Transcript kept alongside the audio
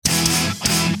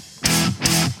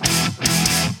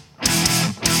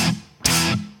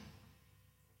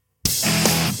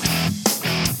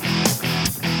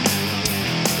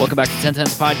Welcome back to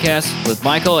 1010's podcast with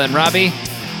Michael and Robbie.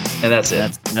 And that's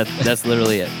it. That's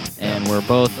literally it. And we're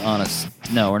both on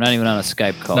we're not even on a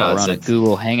Skype call. No, we're on a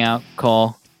Google Hangout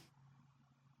call.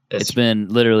 It's been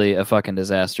literally a fucking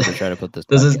disaster to try to put this.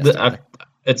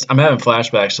 I'm having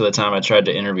flashbacks to the time I tried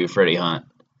to interview Freddie Hunt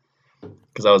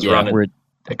because I was running.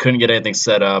 I couldn't get anything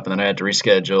set up, and then I had to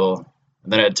reschedule,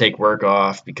 and then I had to take work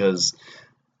off because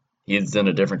he's in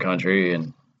a different country,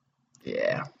 and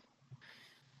yeah.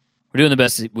 We're doing the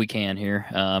best we can here.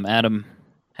 Adam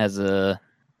has a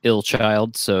ill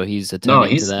child, so he's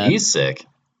attending to that. He's sick.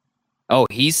 Oh,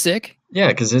 he's sick? Yeah,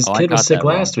 because his kid was sick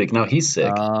last week. Now he's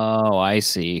sick. Oh, I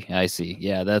see.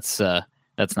 Yeah, that's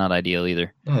not ideal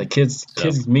either. Yeah, the kids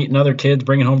meeting other kids,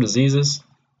 bringing home diseases.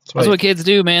 That's what kids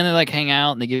do, man. They like hang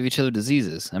out and they give each other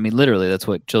diseases. I mean, literally, that's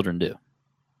what children do.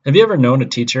 Have you ever known a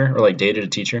teacher or like dated a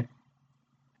teacher?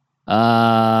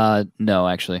 No,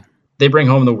 actually. They bring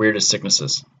home the weirdest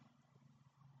sicknesses.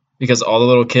 Because all the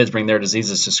little kids bring their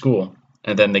diseases to school,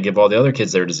 and then they give all the other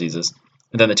kids their diseases,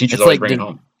 and then the teachers always bring it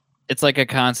home. It's like a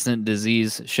constant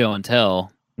disease show and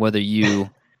tell, whether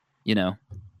you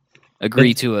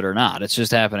agree to it or not. It's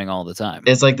just happening all the time.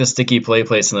 It's like the sticky play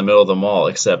place in the middle of the mall,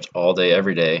 except all day,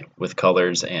 every day, with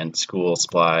colors and school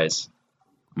supplies.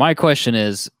 My question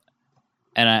is,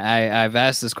 and I've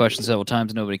asked this question several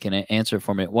times, nobody can answer it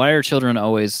for me. Why are children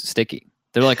always sticky?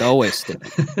 They're like always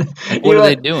sticky. What are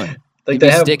they doing? Like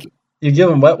you give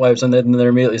them wet wipes and then they're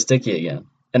immediately sticky again.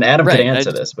 And Adam could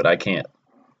answer this, but I can't.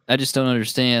 I just don't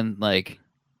understand. Like,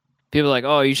 people are like,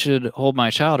 "Oh, you should hold my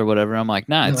child or whatever." I'm like,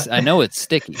 "Nah, I know it's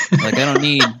sticky. Like, I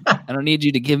don't need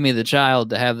you to give me the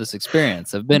child to have this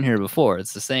experience. I've been here before.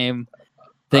 It's the same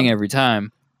thing every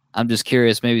time. I'm just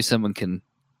curious. Maybe someone can,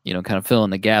 kind of fill in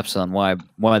the gaps on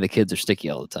why the kids are sticky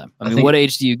all the time. I mean, what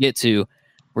age do you get to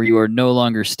where you are no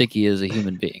longer sticky as a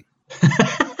human being?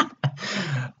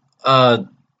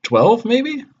 12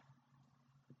 maybe?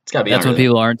 It's gotta be. That's when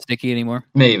people aren't sticky anymore?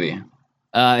 Maybe.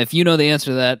 If you know the answer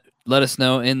to that, let us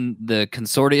know in the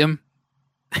consortium.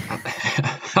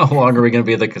 How long are we going to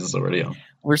be at the consortium?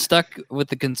 We're stuck with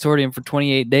the consortium for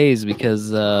 28 days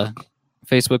because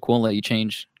Facebook won't let you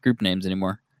change group names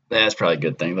anymore. That's probably a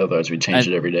good thing. Otherwise, we change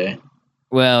it every day.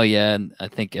 Well, yeah, and I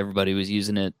think everybody was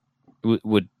using it,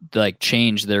 would like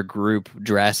change their group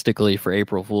drastically for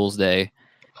April Fool's Day.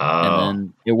 And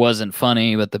then it wasn't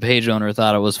funny, but the page owner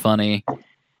thought it was funny.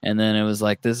 And then it was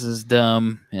like, this is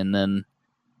dumb. And then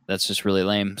that's just really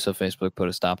lame. So Facebook put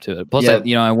a stop to it. Plus,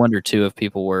 I wonder, too, if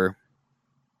people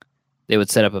they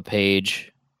would set up a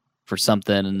page for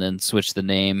something and then switch the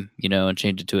name, and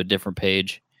change it to a different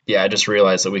page. Yeah, I just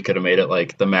realized that we could have made it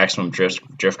like the Maximum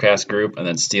Driftcast group and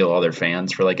then steal all their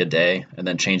fans for like a day and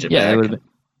then change it back.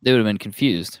 They would have been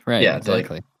confused. Right, yeah,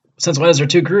 exactly. Like, since when is there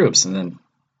two groups? And then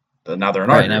now they're in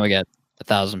our group. Now we got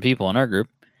 1,000 people in our group,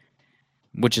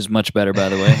 which is much better, by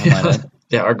the way. I might add.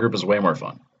 Yeah, our group is way more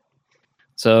fun.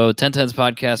 So 1010's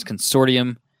podcast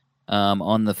consortium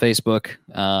on the Facebook.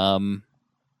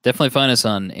 Definitely find us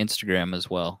on Instagram as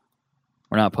well.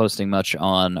 We're not posting much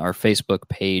on our Facebook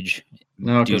page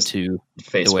due to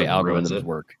the way algorithms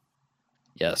work.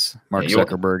 Yes, Mark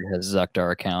Zuckerberg has zucked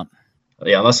our account.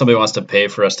 Yeah, unless somebody wants to pay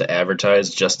for us to advertise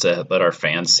just to let our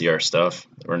fans see our stuff,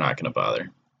 we're not going to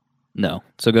bother. No.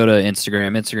 So go to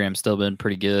Instagram. Instagram's still been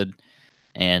pretty good.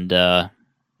 And the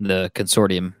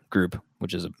consortium group,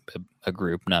 which is a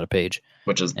group, not a page.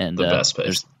 Which is the best page.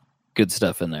 There's good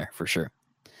stuff in there for sure.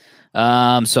 So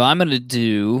I'm going to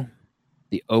do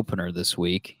the opener this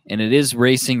week, and it is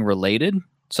racing related.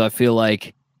 So I feel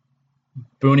like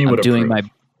Booney would approve.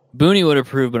 Booney would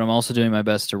approve, but I'm also doing my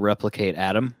best to replicate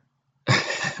Adam.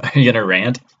 Are you going to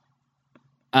rant?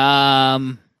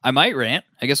 I might rant.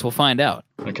 I guess we'll find out.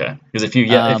 Okay. Because if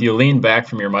you lean back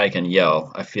from your mic and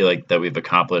yell, I feel like that we've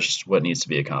accomplished what needs to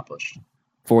be accomplished.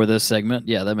 For this segment?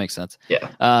 Yeah, that makes sense.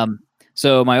 Yeah.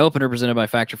 So my opener presented by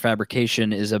Factor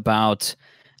Fabrication is about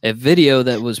a video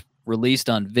that was released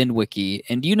on VinWiki.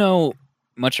 And do you know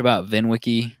much about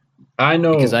VinWiki? I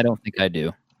know. Because I don't think I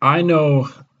do. I know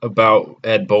about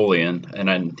Ed Bolian,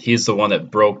 and he's the one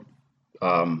that broke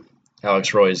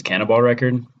Alex Roy's cannonball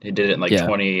record. He did it in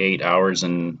 28 hours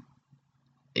and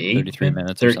 33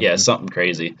 minutes. Or something. Yeah, something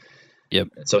crazy. Yep.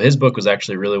 So his book was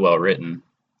actually really well written.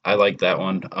 I like that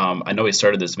one. I know he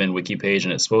started this VinWiki page,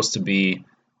 and it's supposed to be.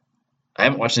 I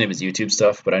haven't watched any of his YouTube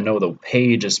stuff, but I know the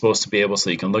page is supposed to be able so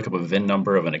you can look up a VIN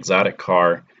number of an exotic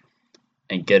car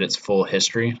and get its full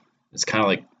history. It's kind of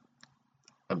like,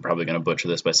 I'm probably going to butcher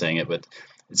this by saying it, but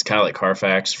it's kind of like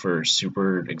Carfax for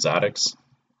super exotics.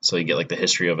 So you get like the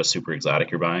history of a super exotic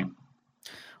you're buying.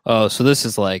 Oh, so this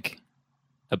is like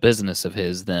a business of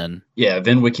his then. Yeah,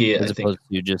 VinWiki. As opposed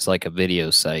to just like a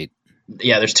video site.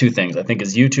 Yeah, there's two things. I think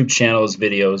his YouTube channel is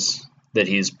videos that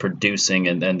he's producing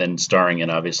and then starring in,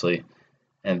 obviously.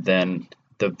 And then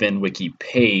the VinWiki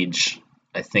page,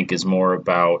 I think, is more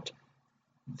about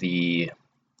the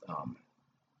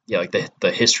like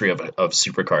the history of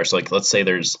supercars. Like, let's say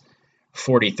there's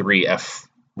 43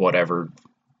 whatever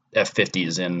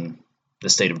F50s in the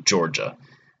state of Georgia.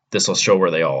 This will show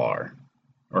where they all are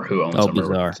or who owns them.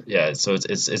 Bizarre. Yeah, so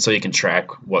it's so you can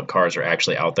track what cars are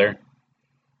actually out there.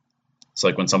 It's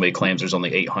like when somebody claims there's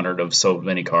only 800 of so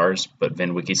many cars, but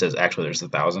VinWiki says actually there's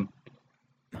 1,000.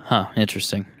 Huh,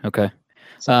 interesting. Okay.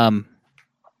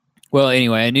 Well,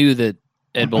 anyway, I knew that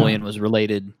Ed Bullion was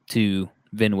related to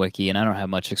VinWiki, and I don't have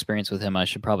much experience with him. I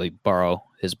should probably borrow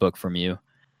his book from you.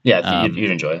 Yeah,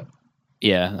 you'd enjoy it.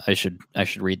 Yeah, I should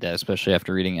read that, especially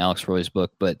after reading Alex Roy's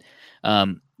book. But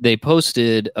they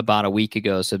posted about a week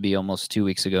ago, so it'd be almost 2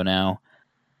 weeks ago now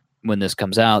when this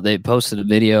comes out. They posted a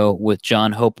video with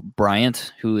John Hope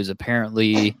Bryant, who is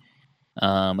apparently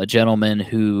a gentleman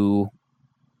who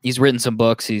he's written some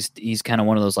books. He's kind of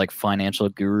one of those like financial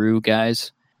guru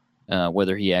guys.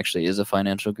 Whether he actually is a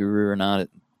financial guru or not,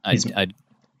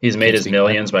 he's made his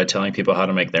millions by telling people how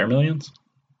to make their millions.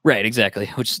 Right, exactly.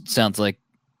 Which sounds like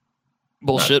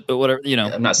bullshit, but whatever.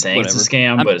 I'm not saying it's a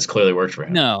scam, but it's clearly worked for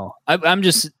him. No, I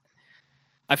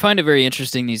find it very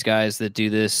interesting. These guys that do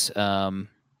this.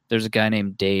 There's a guy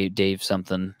named Dave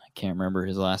something. I can't remember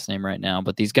his last name right now,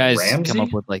 but these guys come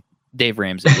up with like Dave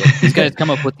Ramsey. These guys come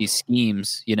up with these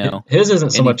schemes. His isn't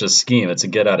so much a scheme; it's a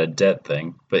get out of debt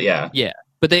thing. But yeah.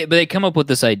 But they come up with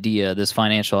this idea, this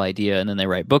financial idea, and then they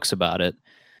write books about it,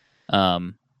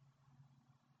 on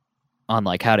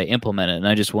like how to implement it. And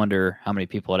I just wonder how many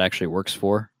people it actually works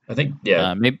for. I think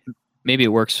maybe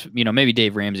it works. Maybe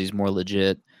Dave Ramsey's more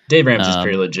legit. Dave Ramsey's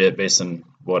pretty legit based on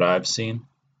what I've seen.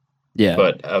 Yeah,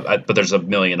 but there's a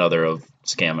million other of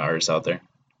scam artists out there.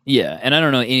 Yeah, and I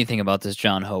don't know anything about this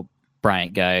John Hope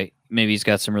Bryant guy. Maybe he's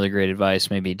got some really great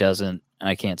advice. Maybe he doesn't.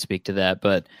 I can't speak to that,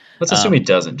 but let's assume he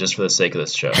doesn't, just for the sake of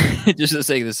this show. Just for the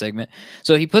sake of this segment.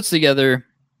 So he puts together,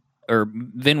 or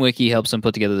VinWiki helps him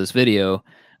put together this video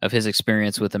of his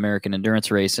experience with American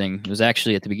endurance racing. It was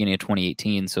actually at the beginning of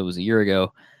 2018, so it was a year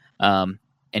ago. And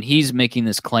he's making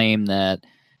this claim that,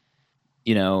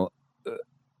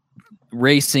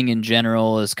 racing in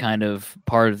general is kind of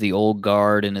part of the old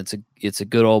guard, and it's a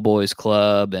good old boys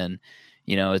club, and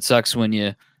it sucks when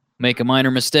you make a minor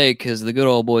mistake because the good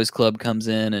old boys club comes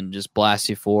in and just blasts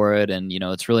you for it, and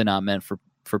it's really not meant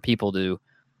for people to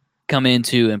come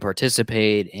into and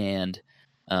participate and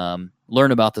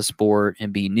learn about the sport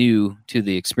and be new to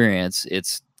the experience.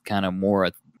 It's kind of more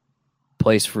a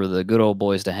place for the good old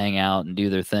boys to hang out and do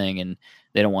their thing, and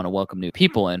they don't want to welcome new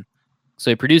people in. So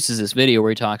he produces this video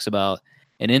where he talks about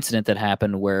an incident that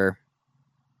happened where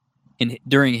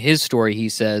during his story, he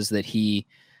says that he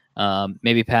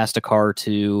maybe passed a car or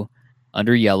two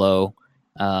under yellow.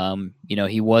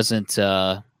 He wasn't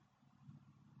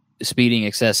speeding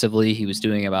excessively. He was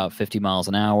doing about 50 miles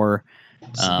an hour,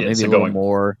 maybe a little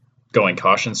more. Going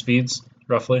caution speeds,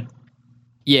 roughly?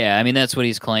 Yeah, I mean, that's what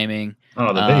he's claiming.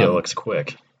 Oh, the video looks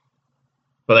quick.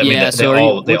 But I mean,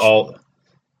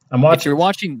 I'm watching. If you're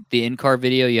watching the in-car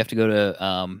video, you have to go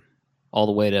to all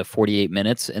the way to 48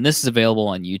 minutes, and this is available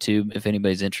on YouTube if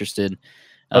anybody's interested.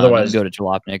 Otherwise, go to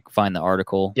Jalopnik, find the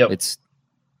article. Yep.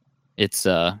 It's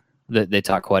they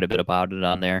talk quite a bit about it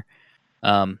on there.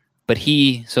 But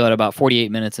so at about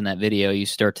 48 minutes in that video, you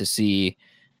start to see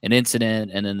an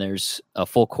incident, and then there's a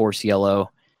full course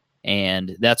yellow,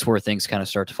 and that's where things kind of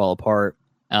start to fall apart.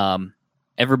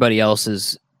 Everybody else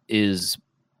is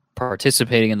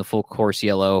participating in the full course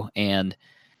yellow, and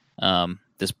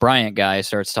this Bryant guy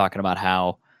starts talking about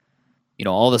how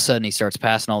all of a sudden he starts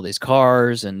passing all these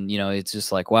cars, and it's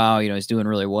just like, wow, he's doing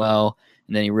really well,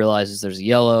 and then he realizes there's a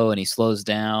yellow, and he slows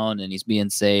down, and he's being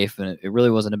safe, and it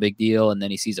really wasn't a big deal. And then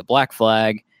he sees a black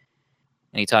flag,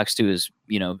 and he talks to his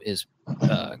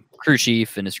crew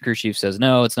chief, and his crew chief says,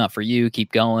 no, it's not for you,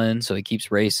 keep going. So he keeps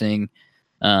racing.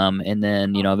 And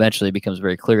then, eventually it becomes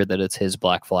very clear that it's his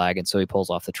black flag. And so he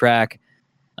pulls off the track.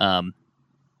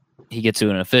 He gets to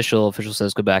an official. Official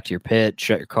says, go back to your pit,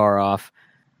 shut your car off.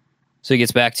 So he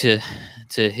gets back to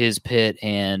his pit,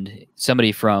 and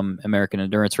somebody from American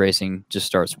Endurance Racing just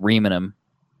starts reaming him.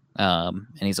 And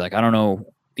he's like, I don't know,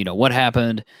 what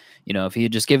happened. If he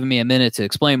had just given me a minute to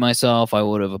explain myself, I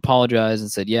would have apologized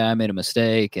and said, yeah, I made a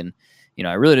mistake. And,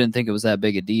 I really didn't think it was that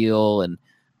big a deal. And,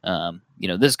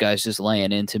 this guy's just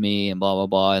laying into me and blah, blah,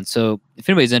 blah. And so if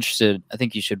anybody's interested, I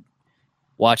think you should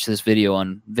watch this video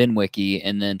on VinWiki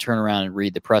and then turn around and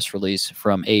read the press release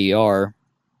from AER,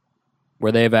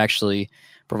 where they've actually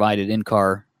provided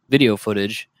in-car video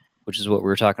footage, which is what we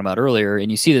were talking about earlier. And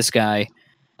you see this guy,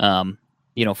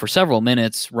 for several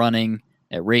minutes running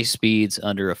at race speeds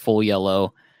under a full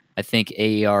yellow. I think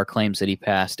AER claims that he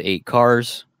passed 8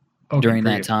 cars during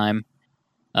that time.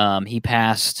 He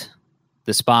passed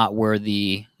the spot where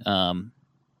it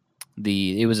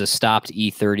was a stopped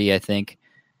E30, I think,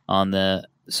 on the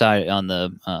side, on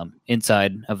the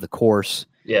inside of the course.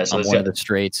 Yeah, so on one of the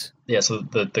straights. Yeah, so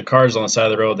the cars on the side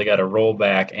of the road, they got a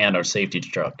rollback and a safety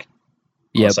truck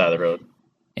on the side of the road.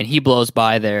 And he blows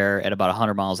by there at about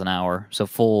 100 miles an hour, so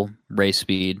full race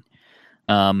speed.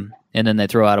 And then they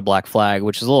throw out a black flag,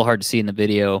 which is a little hard to see in the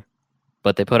video,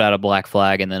 but they put out a black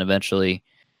flag, and then eventually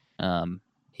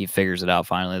he figures it out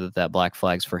finally that black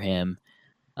flag's for him.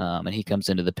 And he comes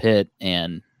into the pit,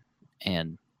 and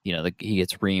he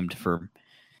gets reamed for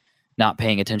not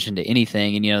paying attention to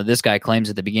anything. And, this guy claims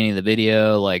at the beginning of the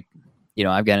video, like,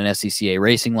 I've got an SCCA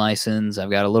racing license. I've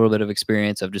got a little bit of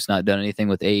experience. I've just not done anything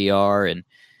with AER. And,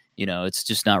 it's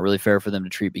just not really fair for them to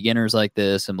treat beginners like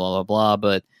this and blah, blah, blah.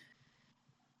 But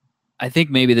I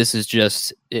think maybe this is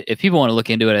just, if people want to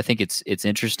look into it, I think it's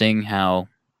interesting how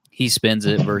he spins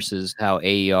it versus how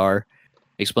AER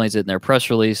explains it in their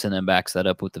press release and then backs that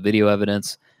up with the video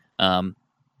evidence. I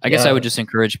guess I would just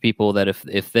encourage people that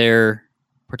if they're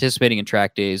participating in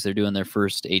track days, they're doing their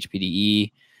first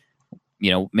HPDE,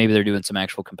 maybe they're doing some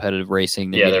actual competitive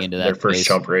racing. They're getting into that their first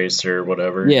chump race or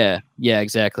whatever. Yeah,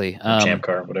 exactly. Champ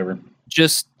car, whatever.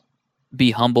 Just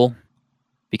be humble,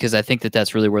 because I think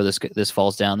that's really where this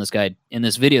falls down. This guy in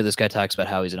this video, this guy talks about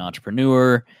how he's an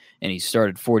entrepreneur and he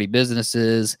started 40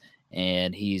 businesses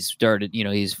and he's started,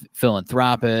 he's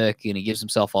philanthropic, and he gives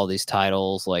himself all these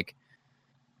titles like,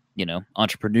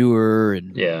 entrepreneur,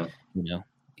 and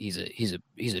he's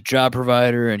a job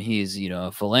provider, and he's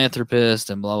a philanthropist,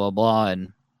 and blah blah blah.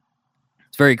 And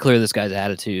it's very clear this guy's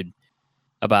attitude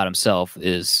about himself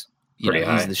is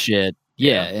he's the shit.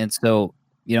 Yeah. And so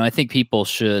I think people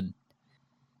should.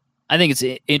 I think it's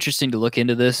interesting to look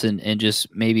into this and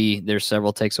just maybe there's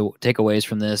several takeaways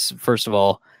from this. First of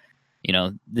all,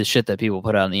 the shit that people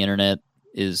put out on the internet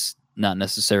is not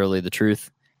necessarily the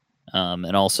truth,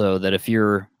 and also that if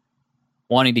you're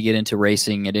wanting to get into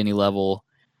racing at any level,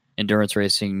 endurance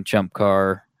racing, chump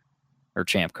car or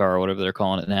champ car or whatever they're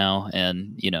calling it now,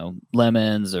 and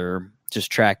lemons or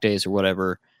just track days or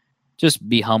whatever, just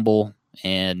be humble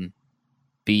and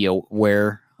be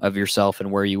aware of yourself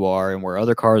and where you are and where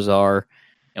other cars are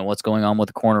and what's going on with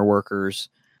the corner workers.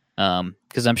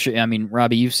 Because I'm sure,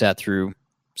 Robbie, you've sat through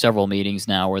several meetings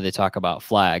now where they talk about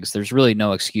flags. There's really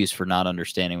no excuse for not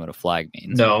understanding what a flag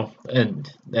means. No, and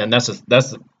that's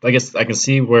I guess I can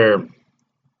see where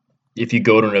if you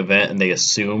go to an event and they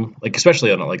assume, like,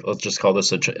 especially on let's just call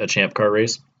this a champ car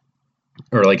race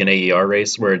or like an AER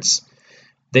race, where it's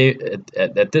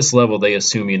at this level they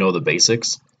assume the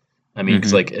basics.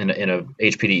 Because like in a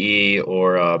HPDE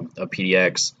or a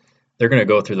PDX, they're going to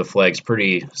go through the flags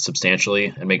pretty substantially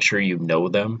and make sure you know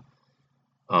them.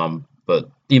 But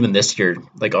even this year,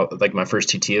 like my first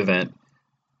TT event,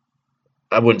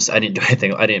 I didn't do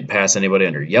anything. I didn't pass anybody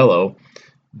under yellow,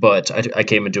 but I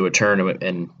came into a turn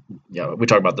and we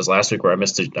talked about this last week where I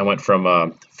missed it. I went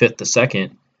from fifth to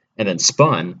second and then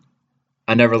spun.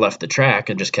 I never left the track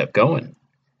and just kept going,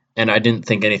 and I didn't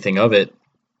think anything of it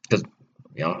because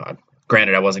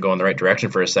granted I wasn't going the right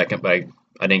direction for a second, but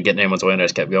I didn't get in anyone's way and I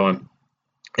just kept going.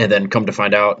 And then come to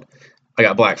find out, I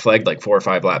got black flagged like 4 or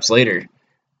 5 laps later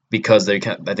because I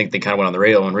think they kind of went on the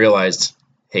radio and realized,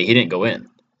 hey, he didn't go in.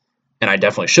 And I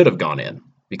definitely should have gone in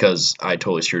because I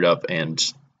totally screwed up. And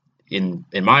in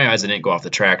my eyes, I didn't go off the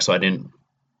track, so I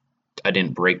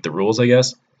didn't break the rules, I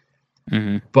guess.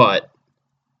 Mm-hmm. But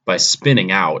by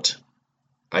spinning out,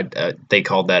 they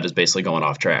called that as basically going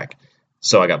off track.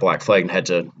 So I got black flagged and had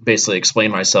to basically explain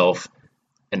myself.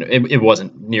 And it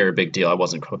wasn't near a big deal. I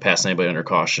wasn't passing anybody under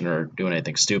caution or doing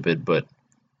anything stupid. But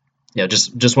yeah,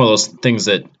 just one of those things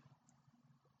that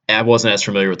I wasn't as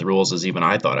familiar with the rules as even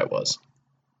I thought I was.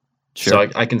 Sure.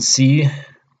 So I can see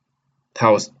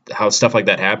how stuff like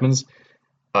that happens.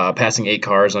 Passing 8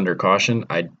 cars under caution,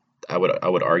 I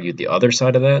would argue the other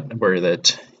side of that, where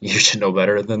that you should know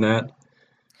better than that.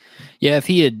 Yeah, if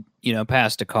he had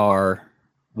passed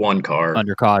one car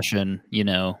under caution,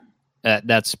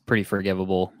 that's pretty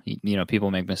forgivable.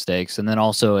 People make mistakes. And then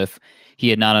also if he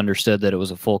had not understood that it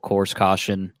was a full course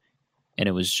caution and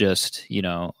it was just,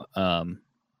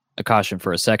 a caution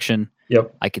for a section.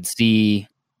 Yep. I could see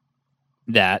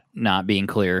that not being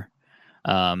clear.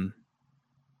 But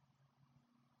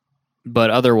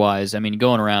otherwise,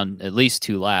 going around at least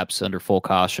 2 laps under full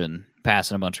caution,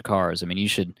 passing a bunch of cars. You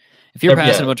should, if you're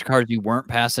passing a bunch of cars you weren't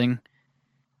passing,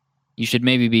 you should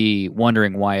maybe be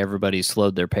wondering why everybody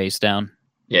slowed their pace down.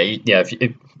 Yeah, if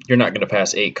you're not going to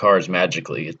pass 8 cars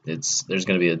magically, there's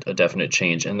going to be a definite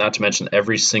change, and not to mention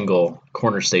every single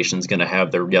corner station is going to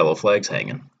have their yellow flags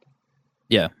hanging.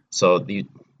 Yeah. So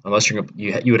unless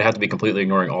you would have to be completely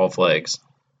ignoring all flags,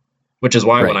 which is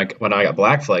why when I got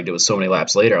black flagged, it was so many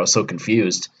laps later. I was so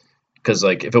confused because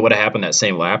like if it would have happened that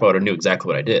same lap, I would have knew exactly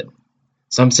what I did.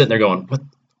 So I'm sitting there going,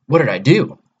 what did I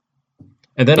do?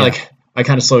 And then like I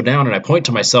kind of slowed down and I point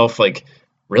to myself like,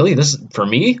 really, this is for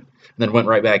me? And then went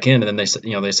right back in, and then they said,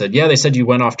 they said you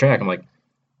went off track. I'm like,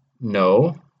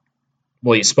 no.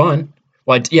 Well, you spun.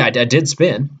 Well, I did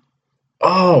spin.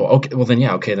 Oh, okay. Well, then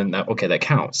that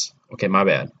counts. Okay, my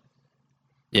bad.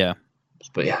 Yeah.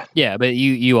 But yeah. Yeah, but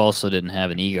you also didn't have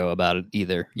an ego about it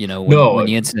either. When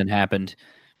the incident happened,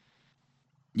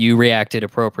 you reacted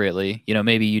appropriately.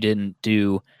 Maybe you didn't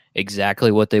do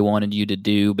exactly what they wanted you to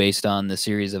do based on the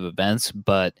series of events,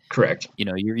 but correct.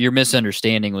 Your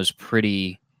misunderstanding was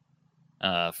pretty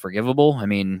forgivable. I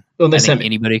mean, I think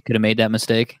anybody could have made that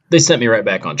mistake. They sent me right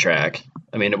back on track.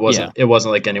 I mean, it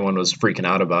wasn't like anyone was freaking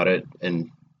out about it,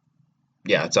 and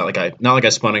yeah, it's not like I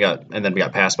spun and then we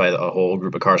got passed by a whole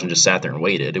group of cars and just sat there and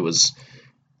waited. It was,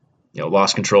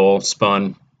 lost control,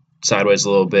 spun sideways a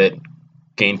little bit,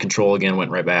 gained control again,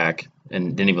 went right back,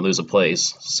 and didn't even lose a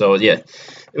place. So yeah,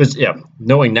 it was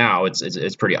knowing now,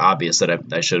 it's pretty obvious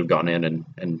that I should have gone in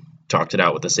and talked it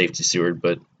out with the safety steward,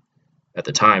 but at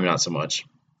the time, not so much.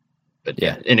 But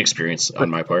yeah, inexperience on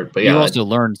my part. But yeah, you also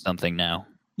learned something now.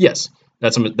 Yes,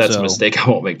 that's a mistake I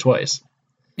won't make twice.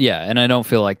 Yeah, and I don't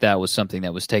feel like that was something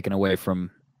that was taken away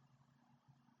from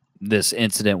this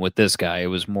incident with this guy. It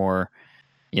was more,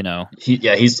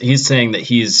 he's saying that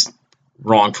he's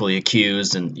wrongfully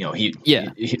accused, and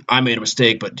I made a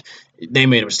mistake, but they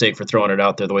made a mistake for throwing it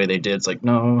out there the way they did. It's like,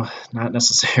 no, not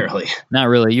necessarily. Not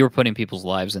really. You were putting people's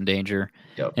lives in danger.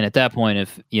 Yep. And at that point,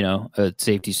 if a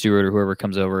safety steward or whoever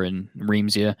comes over and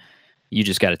reams you, you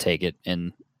just got to take it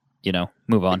and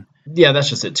move on. Yeah, that's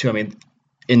just it too. I mean,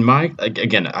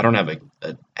 again, I don't have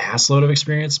an assload of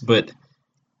experience, but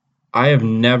I have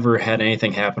never had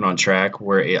anything happen on track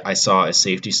where I saw a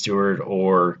safety steward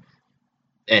or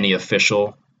any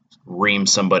official ream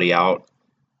somebody out.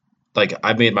 Like,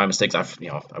 I've made my mistakes. I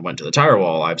went to the tire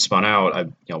wall. I've spun out.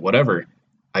 Whatever.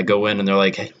 I go in and they're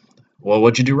like, hey, well,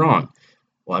 what'd you do wrong?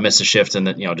 Well, I missed a shift and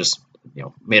then, just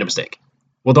made a mistake.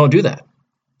 Well, don't do that.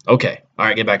 Okay. All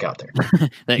right. Get back out there.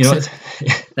 Thanks.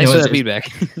 Thanks for that feedback.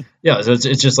 Yeah. So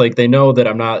it's just like, they know that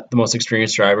I'm not the most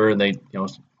experienced driver, and they,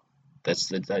 that's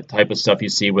that type of stuff you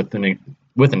see with an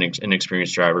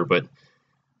inexperienced driver, but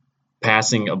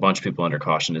passing a bunch of people under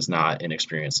caution is not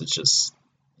inexperience. It's just,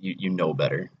 you know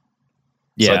better.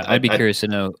 Yeah. So I'd be curious to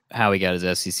know how he got his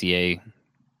SCCA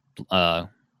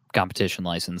competition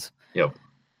license. Yep.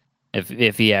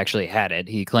 If he actually had it.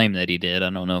 He claimed that he did. I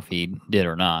don't know if he did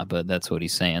or not, but that's what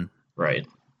he's saying. Right.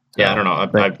 Yeah, I don't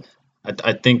know.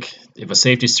 I think if a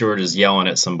safety steward is yelling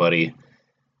at somebody,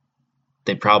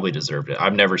 they probably deserved it.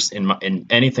 I've never in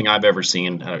anything I've ever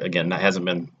seen. Again, that hasn't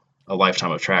been a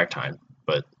lifetime of track time,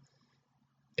 but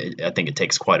I think it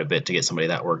takes quite a bit to get somebody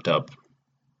that worked up.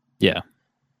 Yeah.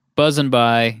 Buzzing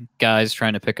by, guys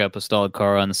trying to pick up a stalled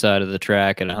car on the side of the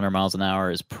track at 100 miles an hour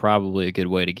is probably a good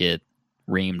way to get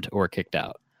reamed or kicked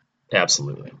out.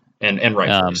 Absolutely. And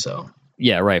rightfully so.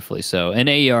 Yeah, rightfully so. And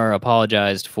AER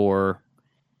apologized for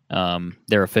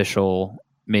their official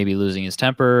maybe losing his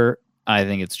temper. I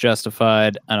think it's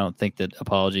justified. I don't think that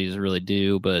apologies really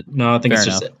do, but no, I think it's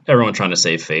just everyone trying to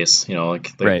save face. They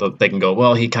can go,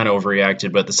 well, he kind of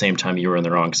overreacted, but at the same time, you were in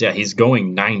the wrong. Because he's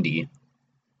going 90.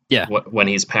 Yeah. When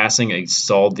he's passing a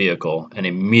stalled vehicle and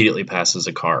immediately passes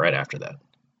a car right after that.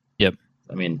 Yep.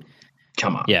 I mean,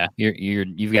 come on. Yeah,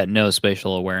 you've got no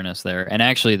spatial awareness there. And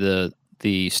actually,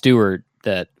 the steward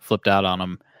that flipped out on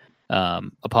him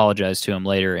apologized to him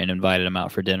later and invited him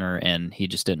out for dinner, and he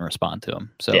just didn't respond to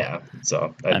him. So yeah,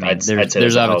 so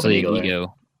there's obviously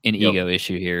an ego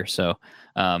issue here. So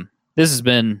this has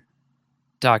been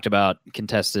talked about,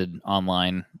 contested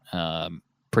online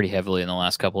pretty heavily in the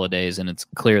last couple of days, and it's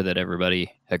clear that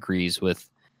everybody agrees with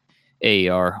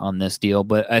AER on this deal.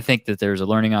 But I think that there's a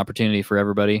learning opportunity for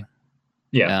everybody.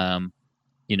 Yeah.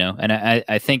 And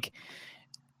I think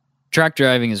track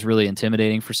driving is really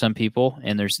intimidating for some people,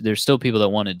 and there's still people that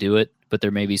want to do it, but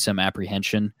there may be some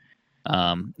apprehension,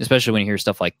 especially when you hear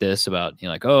stuff like this about,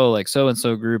 like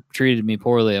so-and-so group treated me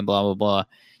poorly and blah, blah,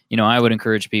 blah. I would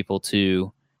encourage people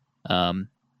to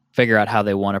figure out how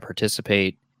they want to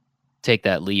participate, take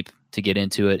that leap to get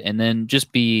into it, and then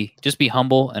just be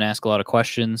humble and ask a lot of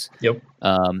questions. Yep.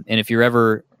 And if you're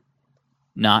ever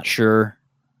not sure,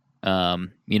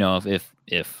 You know,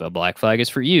 if a black flag is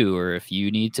for you, or if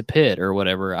you need to pit or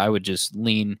whatever, I would just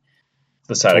lean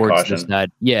The side of towards the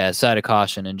caution. side of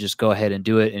caution, and just go ahead and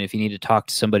do it. And if you need to talk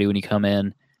to somebody when you come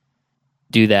in,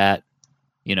 do that.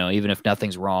 You know, even if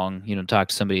nothing's wrong, you know, talk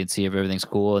to somebody and see if everything's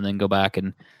cool, and then go back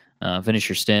and finish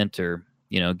your stint, or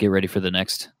you know, get ready for the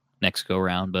next go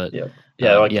round. But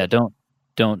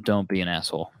don't be an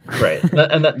asshole. Right,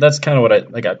 and that's kind of what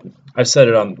I've said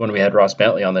it on when we had Ross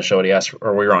Bentley on the show. And he asked,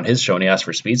 or we were on his show, and he asked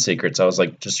for speed secrets. I was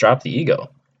like, just drop the ego.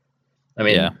 I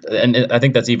mean, and I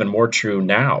think that's even more true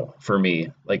now for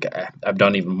me. Like I've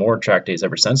done even more track days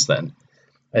ever since then.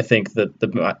 I think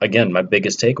that again, my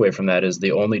biggest takeaway from that is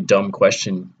the only dumb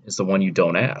question is the one you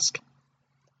don't ask.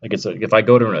 Like if I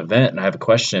go to an event and I have a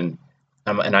question,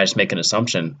 and I just make an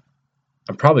assumption,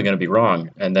 I'm probably going to be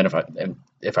wrong. And then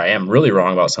if I am really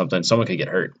wrong about something, someone could get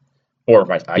hurt, or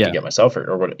I could get myself hurt,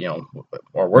 or what, you know,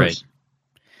 or worse.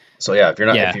 Right. So yeah, if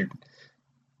you're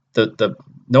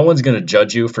no one's going to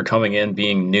judge you for coming in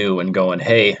being new and going,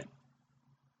 hey,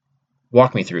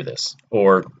 walk me through this,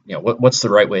 or you know, what's the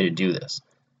right way to do this.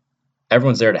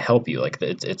 Everyone's there to help you. Like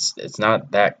it's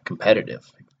not that competitive,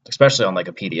 especially on like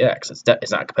a PDX.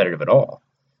 It's not competitive at all.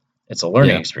 It's a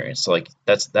learning experience. So like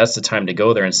that's the time to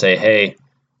go there and say, hey,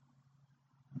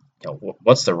 you know,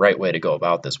 what's the right way to go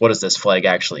about this? What does this flag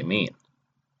actually mean?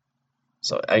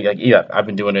 So I've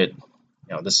been doing it.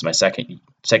 You know, this is my second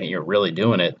year really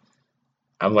doing it.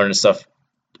 I'm learning stuff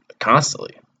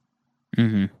constantly.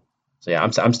 Mm-hmm. So yeah,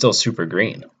 I'm still super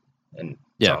green, and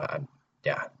so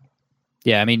yeah.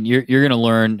 I mean, you're going to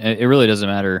learn. It really doesn't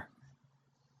matter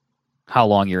how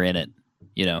long you're in it.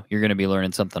 You know, you're going to be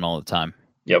learning something all the time.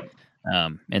 Yep.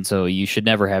 And so you should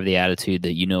never have the attitude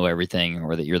that you know everything,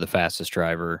 or that you're the fastest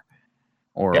driver,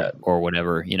 or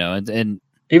whatever. You know, and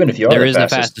even if you are the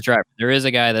fastest driver, there is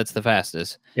a guy that's the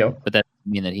fastest. Yep. But that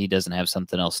doesn't mean that he doesn't have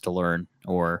something else to learn,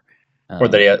 or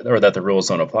that the rules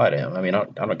don't apply to him. I mean, I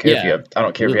don't care if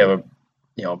you have a,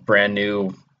 you know, brand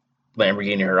new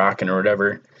Lamborghini Huracan or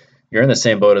whatever. You're in the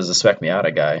same boat as a Spec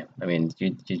Miata guy. I mean,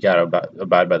 you got to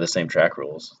abide by the same track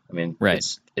rules. I mean, right.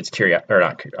 It's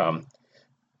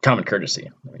common courtesy.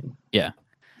 I mean, yeah,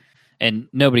 and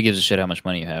nobody gives a shit how much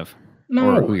money you have,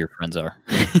 or who your friends are.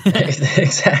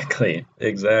 Exactly.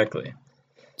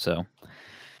 So,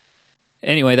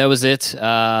 anyway, that was it.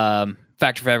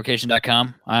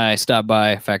 Factorfabrication.com. I stopped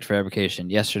by Factor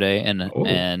Fabrication yesterday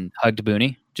and hugged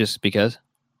Booney just because.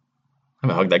 I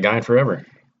haven't hugged that guy in forever.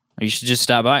 You should just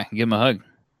stop by, give him a hug.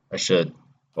 I should.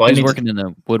 Well, he was working in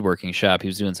the woodworking shop. He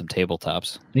was doing some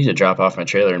tabletops. I need to drop off my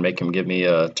trailer and make him give me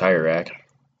a tire rack.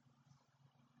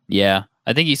 Yeah,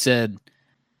 I think he said.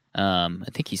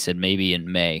 Maybe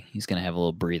in May he's going to have a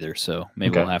little breather. So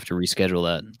maybe we'll have to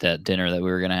reschedule that dinner that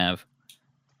we were going to have.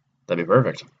 That'd be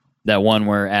perfect. That one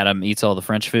where Adam eats all the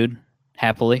French food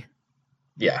happily.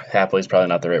 Yeah, happily is probably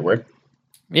not the right word.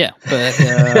 Yeah,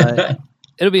 but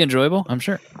it'll be enjoyable, I'm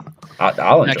sure.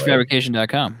 I'll enjoy it.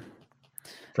 Factorfabrication.com.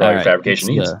 For all your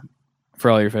fabrication needs.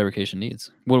 For all your fabrication needs.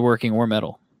 Woodworking or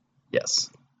metal. Yes.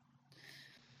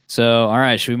 So, all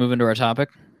right, should we move into our topic?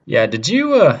 Yeah, did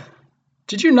you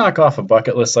knock off a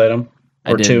bucket list item?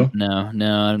 Or two? No,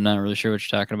 I'm not really sure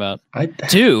what you're talking about.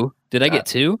 Two? Did I get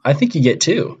two? I think you get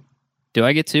two. Do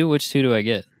I get two? Which two do I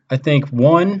get? I think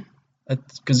one,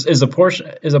 because is a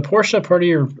Porsche part of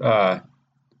your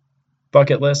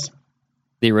bucket list?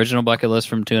 The original bucket list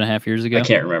from 2.5 years ago? I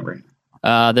can't remember.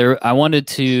 I wanted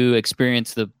to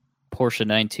experience the Porsche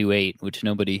 928, which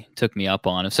nobody took me up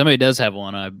on. If somebody does have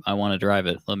one, I want to drive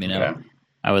it. Let me know. Okay.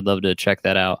 I would love to check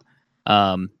that out.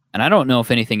 And I don't know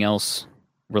if anything else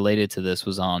related to this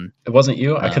was on. It wasn't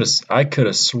you? I could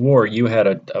have swore you had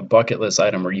a bucket list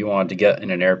item where you wanted to get in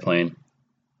an airplane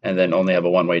and then only have a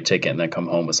one-way ticket and then come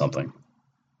home with something.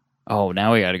 Oh,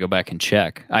 now we got to go back and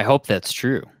check. I hope that's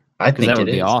true. I think that would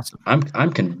be awesome.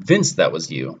 I'm convinced that was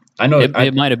you. I know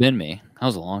it might have been me. That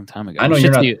was a long time ago. I know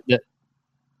you're not.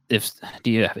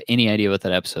 Do you have any idea what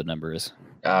that episode number is?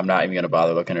 I'm not even going to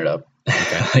bother looking it up.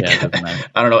 Okay.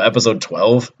 I don't know, episode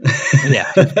 12.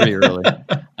 Yeah, it's pretty early.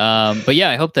 But yeah,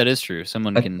 I hope that is true.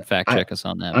 Someone can fact check us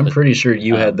on that. I'm pretty sure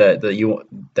you had that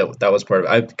was part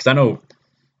of it. Because I know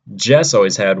Jess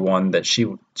always had one that she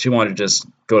wanted to just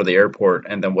go to the airport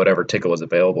and then whatever ticket was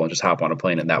available and just hop on a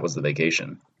plane, and that was the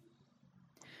vacation.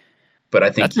 But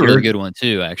I think that's a really good one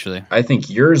too, actually. I think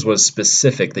yours was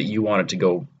specific that you wanted to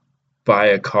go buy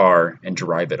a car and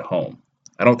drive it home.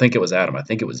 I don't think it was Adam. I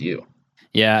think it was you.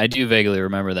 Yeah, I do vaguely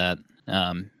remember that.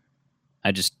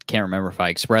 I just can't remember if I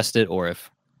expressed it or if.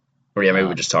 Or yeah, maybe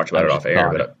we just talked about it off air.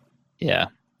 But yeah.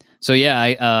 So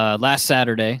yeah, last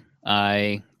Saturday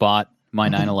I bought my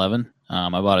 911. I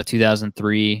bought a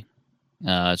 2003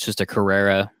 It's just a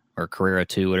Carrera or Carrera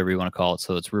 2, whatever you want to call it.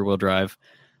 So it's rear-wheel drive.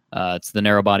 It's the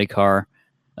narrow body car.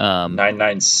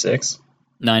 996?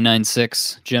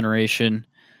 996 generation.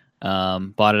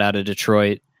 Bought it out of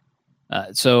Detroit.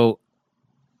 So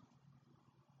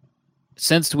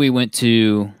since we went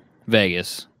to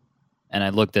Vegas and I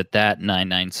looked at that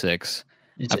 996,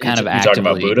 I've kind of actively... You talking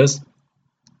about Buddhas?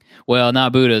 Well,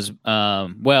 not Buddhas.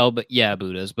 But yeah,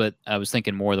 Buddhas. But I was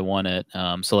thinking more the one at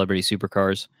Celebrity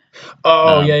Supercars.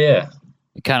 Oh, yeah.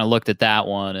 I kind of looked at that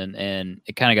one, and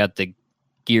it kind of got the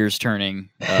gears turning.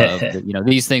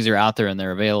 These things are out there and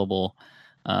they're available.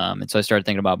 And so I started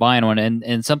thinking about buying one.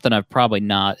 And something I've probably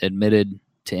not admitted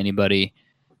to anybody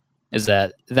is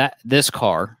that this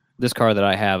car that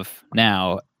I have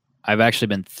now, I've actually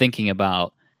been thinking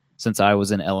about since I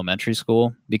was in elementary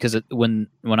school, because when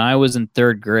I was in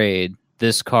third grade,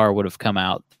 this car would have come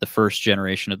out, the first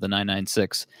generation of the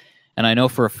 996. And I know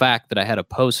for a fact that I had a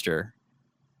poster,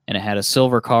 and it had a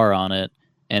silver car on it,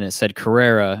 and it said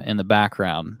Carrera in the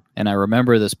background. And I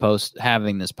remember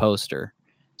having this poster.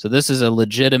 So this is a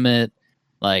legitimate,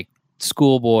 like,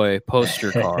 schoolboy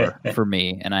poster car for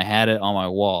me, and I had it on my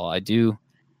wall. I do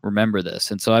remember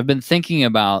this. And so I've been thinking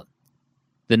about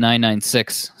the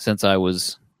 996 since I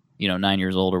was, 9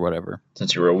 years old or whatever.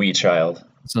 Since you were a wee child.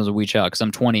 Since I was a wee child, because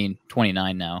I'm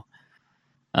 29 now.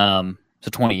 So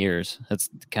 20 years.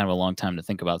 That's kind of a long time to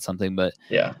think about something. But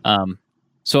yeah.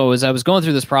 So as I was going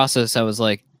through this process, I was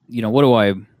like, what do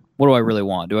I really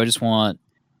want? Do I just want,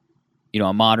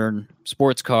 a modern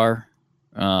sports car,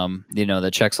 that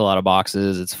checks a lot of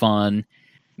boxes? It's fun.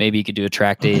 Maybe you could do a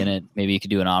track day in it. Maybe you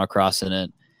could do an autocross in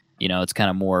it. It's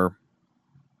kind of more,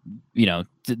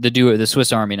 the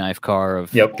Swiss Army knife car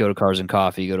of go to Cars and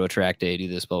Coffee, go to a track day, do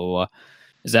this, blah, blah, blah.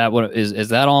 Is that what is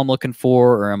that all I'm looking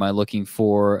for? Or am I looking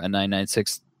for a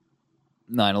 996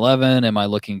 911? Am I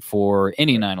looking for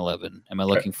any 911? Am I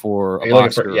looking for a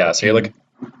Boxster? So you're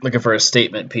looking for a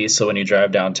statement piece, so when you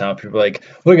drive downtown, people are like,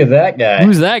 look at that guy.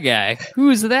 Who's that guy?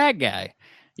 Who's that guy?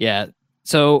 Yeah.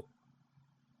 So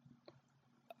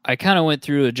I kind of went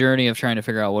through a journey of trying to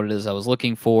figure out what it is I was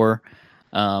looking for.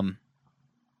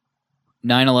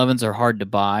 911s are hard to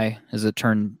buy, as it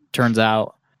turns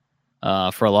out,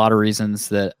 for a lot of reasons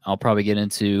that I'll probably get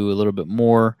into a little bit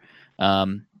more.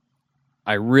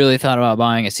 I really thought about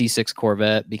buying a C6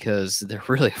 Corvette because they're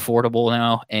really affordable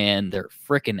now and they're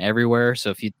freaking everywhere.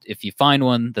 So if you find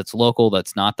one that's local,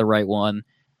 that's not the right one,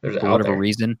 for whatever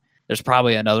reason, there's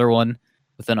probably another one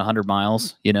within 100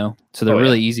 miles, So they're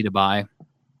really easy to buy.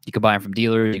 You can buy them from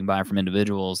dealers, you can buy them from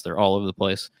individuals. They're all over the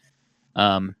place.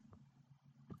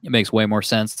 It makes way more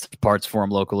sense. Parts for them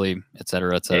locally, et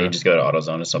cetera, et cetera. Yeah, you just go to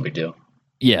AutoZone. It's no big deal.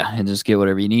 Yeah, and just get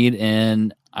whatever you need.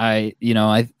 And I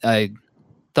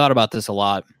thought about this a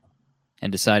lot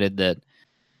and decided that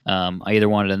I either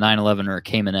wanted a 911 or a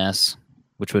Cayman S,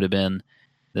 which would have been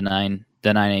the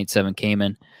 987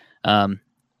 Cayman. And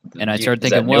I started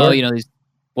thinking,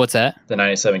 what's that? The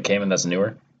 987 Cayman, that's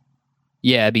newer?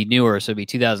 Yeah, it'd be newer. So it'd be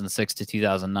 2006 to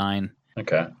 2009.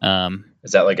 Okay.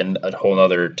 Is that like a whole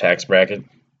other tax bracket?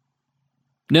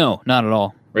 No, not at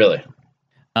all. Really?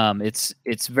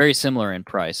 It's very similar in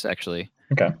price, actually.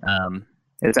 Okay.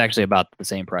 It's actually about the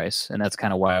same price, and that's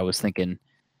kind of why I was thinking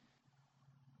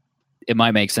it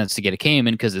might make sense to get a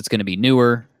Cayman because it's going to be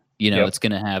newer. It's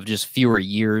going to have just fewer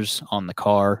years on the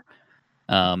car.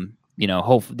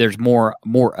 There's more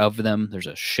of them. There's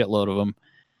a shitload of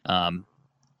them.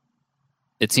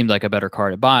 It seemed like a better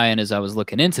car to buy, and as I was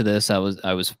looking into this,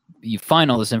 you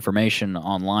find all this information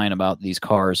online about these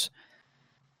cars,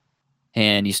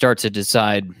 and you start to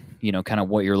decide, kind of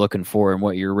what you're looking for and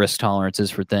what your risk tolerance is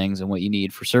for things and what you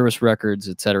need for service records,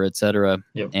 et cetera, et cetera.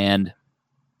 Yep. And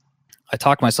I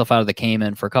talked myself out of the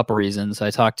Cayman for a couple reasons.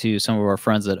 I talked to some of our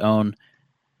friends that own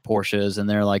Porsches, and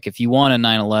they're like, if you want a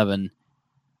 911,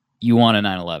 you want a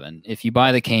 911. If you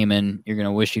buy the Cayman, you're going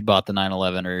to wish you'd bought the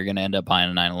 911, or you're going to end up buying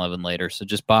a 911 later. So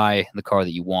just buy the car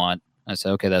that you want. I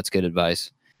said, okay, that's good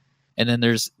advice. And then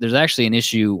there's actually an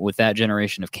issue with that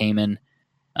generation of Cayman,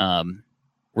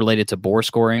 related to bore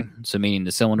scoring, so meaning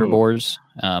the cylinder bores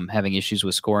having issues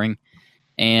with scoring.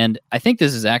 And I think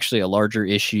this is actually a larger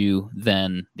issue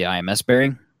than the IMS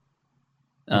bearing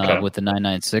with the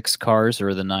 996 cars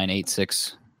or the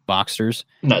 986 Boxsters.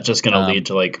 Not just going to lead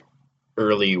to like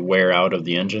early wear out of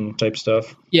the engine type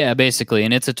stuff? Yeah, basically.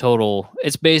 And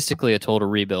it's basically a total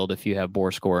rebuild if you have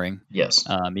bore scoring. Yes.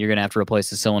 You're going to have to replace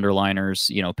the cylinder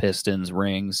liners, pistons,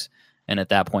 rings. And at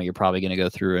that point, you're probably going to go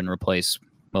through and replace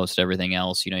most everything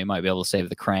else. You might be able to save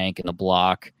the crank and the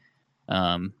block.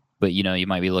 But you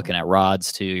might be looking at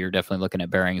rods too. You're definitely looking at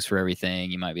bearings for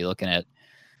everything. You might be looking at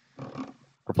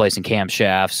replacing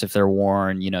camshafts if they're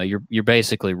worn. You're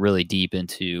basically really deep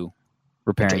into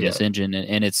repairing this engine,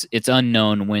 and it's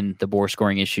unknown when the bore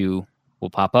scoring issue will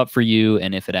pop up for you,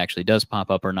 and if it actually does pop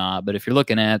up or not. But if you're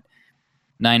looking at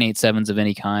 987s of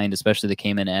any kind, especially the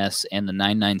Cayman S and the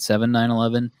 997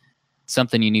 911,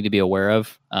 something you need to be aware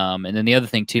of. And then the other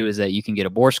thing too is that you can get a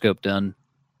bore scope done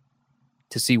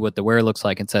to see what the wear looks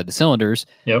like inside the cylinders.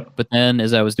 Yep. But then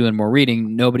as I was doing more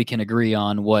reading, nobody can agree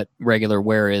on what regular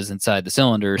wear is inside the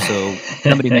cylinder. So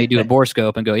somebody may do a bore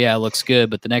scope and go, yeah, it looks good.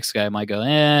 But the next guy might go,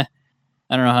 I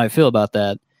don't know how I feel about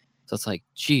that. So it's like,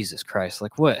 Jesus Christ,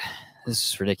 like what? This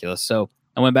is ridiculous. So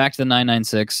I went back to the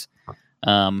 996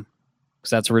 because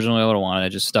that's originally what I wanted. I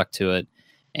just stuck to it.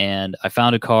 And I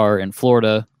found a car in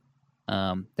Florida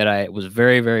that I was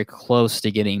very, very close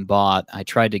to getting bought. I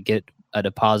tried to get a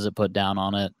deposit put down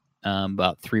on it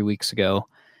about 3 weeks ago,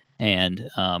 and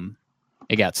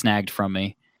it got snagged from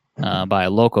me by a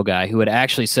local guy who had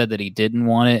actually said that he didn't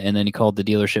want it, and then he called the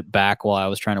dealership back while I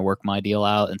was trying to work my deal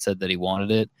out and said that he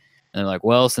wanted it. And they're like,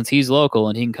 well, since he's local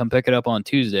and he can come pick it up on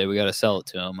Tuesday, we got to sell it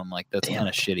to him. I'm like, that's kind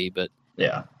of shitty, but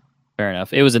yeah, fair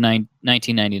enough. It was a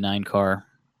 1999 car.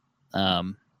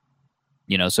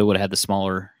 So it would have had the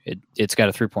smaller, it's got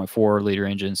a 3.4 liter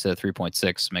engine instead of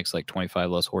 3.6, makes like 25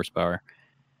 less horsepower.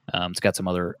 It's got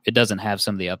it doesn't have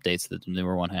some of the updates that the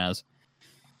newer one has.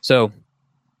 So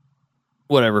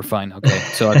whatever, fine. Okay.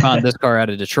 So I found this car out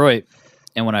of Detroit,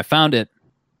 and when I found it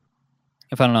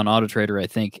on Auto Trader, I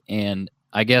think. And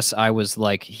I guess I was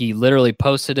like, he literally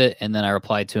posted it, and then I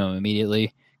replied to him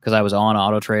immediately because I was on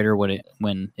Auto Trader when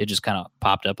it just kind of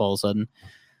popped up all of a sudden.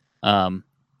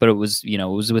 But it was, it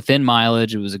was within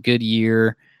mileage. It was a good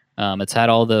year. It's had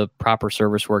all the proper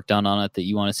service work done on it that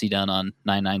you want to see done on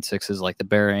 996s, like the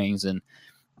bearings, and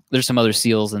there's some other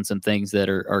seals and some things that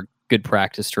are good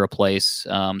practice to replace.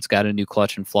 It's got a new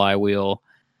clutch and flywheel.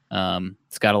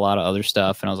 It's got a lot of other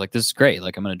stuff. And I was like, this is great.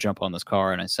 Like, I'm going to jump on this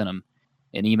car. And I sent him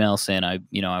an email saying, I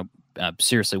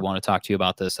seriously want to talk to you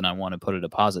about this, and I want to put a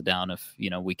deposit down if,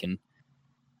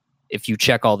 if you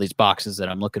check all these boxes that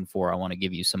I'm looking for, I want to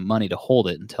give you some money to hold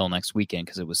it until next weekend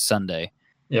because it was Sunday.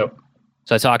 Yep.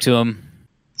 So I talked to him.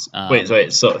 Wait.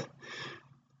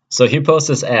 So he posts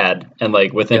this ad, and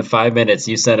like within 5 minutes,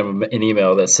 you send him an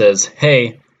email that says,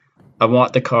 "Hey, I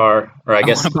want the car, or I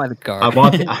guess want to buy the car. I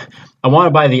want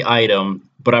to buy the item,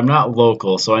 but I'm not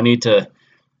local, so I need to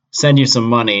send you some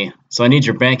money. So I need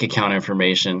your bank account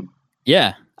information."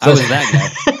 Yeah, I was that guy.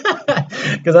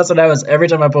 Because that's what I was. Every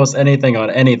time I post anything on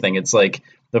anything, it's like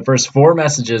the first 4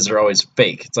 messages are always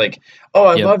fake. It's like, "Oh,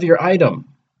 I love your item."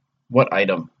 What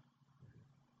item?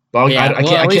 Well, yeah,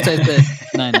 at least I said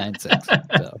 996,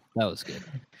 so that was good.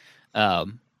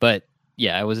 But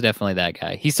yeah, I was definitely that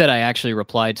guy. He said I actually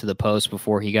replied to the post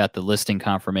before he got the listing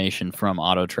confirmation from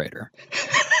Auto Trader.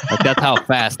 Like, that's how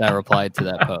fast I replied to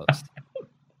that post.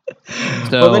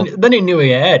 So well, then he knew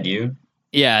he had you.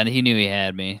 Yeah, and he knew he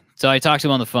had me. So I talked to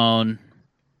him on the phone,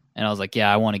 and I was like,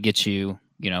 "Yeah, I want to get you,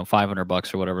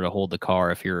 $500 or whatever to hold the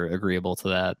car if you're agreeable to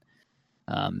that."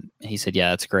 He said, "Yeah,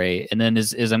 that's great." And then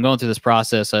as I'm going through this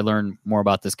process, I learned more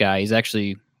about this guy. He's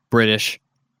actually British,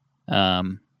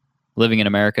 living in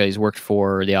America. He's worked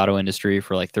for the auto industry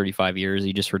for like 35 years.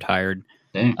 He just retired.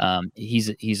 He's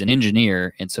an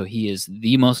engineer, and so he is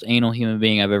the most anal human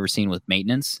being I've ever seen with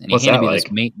maintenance. And he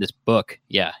handed me this book.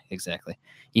 Yeah, exactly.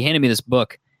 He handed me this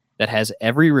book that has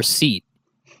every receipt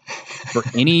for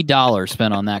any dollar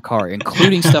spent on that car,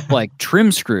 including stuff like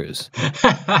trim screws.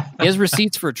 He has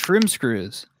receipts for trim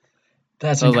screws.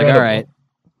 That's so incredible. I was like, all right,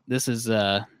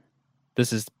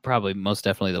 this is probably most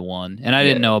definitely the one. And I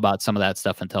didn't know about some of that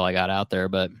stuff until I got out there.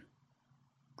 But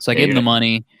so I gave him the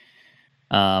money.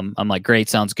 I'm like, great,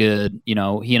 sounds good. He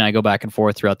and I go back and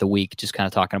forth throughout the week, just kind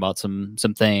of talking about some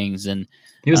things. And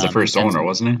he was the first owner,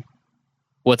 wasn't he?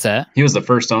 What's that? He was the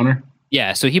first owner?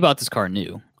 Yeah, so he bought this car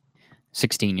new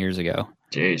 16 years ago.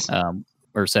 Jeez.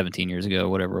 Or 17 years ago,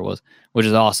 whatever it was, which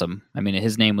is awesome. I mean,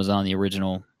 his name was on the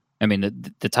original. I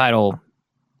mean, the title,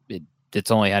 it's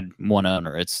only had one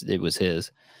owner. It was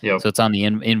his. Yep. So it's on the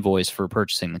invoice for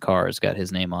purchasing the car. It's got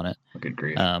his name on it. Good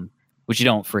grief. Which you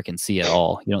don't freaking see at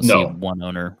all. You don't see one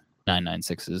owner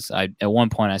 996s. At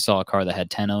one point, I saw a car that had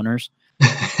 10 owners.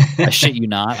 I shit you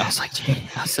not. I was like, gee,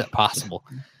 how's that possible?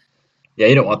 Yeah,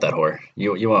 you don't want that whore.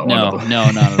 You want one of them. No,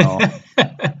 not at all.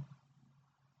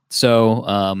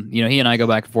 So, he and I go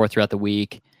back and forth throughout the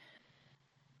week.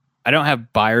 I don't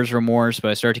have buyer's remorse, but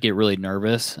I start to get really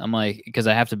nervous. I'm like, because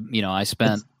I have to, I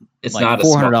spent it's like not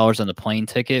 $400 on the plane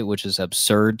ticket, which is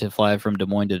absurd to fly from Des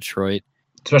Moines to Detroit.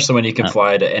 Especially when you can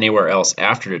fly to anywhere else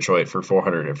after Detroit for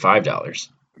 $405.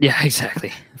 Yeah,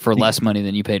 exactly. For less money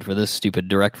than you paid for this stupid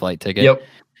direct flight ticket. Yep.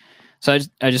 So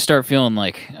I just start feeling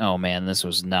like, oh man, this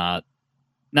was not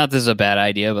this is a bad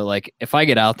idea, but like if I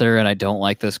get out there and I don't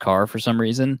like this car for some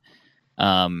reason,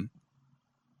 yeah,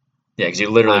 because you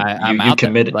literally you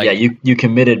committed, like, you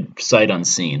committed sight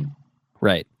unseen,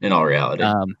 right? In all reality,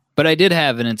 but I did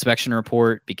have an inspection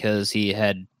report because he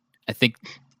had, I think,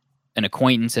 an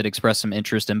acquaintance had expressed some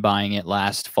interest in buying it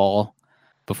last fall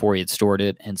before he had stored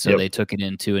it, and so they took it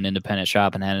into an independent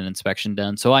shop and had an inspection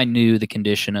done. So I knew the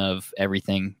condition of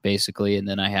everything basically, and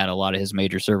then I had a lot of his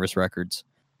major service records.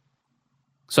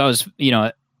 So I was,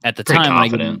 at the time when I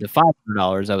gave him the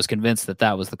 $500, I was convinced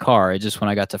that was the car. It just when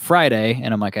I got to Friday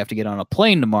and I'm like, I have to get on a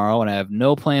plane tomorrow and I have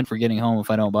no plan for getting home if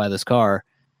I don't buy this car.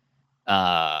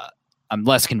 I'm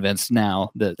less convinced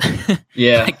now that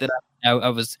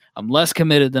I'm less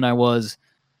committed than I was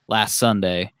last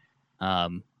Sunday.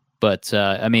 But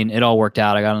I mean, it all worked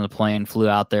out. I got on the plane, flew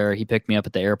out there. He picked me up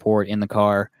at the airport in the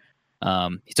car.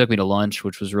 He took me to lunch,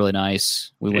 which was really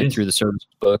nice. We went through the service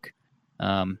book.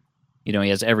 He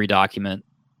has every document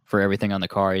for everything on the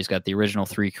car. He's got the original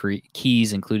 3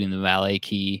 keys, including the valet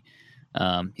key.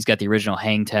 He's got the original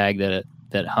hang tag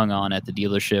that hung on at the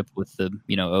dealership with the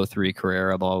 03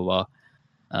 Carrera, blah blah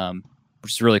blah,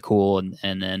 which is really cool.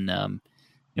 And then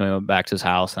we went back to his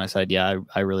house, and I said, yeah,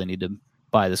 I really need to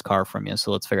buy this car from you,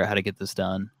 so let's figure out how to get this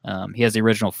done. He has the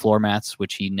original floor mats,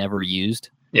 which he never used.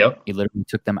 Yep, he literally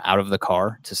took them out of the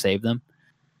car to save them.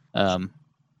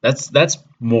 That's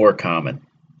more common.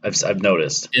 I've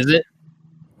noticed. Is it?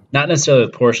 Not necessarily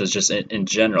with Porsches, just in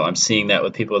general. I'm seeing that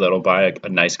with people that'll buy a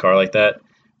nice car like that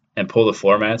and pull the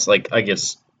floor mats. Like, I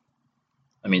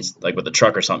mean, like with a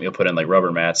truck or something, you'll put in like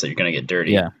rubber mats that you're going to get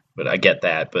dirty. Yeah. But I get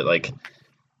that. But like,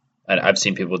 I've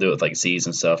seen people do it with like Z's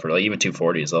and stuff, or like even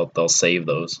 240s. They'll save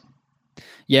those.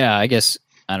 Yeah, I guess,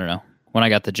 I don't know. When I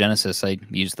got the Genesis, I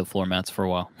used the floor mats for a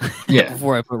while. Yeah.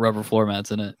 Before I put rubber floor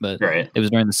mats in it. But It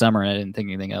was during the summer and I didn't think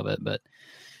anything of it. But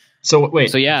so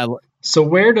wait. So yeah. So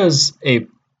where does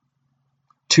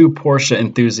two Porsche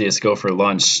enthusiasts go for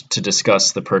lunch to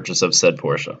discuss the purchase of said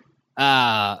Porsche?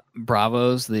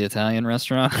 Bravo's, the Italian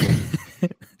restaurant.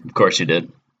 Of course you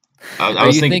did. I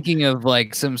was thinking of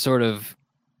like some sort of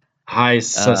high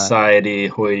society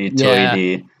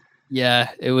hoity-toity?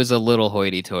 Yeah, it was a little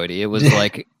hoity-toity. It was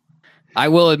like, I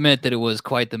will admit that it was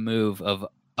quite the move of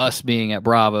us being at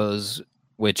Bravo's,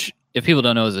 which, if people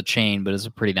don't know, is a chain, but it's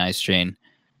a pretty nice chain.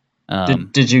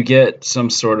 Did you get some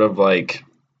sort of like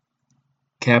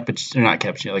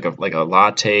cappuccino, like a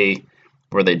latte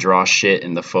where they draw shit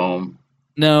in the foam?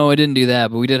 No, I didn't do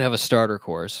that, but we did have a starter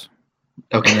course.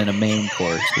 Okay. And then a main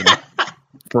course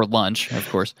for lunch, of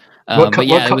course. What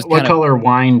color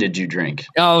wine did you drink?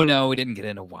 Oh no, we didn't get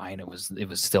into wine. It was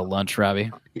still lunch,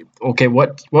 Robbie. Okay,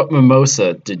 what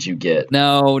mimosa did you get?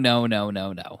 No.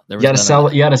 There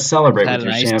was you had to celebrate with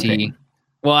your champagne. Tea.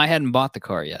 Well, I hadn't bought the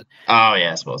car yet. Oh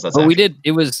yeah, I suppose that's. But we did.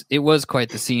 It was quite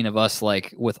the scene of us,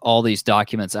 like, with all these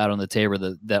documents out on the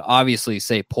table that obviously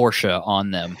say Porsche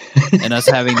on them, and us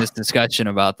having this discussion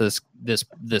about this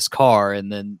car,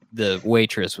 and then the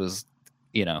waitress was,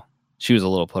 she was a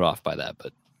little put off by that,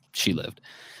 but she lived.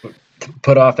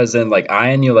 Put off as in like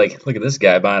eyeing you, like, look at this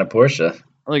guy buying a Porsche.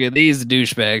 Look at these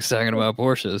douchebags talking about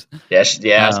Porsches.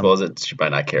 Yeah, I suppose she might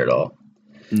not care at all.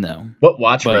 No. What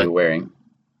watch were you wearing?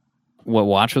 What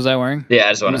watch was I wearing? Yeah, I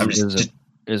just want to.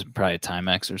 It was probably a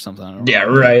Timex or something. I don't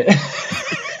know. Right.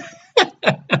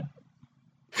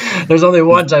 There's only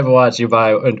one type of watch you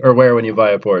buy or wear when you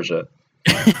buy a Porsche.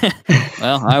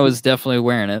 Well, I was definitely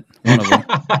wearing it. One of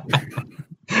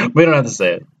them. We don't have to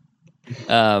say it.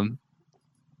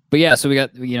 But yeah, so we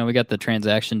got the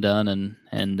transaction done,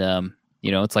 and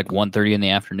it's like 1:30 in the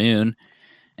afternoon,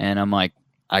 and I'm like,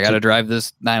 I got to drive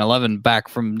this 911 back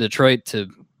from Detroit to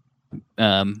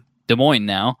Des Moines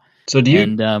now. So do you?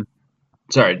 And,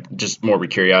 sorry, just more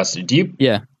curiosity. Do you?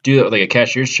 Yeah. Do that like a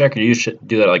cashier's check, or do you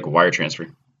do that like a wire transfer?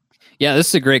 Yeah, this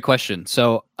is a great question.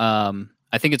 So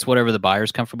I think it's whatever the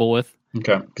buyer's comfortable with.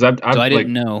 Okay, because I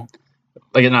didn't know.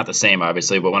 Like, it's not the same,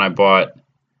 obviously, but when I bought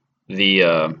the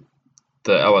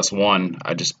LS1,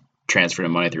 I just transferred the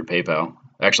money through PayPal.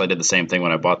 Actually, I did the same thing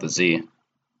when I bought the Z.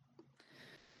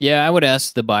 Yeah, I would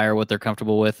ask the buyer what they're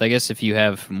comfortable with. I guess if you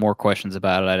have more questions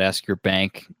about it, I'd ask your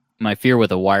bank. My fear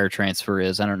with a wire transfer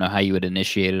is I don't know how you would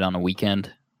initiate it on a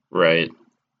weekend. Right.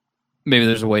 Maybe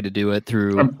there's a way to do it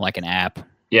through like an app.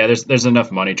 Yeah, there's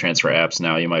enough money transfer apps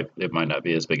now. It might not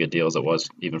be as big a deal as it was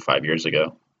even 5 years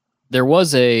ago. There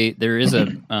is a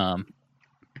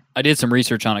I did some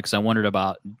research on it because I wondered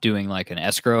about doing like an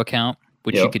escrow account,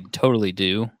 which you could totally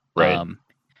do. Right.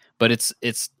 But it's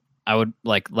I would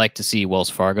like to see Wells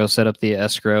Fargo set up the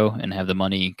escrow and have the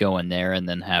money go in there, and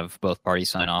then have both parties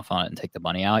sign off on it and take the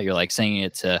money out. You're like sending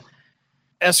it to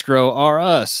escrow are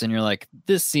us. And you're like,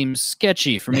 this seems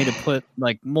sketchy for me to put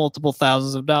like multiple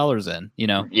thousands of dollars in, you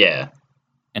know? Yeah.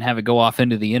 And have it go off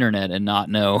into the internet and not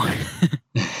know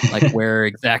like where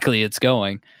exactly it's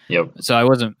going. Yep.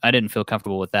 So I didn't feel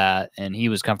comfortable with that. And he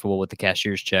was comfortable with the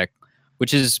cashier's check,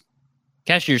 which is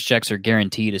cashier's checks are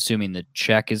guaranteed, assuming the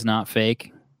check is not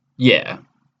fake. Yeah.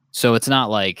 So it's not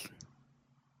like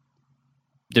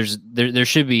there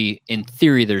should be, in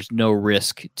theory, there's no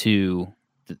risk to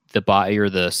the buyer or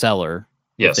the seller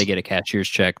if they get a cashier's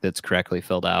check that's correctly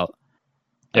filled out.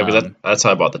 Yeah, because that's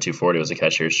how I bought the 240 was a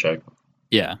cashier's check.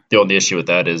 Yeah. The only issue with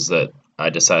that is that I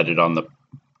decided on the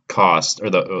cost, or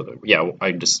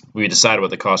we decided what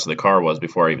the cost of the car was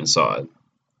before I even saw it.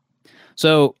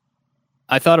 So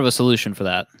I thought of a solution for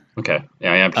that. Okay.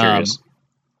 Yeah, I am curious.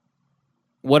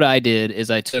 What I did is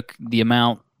I took the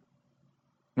amount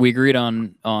we agreed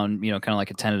on, kind of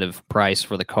like a tentative price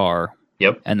for the car.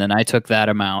 Yep. And then I took that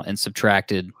amount and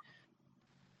subtracted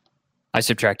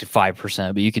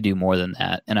 5%, but you could do more than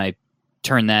that. And I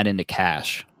turned that into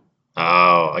cash.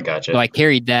 Oh, I gotcha. So I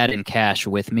carried that in cash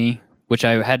with me, which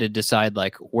I had to decide,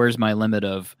 like, where's my limit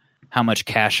of how much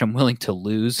cash I'm willing to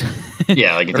lose.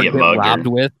 Yeah, like if you get mugged robbed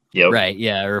with. Yep. Right,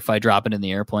 yeah, or if I drop it in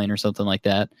the airplane or something like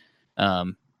that.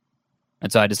 And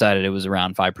so I decided it was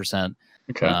around 5%.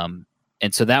 Okay.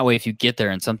 And so that way, if you get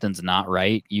there and something's not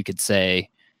right, you could say,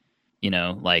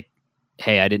 like,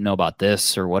 hey, I didn't know about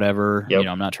this or whatever. Yep.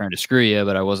 I'm not trying to screw you,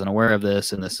 but I wasn't aware of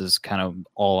this, and this is kind of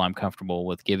all I'm comfortable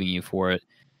with giving you for it.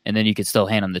 And then you could still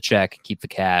hand them the check, keep the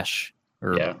cash,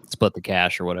 or split the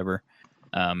cash or whatever.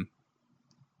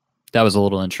 That was a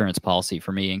little insurance policy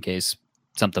for me in case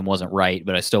something wasn't right,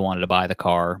 but I still wanted to buy the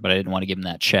car, but I didn't want to give them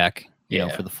that check,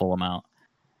 for the full amount.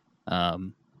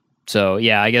 So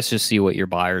yeah, I guess just see what your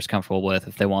buyer's comfortable with.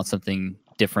 If they want something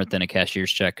different than a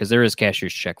cashier's check, because there is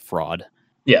cashier's check fraud.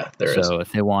 Yeah, there is. So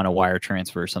if they want a wire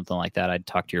transfer or something like that, I'd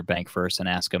talk to your bank first and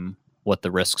ask them what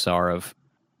the risks are of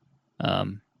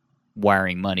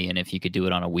wiring money, and if you could do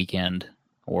it on a weekend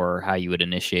or how you would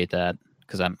initiate that,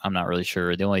 because I'm not really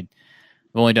sure. I've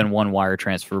only done one wire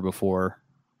transfer before.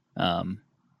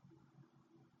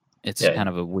 It's kind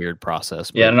of a weird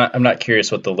process. But yeah, I'm not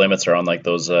curious what the limits are on like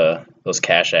those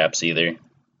cash apps either.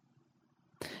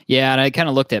 Yeah, and I kind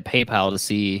of looked at PayPal to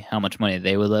see how much money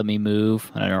they would let me move,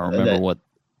 and I don't remember what.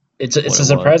 It's a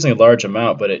surprisingly large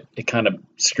amount, but it kind of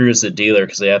screws the dealer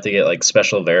because they have to get like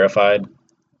special verified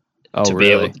to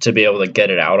be able to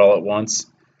get it out all at once.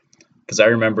 Because I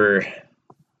remember, I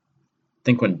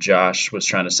think when Josh was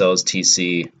trying to sell his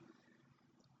TC,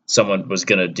 someone was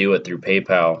going to do it through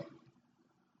PayPal,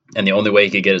 and the only way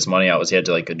he could get his money out was he had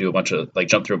to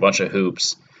jump through a bunch of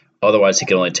hoops. Otherwise, he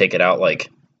could only take it out like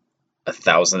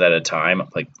 1,000 at a time,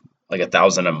 like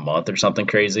 1,000 a month or something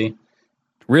crazy.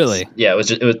 Really? Yeah, it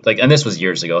was like, and this was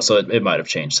years ago, so it might have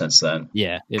changed since then.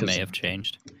 Yeah, it may have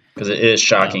changed. Because it is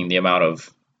shocking the amount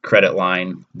of credit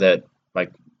line that,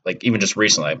 like even just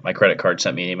recently, my credit card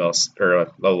sent me an email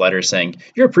or a letter saying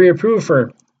you're pre-approved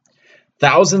for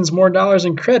thousands more dollars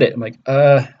in credit. I'm like,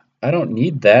 I don't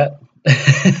need that.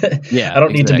 Yeah, I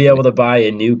don't need to be able to buy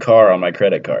a new car on my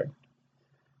credit card.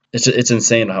 It's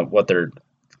insane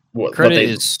credit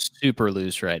is super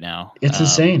loose right now. It's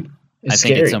insane. It's I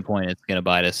think scary. at some point it's going to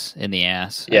bite us in the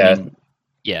ass.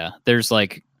 Yeah. There's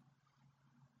like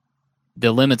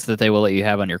the limits that they will let you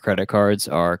have on your credit cards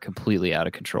are completely out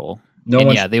of control.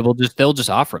 They'll just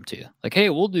offer them to you. Like,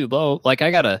 hey, we'll do blah. Like I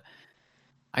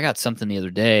got something the other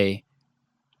day.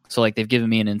 So like they've given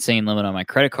me an insane limit on my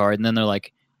credit card, and then they're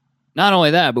like, not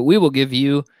only that, but we will give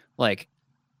you like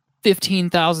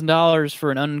 $15,000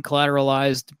 for an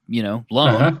uncollateralized,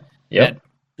 loan at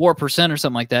 4% or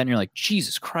something like that. And you're like,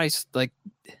 Jesus Christ, like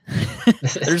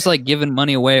they're just like giving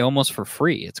money away almost for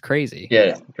free. It's crazy.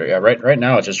 Yeah. Right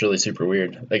now, it's just really super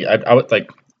weird. Like I would like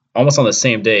almost on the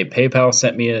same day, PayPal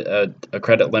sent me a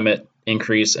credit limit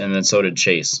increase, and then so did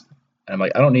Chase. And I'm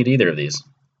like, I don't need either of these.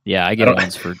 Yeah, I get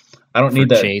ones for need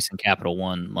that. Chase and Capital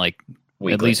One, like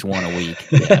weekly. At least one a week.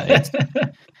 Yeah,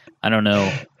 I don't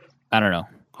know.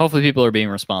 Hopefully people are being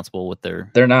responsible with their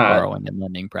borrowing and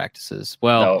lending practices.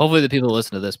 Well, hopefully the people that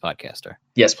listen to this podcast are.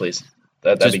 Yes, please.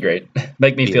 That'd be great.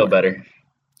 Make me feel better.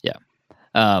 Yeah.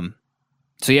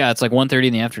 So yeah, it's like 1:30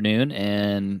 in the afternoon,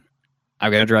 and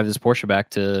I've got to drive this Porsche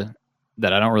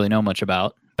that I don't really know much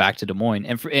about, back to Des Moines.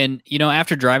 And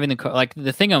after driving the car, like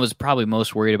the thing I was probably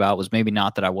most worried about was maybe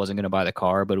not that I wasn't going to buy the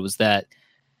car, but it was that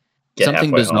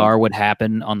something bizarre would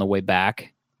happen on the way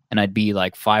back, and I'd be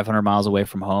like 500 miles away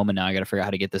from home, and now I got to figure out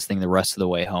how to get this thing the rest of the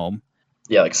way home.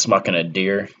 Yeah, like smucking a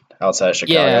deer. outside of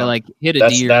Chicago. Yeah, like hit a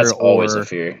deer, that's always or a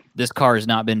fear. this car has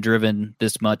not been driven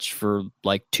this much for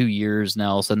like 2 years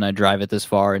now. All of a sudden I drive it this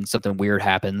far and something weird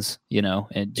happens,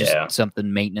 and just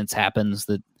something maintenance happens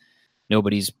that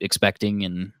nobody's expecting,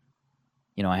 and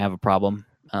I have a problem.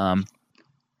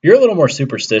 You're a little more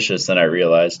superstitious than I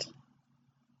realized.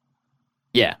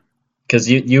 Yeah. Because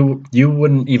you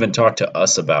wouldn't even talk to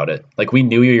us about it. Like, we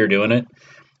knew you were doing it,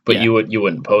 but you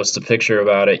wouldn't post a picture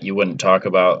about it. You wouldn't talk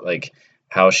about like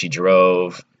how she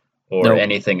drove or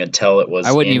anything until it was.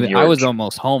 I wouldn't even. I was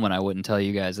almost home, and I wouldn't tell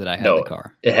you guys that I had the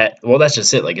car. It had. Well, that's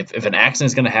just it. Like, if an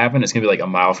accident's going to happen, it's going to be like a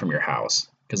mile from your house,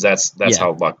 because that's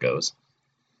how luck goes.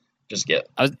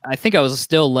 I think I was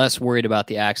still less worried about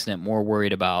the accident, more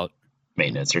worried about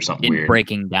maintenance or something weird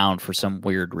breaking down for some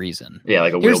weird reason. Yeah,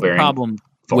 like a wheel bearing. Here's the problem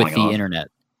with the internet.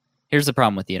 Here's the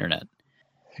problem with the internet.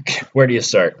 Where do you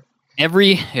start? Here's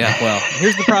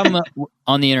the problem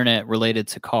on the internet related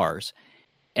to cars.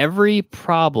 Every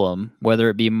problem, whether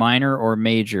it be minor or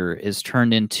major, is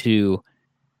turned into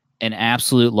an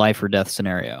absolute life or death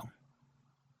scenario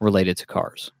related to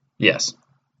cars. Yes.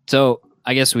 So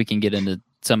I guess we can get into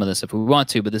some of this if we want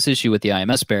to, but this issue with the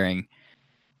IMS bearing,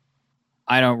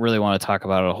 I don't really want to talk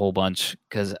about it a whole bunch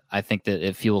because I think that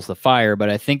it fuels the fire, but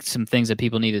I think some things that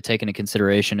people need to take into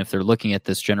consideration if they're looking at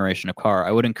this generation of car,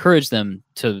 I would encourage them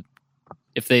to,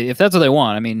 if that's what they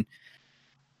want, I mean,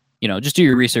 just do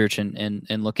your research and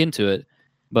look into it.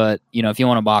 But, if you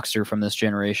want a Boxster from this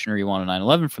generation, or you want a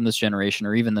 911 from this generation,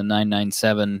 or even the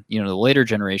 997, the later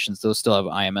generations, those still have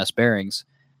IMS bearings.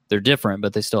 They're different,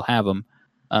 but they still have them.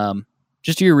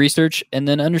 Just do your research, and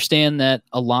then understand that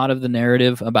a lot of the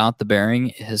narrative about the bearing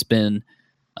has been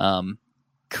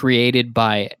created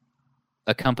by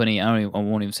a company. I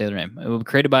won't even say their name. It was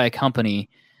created by a company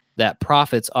that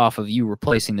profits off of you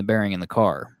replacing the bearing in the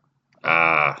car.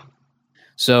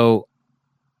 So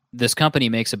this company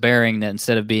makes a bearing that,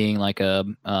 instead of being like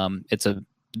the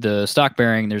stock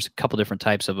bearing, there's a couple different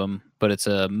types of them, but it's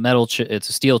a it's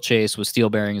a steel chase with steel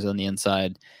bearings on the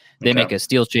inside. They make a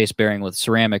steel chase bearing with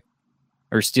ceramic,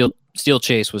 or steel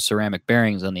chase with ceramic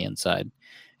bearings on the inside,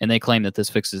 and they claim that this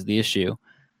fixes the issue.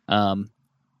 So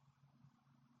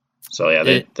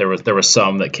yeah, there was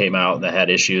some that came out that had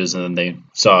issues, and then they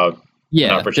saw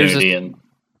an opportunity.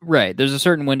 There's a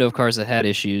certain window of cars that had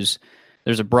issues.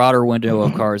 There's a broader window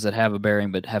of cars that have a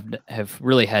bearing but have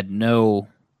really had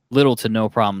little to no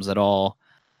problems at all.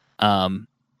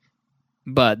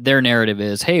 But their narrative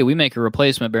is, hey, we make a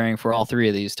replacement bearing for all three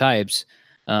of these types.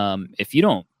 If you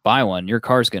don't buy one, your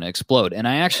car's going to explode. And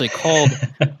I actually called,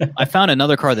 I found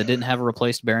another car that didn't have a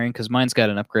replaced bearing because mine's got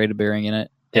an upgraded bearing in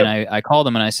it. Yep. And I called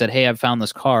them and I said, hey, I've found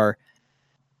this car.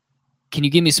 Can you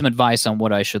give me some advice on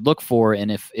what I should look for, and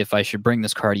if I should bring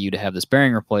this car to you to have this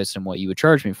bearing replaced, and what you would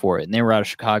charge me for it? And they were out of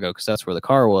Chicago because that's where the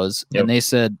car was. Yep. And they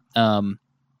said,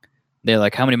 they're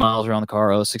like, how many miles are on the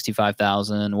car? Oh,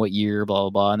 65,000. What year? Blah, blah,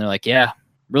 blah. And they're like, yeah,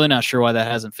 really not sure why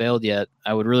that hasn't failed yet.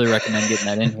 I would really recommend getting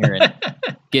that in here and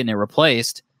getting it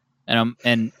replaced. And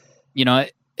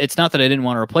it's not that I didn't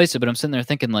want to replace it, but I'm sitting there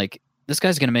thinking, like, this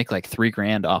guy's going to make like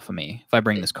 $3,000 off of me if I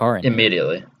bring this car in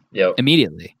immediately. Yep.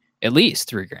 Immediately. At least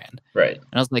 $3,000. Right. And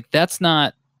I was like, that's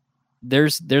not,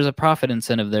 there's a profit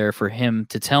incentive there for him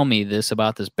to tell me this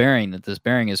about this bearing, that this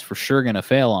bearing is for sure going to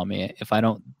fail on me if I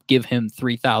don't give him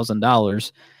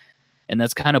 $3,000. And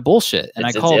that's kind of bullshit. And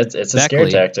it's a scare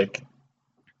tactic.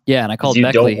 Yeah. And I called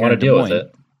Beckley. You don't want to deal with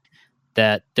it.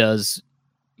 That does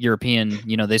European,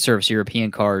 they service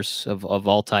European cars of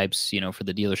all types, for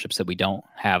the dealerships that we don't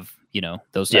have,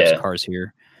 those types of cars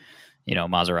here,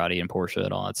 Maserati and Porsche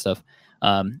and all that stuff.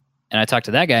 And I talked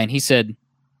to that guy, and he said,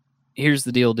 here's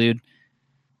the deal, dude.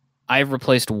 I've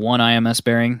replaced one IMS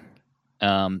bearing.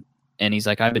 And he's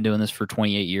like, I've been doing this for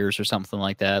 28 years or something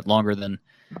like that, longer than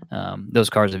those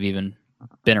cars have even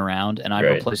been around. And I've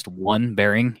replaced one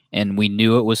bearing, and we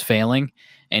knew it was failing.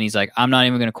 And he's like, I'm not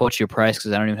even going to quote you a price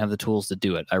because I don't even have the tools to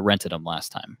do it. I rented them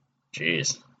last time.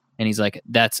 Jeez. And he's like,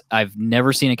 I've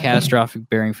never seen a catastrophic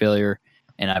bearing failure,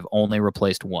 and I've only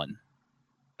replaced one.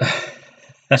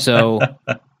 So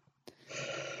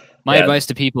my advice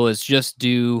to people is just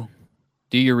do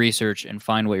your research and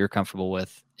find what you're comfortable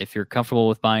with. If you're comfortable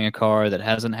with buying a car that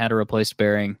hasn't had a replaced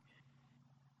bearing,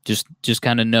 just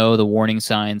kind of know the warning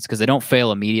signs, because they don't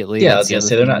fail immediately. Yeah, I was gonna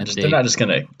say they're not just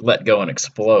gonna let go and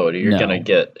explode. You're gonna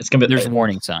get there's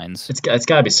warning signs. It's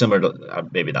gotta be similar to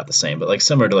maybe not the same, but like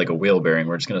similar to like a wheel bearing,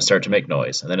 where it's gonna start to make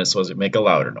noise, and then it's supposed to make a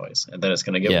louder noise, and then it's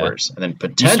gonna get worse, and then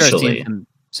potentially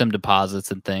some deposits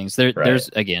and things. There's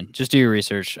again, just do your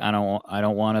research. I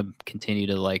don't want to continue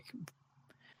to like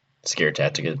scare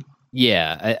tactic it.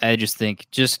 Yeah, I just think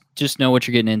just know what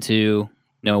you're getting into.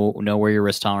 Know where your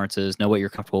risk tolerance is. Know what you're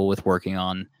comfortable with working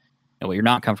on, and what you're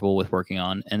not comfortable with working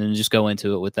on, and then just go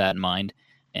into it with that in mind.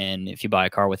 And if you buy a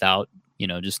car without,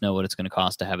 just know what it's going to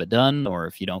cost to have it done. Or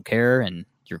if you don't care and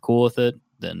you're cool with it,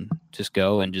 then just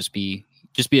go and just be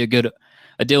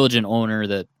a diligent owner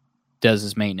that does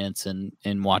his maintenance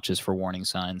and watches for warning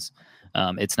signs.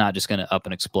 It's not just going to up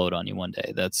and explode on you one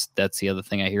day. That's the other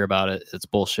thing I hear about it. It's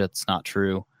bullshit. It's not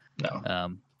true.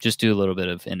 No. Just do a little bit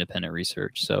of independent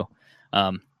research. So,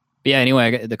 but yeah,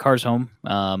 anyway, the car's home.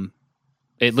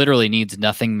 It literally needs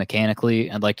nothing mechanically.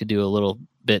 I'd like to do a little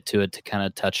bit to it to kind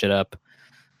of touch it up.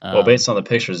 Well, based on the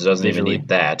pictures, it doesn't visually. even need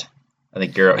that. I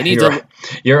think you're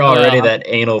already that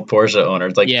anal Porsche owner.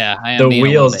 It's like, yeah, I am the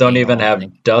wheels don't even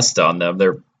have dust on them.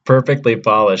 They're perfectly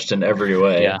polished in every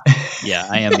way. Yeah,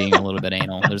 I am being a little bit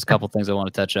anal. There's a couple things I want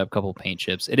to touch up, a couple paint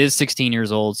chips. It is 16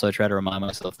 years old, so I try to remind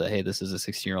myself that, hey, this is a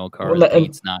 16-year-old car. The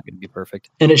paint's not going to be perfect.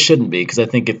 And it shouldn't be, because I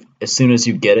think as soon as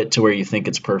you get it to where you think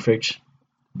it's perfect,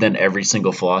 then every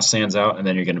single flaw stands out, and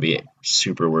then you're going to be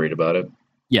super worried about it.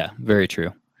 Yeah, very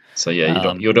true. So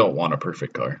yeah, you don't want a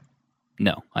perfect car.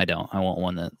 No, I don't. I want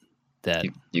one that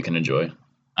you can enjoy.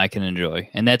 I can enjoy.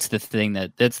 And that's the thing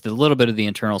that's the little bit of the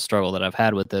internal struggle that I've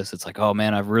had with this. It's like, oh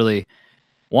man, I've really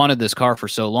wanted this car for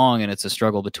so long, and it's a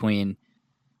struggle between,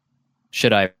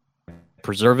 should I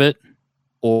preserve it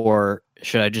or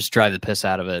should I just drive the piss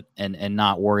out of it and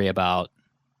not worry about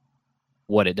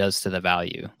what it does to the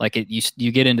value? Like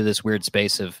you get into this weird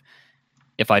space of,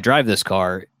 if I drive this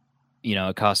car,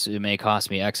 it may cost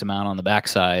me X amount on the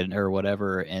backside or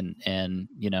whatever. And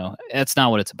that's not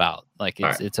what it's about. Like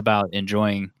it's about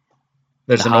enjoying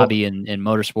the hobby and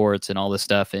motorsports and all this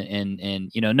stuff and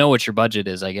know what your budget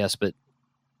is, I guess. But,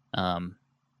 I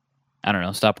don't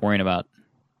know, stop worrying about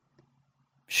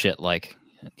shit. Like,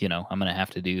 I'm going to have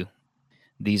to do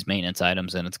these maintenance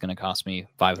items and it's going to cost me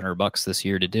 $500 this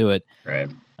year to do it.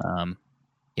 Right.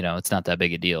 It's not that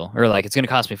big a deal. Or like, it's going to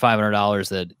cost me $500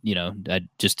 that,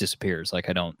 just disappears. Like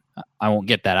I won't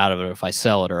get that out of it if I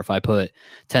sell it, or if I put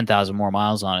 10,000 more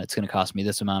miles on it, it's going to cost me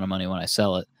this amount of money when I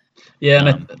sell it.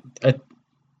 Yeah. And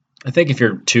I think if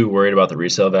you're too worried about the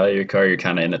resale value of your car, you're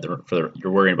kind of in it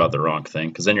you're worrying about the wrong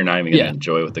thing. Cause then you're not even going to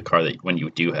enjoy with the car when you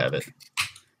do have it.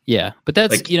 Yeah. But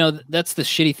that's, that's the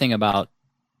shitty thing about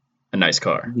a nice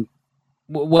car.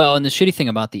 Well, and the shitty thing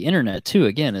about the internet too,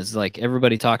 again, is like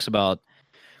everybody talks about,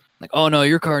 like, oh no,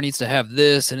 your car needs to have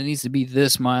this, and it needs to be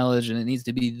this mileage, and it needs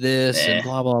to be this, and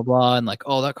blah blah blah, and like,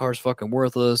 oh, that car's fucking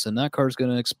worthless, and that car's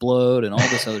gonna explode, and all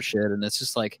this other shit, and it's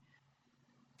just like,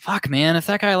 fuck, man, if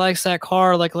that guy likes that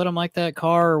car, like, let him like that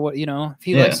car, or what, if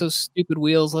he likes those stupid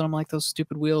wheels, let him like those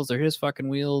stupid wheels. They're his fucking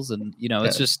wheels, and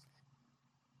it's just,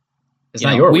 it's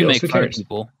not your wheels. We make fun of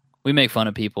people. We make fun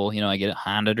of people. I get it.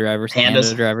 Honda drivers,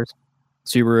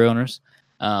 Subaru owners,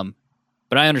 but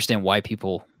I understand why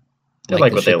people. They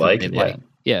like what they like.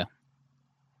 Yeah.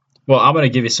 Well, I'm going to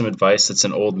give you some advice. It's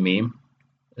an old meme.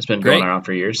 It's been going around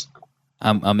for years.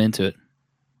 I'm into it.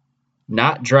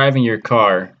 Not driving your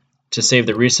car to save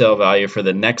the resale value for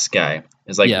the next guy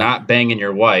is like not banging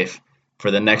your wife for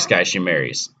the next guy she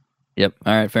marries. Yep.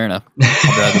 All right. Fair enough.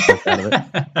 I'll drive the fuck out of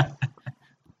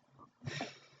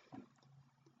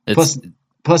it. Plus,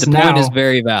 the point is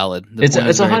very valid. It's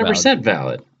 100%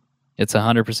 valid. It's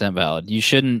 100% valid. You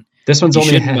shouldn't. This one's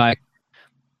only buy.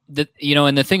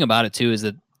 And the thing about it too is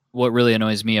that what really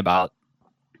annoys me about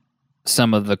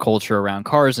some of the culture around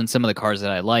cars and some of the cars that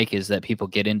I like is that people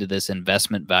get into this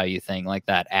investment value thing, like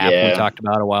that app we talked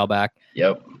about a while back.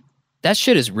 Yep. That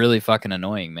shit is really fucking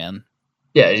annoying, man.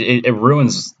 Yeah, it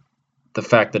ruins the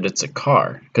fact that it's a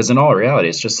car, because in all reality,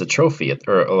 it's just a trophy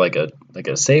or like a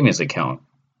savings account.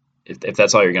 If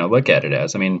that's all you're going to look at it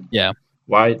as, I mean,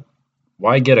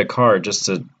 why get a car just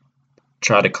to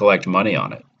try to collect money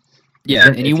on it? Yeah,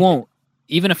 and you won't,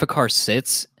 even if a car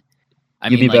sits,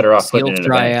 you'd be better off putting it in a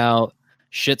dry bank. out,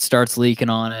 shit starts leaking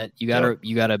on it. You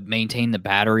gotta maintain the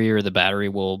battery, or the battery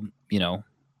will,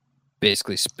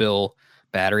 basically spill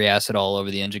battery acid all over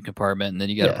the engine compartment, and then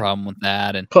you got a problem with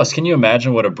that. And plus, can you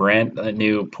imagine what a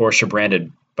new Porsche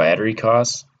branded battery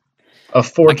costs? A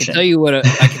fortune. I can tell you what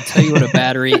a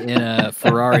battery in a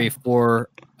Ferrari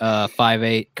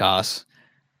 458 costs.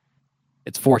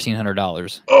 It's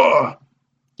 $1,400. Oh.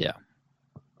 Yeah.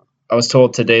 I was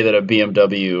told today that a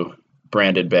BMW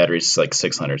branded battery is like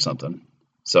 600 something.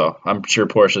 So I'm sure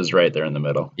Porsche's right there in the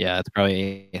middle. Yeah, it's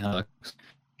probably $800.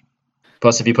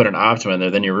 Plus, if you put an Optima in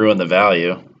there, then you ruin the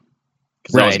value.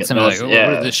 Right. What is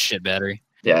this shit battery?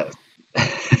 Yeah.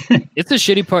 It's a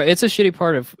shitty part. It's a shitty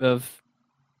part of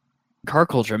car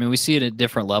culture. I mean, we see it at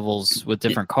different levels with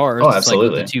different cars. Oh, it's absolutely.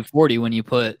 like with the 240, when you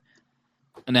put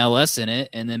an LS in it,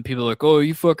 and then people are like, "Oh,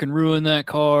 you fucking ruined that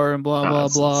car," and blah blah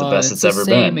It's the blah. best It's it's the ever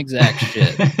same been. exact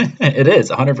shit. It is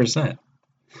 100%.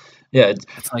 Yeah.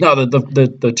 It's like, No, the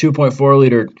 2.4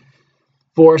 liter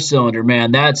 4-cylinder,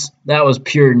 man. That was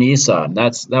pure Nissan.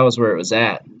 That was where it was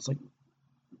at. It's like,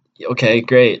 okay,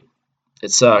 great.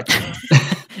 It sucked.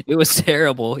 it was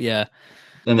terrible. Yeah.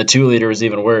 Then the 2-liter was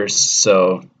even worse.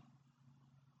 So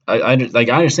I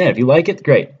understand if you like it,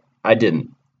 great. I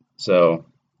didn't. So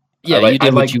Yeah, you I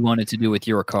did like what you wanted to do with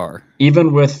your car.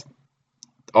 even with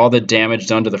all the damage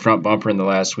done to the front bumper in the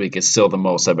last week, it's still the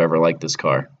most I've ever liked this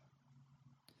car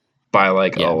by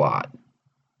like a Yeah. lot.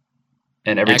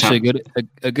 And every Actually, time,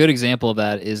 a good example of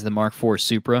that is the Mark IV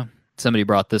Supra. Somebody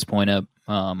brought this point up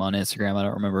on Instagram. I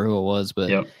don't remember who it was, but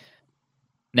yep,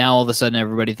 now all of a sudden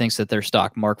everybody thinks that their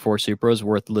stock Mark IV Supra is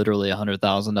worth literally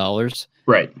 $100,000.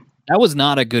 right, That was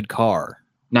not a good car.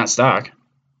 not stock.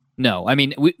 No, I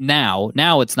mean now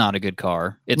it's not a good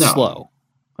car. It's No, slow.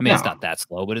 I mean, it's no, not that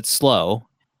slow, but it's slow.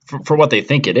 for what they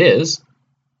think it is.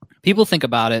 People think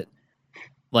about it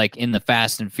like in the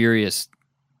Fast and Furious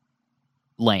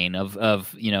lane of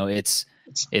it's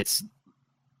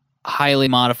highly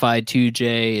modified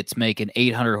 2J. It's making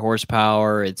 800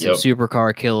 horsepower. It's Yep. a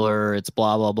supercar killer. It's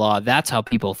blah blah blah. That's how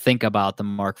people think about the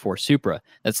Mark IV Supra.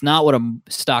 That's not what a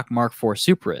stock Mark IV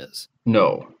Supra is.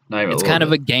 No, not even It's a kind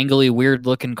little of a gangly, weird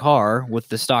looking car with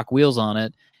the stock wheels on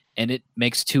it, and it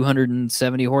makes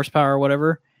 270 horsepower or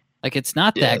whatever. Like, it's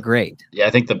not Yeah. that great. Yeah,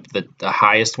 I think the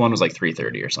highest one was like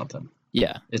 330 or something.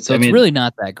 Yeah. It's really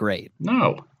not that great.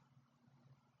 No.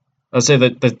 I'd say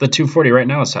that the 240 right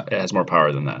now has more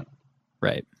power than that.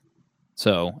 Right.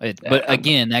 So, but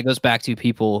again, that goes back to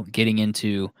people getting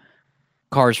into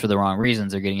cars for the wrong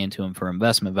reasons. They're getting into them for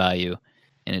investment value,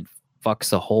 and it fucks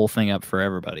the whole thing up for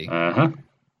everybody.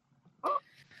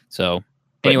 So,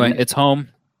 anyway, it's home.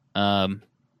 Plan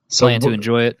to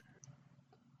enjoy it.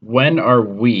 When are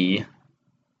we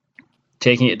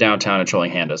taking it downtown and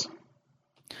trolling Handas?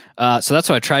 So that's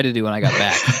what I tried to do when I got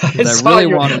back.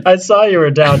 I saw you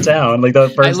were downtown. Like the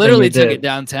first I literally thing we took did. it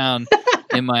downtown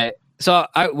in my.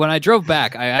 When I drove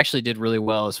back, I actually did really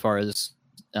well as far as,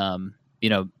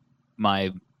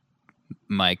 my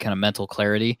kind of mental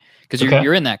clarity, because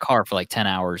you're in that car for like 10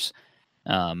 hours.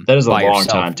 That is a long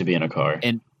time to be in a car.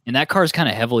 And that car is kind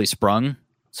of heavily sprung.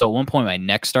 So at one point my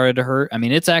neck started to hurt. I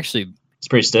mean, it's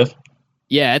pretty stiff.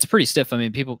 Yeah, it's pretty stiff. I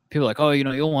mean, people are like, oh,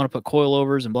 you'll want to put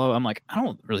coilovers and blah, blah. I'm like, I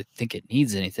don't really think it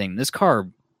needs anything. This car.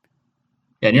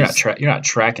 Yeah, and you're not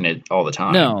tracking it all the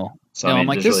time. No. So I'm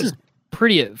like, this is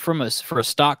pretty for a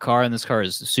stock car, and this car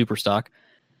is super stock.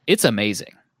 It's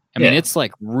amazing. I mean, it's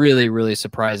like really, really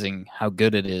surprising how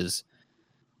good it is.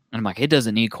 And I'm like, it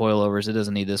doesn't need coilovers. It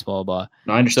doesn't need this, blah, blah.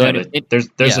 No, I understand.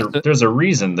 There's a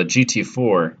reason the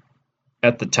GT4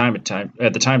 at the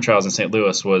time trials in St.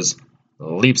 Louis was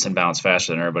leaps and bounds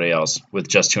faster than everybody else with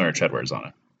just 200 treadwears on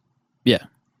it. Yeah,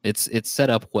 it's set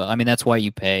up well. I mean, that's why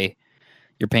you're paying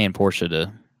Porsche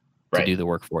to do the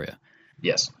work for you.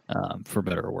 Yes. For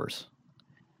better or worse.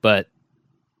 But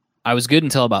I was good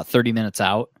until about 30 minutes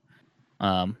out.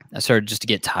 I started just to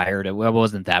get tired. It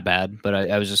wasn't that bad, but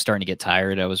I was just starting to get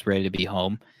tired. I was ready to be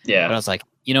home. Yeah. But I was like,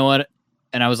 you know what?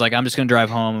 And I was like, I'm just going to drive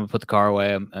home and put the car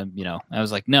away. I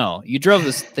was like, no, you drove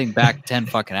this thing back 10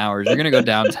 fucking hours. You're going to go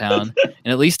downtown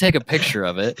and at least take a picture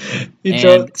of it. You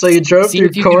drove through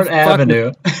Court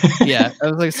Avenue. Yeah. I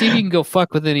was like, see if you can go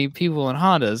fuck with any people in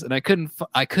Hondas. And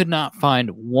I could not find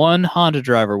one Honda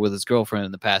driver with his girlfriend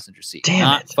in the passenger seat.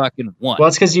 Not fucking one. Well,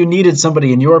 it's because you needed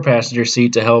somebody in your passenger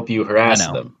seat to help you harass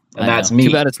them. And that's me.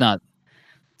 Too bad it's not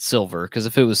silver, because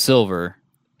if it was silver,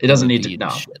 it doesn't need to. No.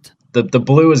 Shit. The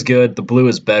blue is good. The blue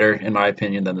is better, in my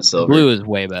opinion, than the silver. The blue is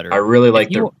way better. I really like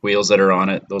the wheels that are on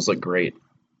it. Those look great.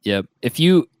 Yep. If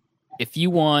you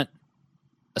want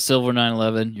a silver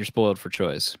 911, you're spoiled for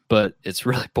choice, but it's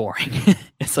really boring.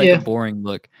 It's like a boring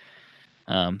look.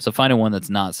 So finding one that's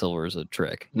not silver is a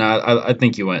trick. No, I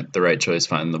think you went the right choice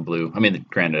finding the blue. I mean,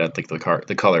 granted, I think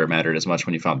the color mattered as much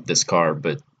when you found this car,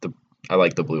 but I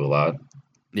like the blue a lot.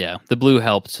 Yeah, the blue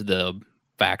helped the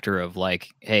factor of like,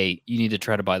 hey, you need to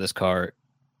try to buy this car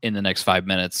in the next 5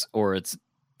 minutes, or it's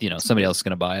somebody else is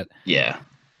going to buy it. Yeah,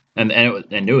 and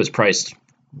it was priced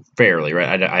fairly,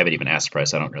 right? I haven't even asked the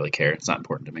price. I don't really care. It's not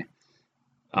important to me.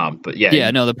 But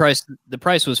no, the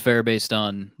price was fair based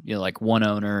on like one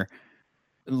owner,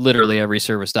 literally every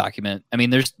service document. I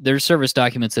mean, there's service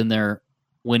documents in there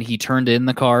when he turned in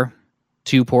the car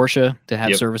to Porsche to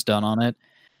have service done on it.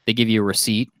 They give you a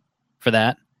receipt for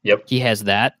that. Yep. He has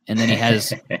that, and then he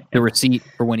has the receipt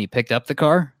for when he picked up the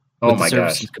car. Oh my gosh. The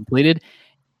service is completed.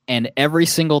 And every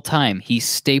single time he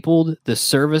stapled the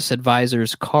service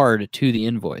advisor's card to the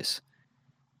invoice.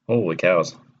 Holy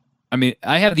cows. I mean,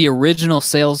 I have the original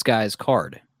sales guy's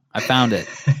card. I found it.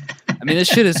 I mean, this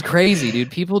shit is crazy, dude.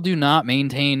 People do not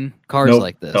maintain cars Nope.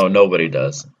 like this. No, nobody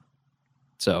does.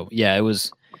 So yeah, it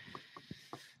was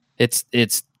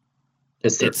the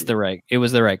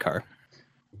right car.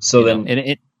 So then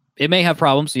and it may have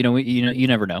problems, you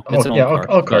never know. It's an yeah, old car.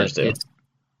 all cars do.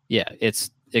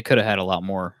 It could have had a lot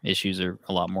more issues or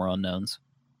a lot more unknowns.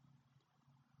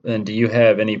 Then do you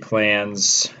have any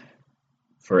plans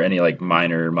for any like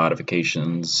minor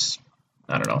modifications?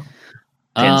 I don't know.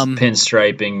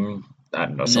 Pinstriping. I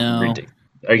don't know, something ridiculous.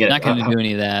 Are you not gonna do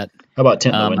any of that. How about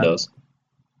tinting the windows?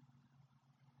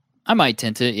 I might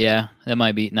tint it, yeah. That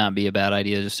might not be a bad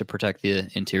idea, just to protect the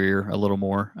interior a little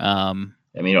more. I mean,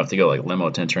 you don't have to go like limo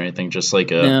tint or anything. Just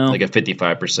like a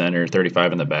 55% or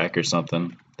 35 in the back or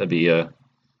something. That'd be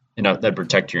that'd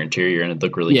protect your interior and it'd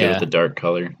look really good with the dark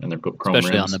color and the chrome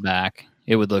especially rims. on the back.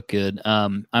 It would look good. I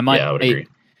would agree.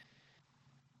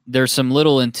 There's some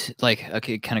little it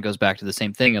kind of goes back to the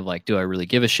same thing of like, do I really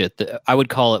give a shit? I would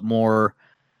call it more.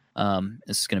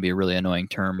 This is going to be a really annoying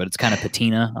term, but it's kind of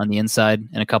patina on the inside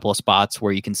in a couple of spots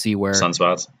where you can see where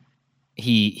sunspots.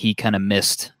 He kind of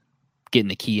missed getting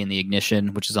the key in the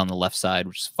ignition, which is on the left side,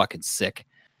 which is fucking sick.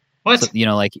 What? So,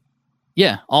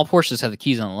 all Porsches have the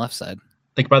keys on the left side,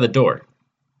 like by the door.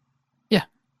 Yeah,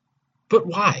 but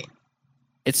why?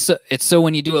 It's so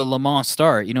when you do a Le Mans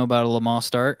start, you know about a Le Mans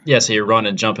start? Yeah, so you run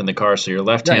and jump in the car, so your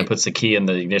left hand puts the key in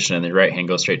the ignition and the right hand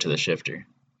goes straight to the shifter.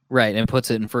 Right, and puts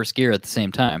it in first gear at the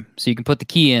same time. So you can put the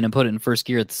key in and put it in first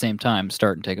gear at the same time,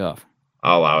 start and take off.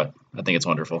 I'll allow it. I think it's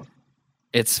wonderful.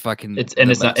 It's fucking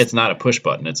it's not a push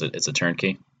button, it's a turn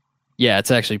key. Yeah,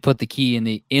 it's actually put the key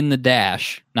in the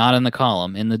dash, not in the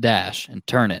column, in the dash, and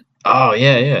turn it. Oh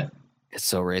yeah. It's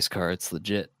so race car, it's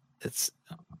legit. It's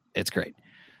great.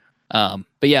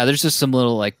 But yeah, there's just some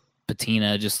little like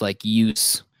patina, just like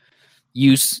use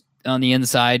on the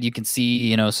inside. You can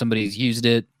see, somebody's used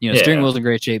it. Steering wheel's in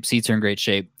great shape, seats are in great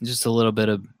shape. Just a little bit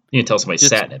of. You can tell somebody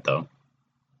sat in it though.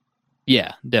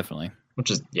 Yeah, definitely.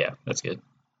 Which is that's good.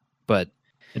 But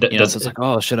it's like,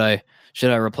 oh, should I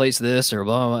replace this or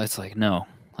blah, blah, blah? It's like no,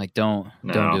 like don't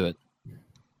do it.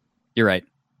 You're right.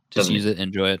 Just use it,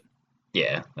 enjoy it.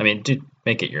 Yeah, I mean, dude,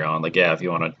 make it your own. Like, yeah, if you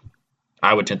want to.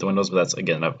 I would tint the windows, but that's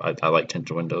again, I like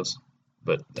tinted windows,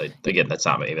 but again, that's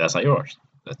not yours.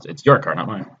 It's your car, not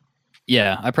mine.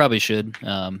 Yeah, I probably should.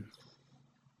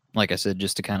 Like I said,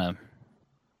 just to kind of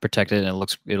protect it,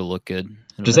 and it'll look good.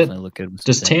 Does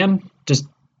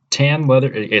tan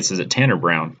leather? Is it tan or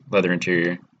brown leather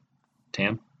interior?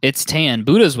 Tan. It's tan.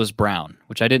 Buddha's was brown,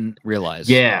 which I didn't realize.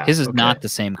 Yeah, his is not the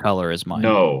same color as mine.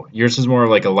 No, yours is more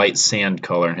like a light sand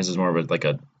color, and his is more of like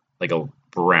a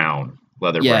brown.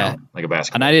 Leather brown, like a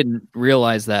basketball. And I didn't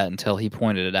realize that until he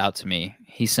pointed it out to me.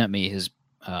 He sent me his,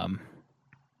 I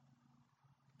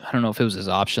don't know if it was his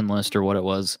option list or what it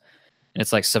was. And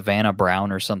it's like Savannah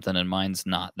Brown or something, and mine's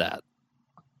not that.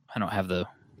 I don't have the...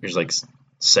 Yours like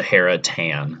Sahara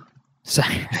Tan.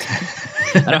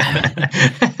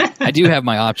 I do have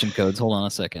my option codes. Hold on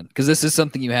a second. Because this is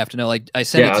something you have to know. Like, I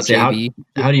sent it to JB.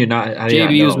 How do you not...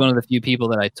 JB was one of the few people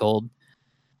that I told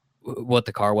what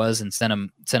the car was and sent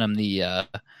him the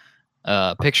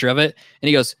picture of it, and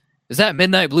he goes, "Is that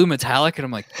midnight blue metallic?" And I'm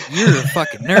like, "You're a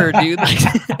fucking nerd, dude! Like,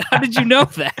 how did you know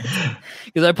that?"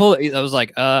 Because I was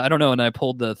like, "I don't know," and I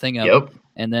pulled the thing up,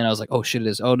 and then I was like, "Oh shit, it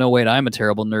is! Oh no, wait, I'm a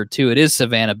terrible nerd too. It is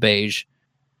Savannah beige.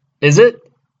 Is it?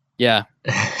 Yeah,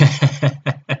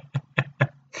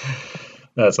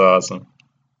 that's awesome.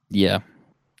 Yeah.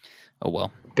 Oh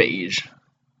well, beige.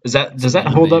 Does that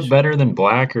hold up better than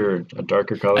black or a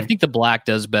darker color? I think the black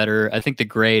does better. I think the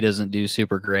gray doesn't do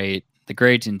super great. The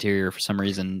gray interior, for some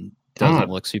reason,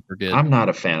 doesn't look super good. I'm not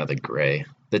a fan of the gray.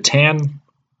 The tan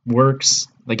works.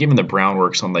 Like even the brown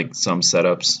works on like some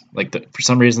setups. Like for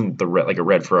some reason, a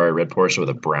red Ferrari, red Porsche with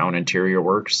a brown interior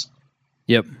works.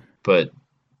 Yep. But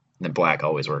the black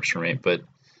always works for me. But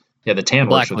yeah, the tan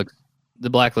works.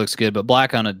 The black looks good, but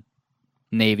black on a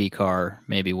navy car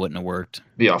maybe wouldn't have worked.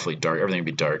 Be awfully dark. Everything would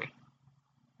be dark.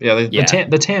 Yeah,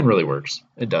 the tan really works.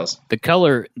 It does. The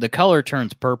color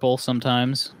turns purple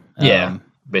sometimes. Yeah,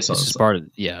 based on this is part of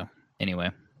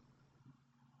Anyway,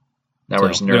 now we're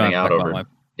just nerding out over.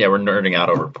 We're nerding out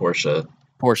over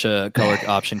Porsche color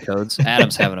option codes.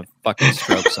 Adam's having a fucking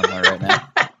stroke somewhere right now.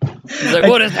 He's like,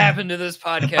 what has happened to this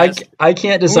podcast? I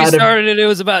can't decide. When we started it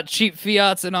was about cheap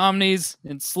Fiats and Omnis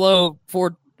and slow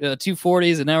Ford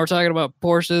 240s, and now we're talking about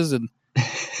Porsches, and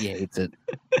he hates it.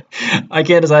 I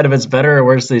can't decide if it's better or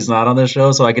worse that he's not on the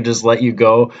show, so I could just let you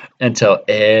go and tell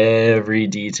every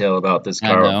detail about this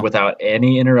car without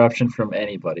any interruption from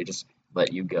anybody. Just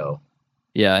let you go.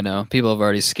 Yeah, I know. People have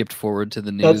already skipped forward to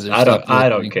the That's news or stopped I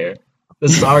don't listening. care.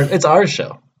 This is our it's our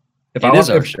show. It is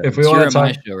our show. If we You're want in to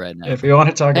my talk show right now. if we want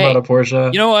to talk about Hey, a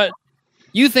Porsche, you know what?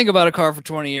 You think about a car for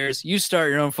 20 years. You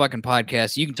start your own fucking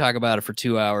podcast. You can talk about it for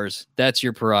 2 hours. That's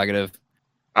your prerogative.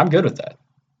 I'm good with that.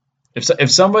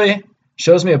 If somebody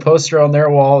shows me a poster on their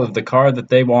wall of the car that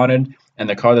they wanted and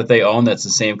the car that they own that's the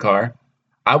same car,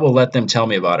 I will let them tell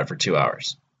me about it for 2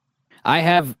 hours.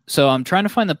 So I'm trying to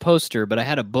find the poster, but I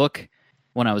had a book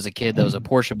when I was a kid that was a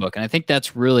Porsche book, and I think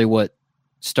that's really what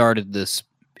started this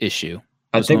issue.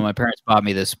 I When think my parents bought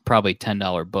me this probably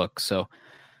 $10 book. So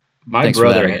my thanks for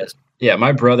that, brother I guess.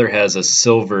 my brother has a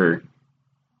silver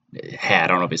hat. I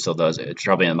don't know if he still does. It's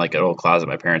probably in like an old closet at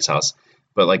my parents' house.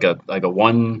 But like a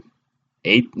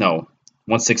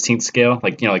 1/16 scale,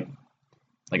 like a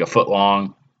foot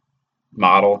long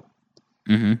model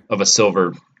of a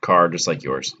silver car just like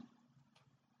yours.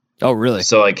 Oh, really?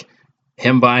 So like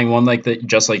him buying one like that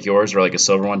just like yours or like a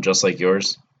silver one just like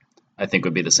yours, I think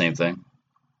would be the same thing.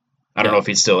 I don't know if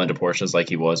he's still into Porsches like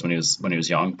he was when he was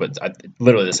young, but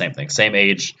literally the same thing. Same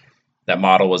age. That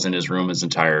model was in his room his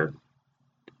entire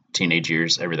teenage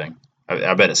years, everything.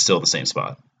 I bet it's still the same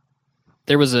spot.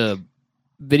 There was a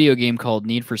video game called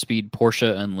Need for Speed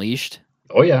Porsche Unleashed.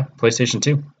 Oh yeah, PlayStation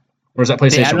 2. Or is that They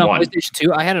had it PlayStation on 1? PlayStation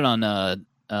 2. I had it on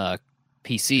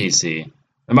PC. PC.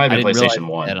 It might I have been didn't realize PlayStation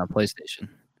they 1. had it on PlayStation.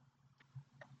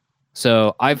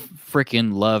 So I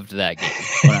freaking loved that game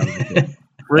when I was a kid.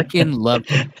 Freaking loved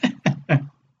it.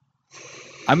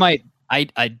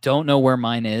 I don't know where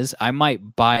mine is. I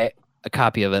might buy a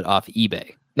copy of it off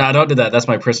eBay. No, don't do that. That's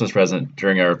my Christmas present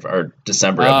during our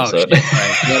December episode. Shit,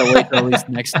 right. You gotta wait till at least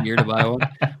next year to buy one.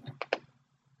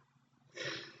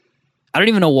 I don't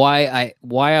even know why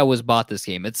I was bought this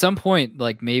game. At some point,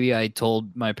 like maybe I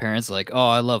told my parents like, "Oh,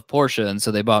 I love Porsche," and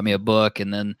so they bought me a book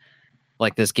and then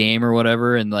like this game or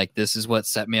whatever, and like this is what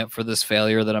set me up for this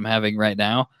failure that I'm having right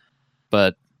now.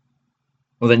 But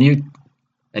well, then you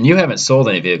haven't sold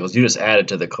any vehicles. You just added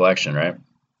to the collection, right?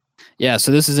 yeah,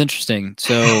 so this is interesting.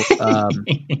 So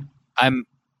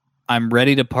I'm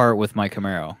ready to part with my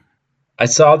Camaro. I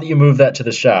saw that you moved that to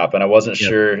the shop, and I wasn't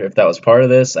sure if that was part of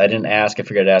this. I didn't ask. I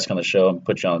figured I'd ask on the show and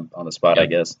put you on the spot, I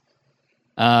guess.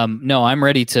 No, I'm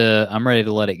ready to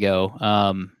let it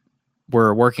go.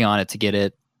 We're working on it to get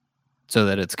it so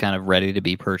that it's kind of ready to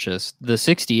be purchased. The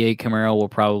 68 Camaro will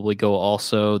probably go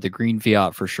also. The green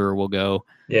Fiat for sure will go.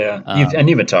 Yeah,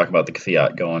 you've been talking about the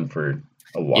Fiat going for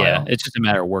a while. Yeah, it's just a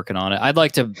matter of working on it.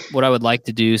 What I would like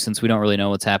to do, since we don't really know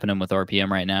what's happening with RPM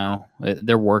right now,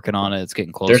 they're working on it. It's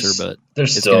getting closer, but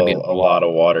there's still a lot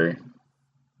of water.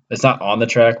 It's not on the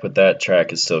track, but that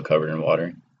track is still covered in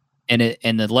water.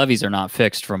 And the levees are not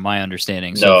fixed, from my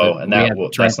understanding. So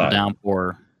that's not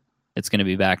downpour. It's going to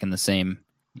be back in the same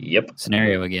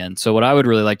scenario again. So what I would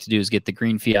really like to do is get the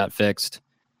green Fiat fixed,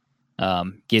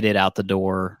 get it out the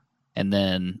door, and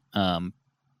then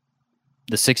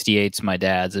the 68's my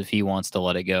dad's. If he wants to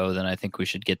let it go, then I think we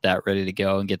should get that ready to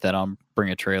go and get that on Bring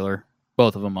a Trailer.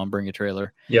 Both of them on Bring a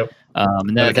Trailer. Yep.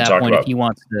 And then at that point, if he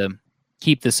wants to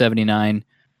keep the 79,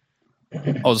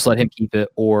 I'll just let him keep it,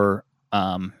 or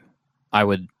I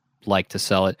would like to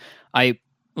sell it. I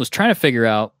was trying to figure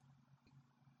out,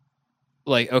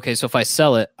 like, okay, so if I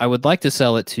sell it, I would like to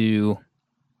sell it to,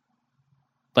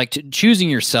 like,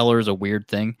 choosing your seller is a weird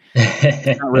thing.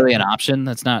 It's not really an option.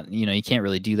 That's not, you can't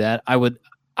really do that. I would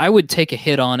take a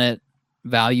hit on it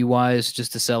value-wise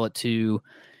just to sell it to,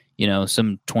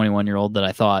 some 21-year-old that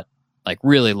I thought, like,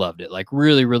 really loved it, like,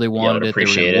 really, really wanted it. They were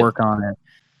going to work on it.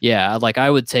 Yeah, like, I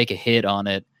would take a hit on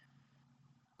it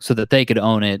so that they could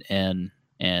own it and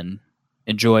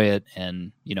enjoy it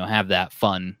and, have that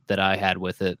fun that I had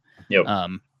with it. Yep.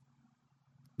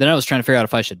 Then I was trying to figure out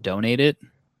if I should donate it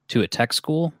to a tech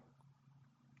school.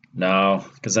 No,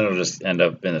 because then it'll just end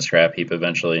up in a scrap heap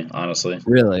eventually, honestly.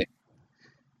 Really?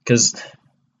 Because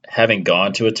having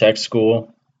gone to a tech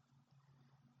school,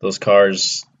 those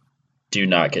cars do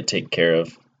not get taken care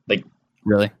of. Like,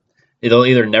 really? It'll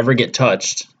either never get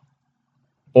touched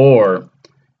or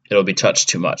it'll be touched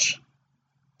too much.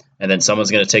 And then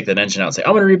someone's going to take that engine out and say,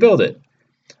 I'm going to rebuild it.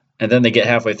 And then they get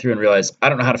halfway through and realize, I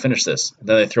don't know how to finish this. And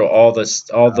then they throw all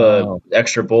the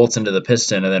extra bolts into the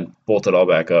piston and then bolt it all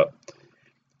back up.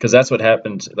 Because that's what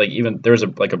happened. Like, even there was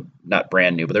a not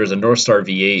brand new, but there was a North Star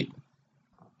V8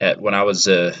 when I was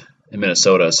in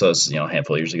Minnesota. So it's a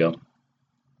handful of years ago.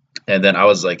 And then I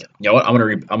was like, you know what?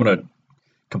 I'm gonna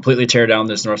completely tear down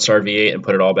this North Star V8 and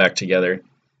put it all back together.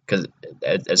 Because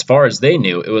as far as they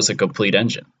knew, it was a complete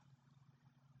engine.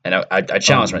 And I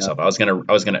challenged myself. I was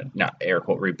gonna not air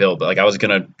quote rebuild, but like I was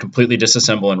gonna completely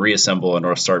disassemble and reassemble a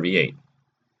North Star V8.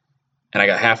 And I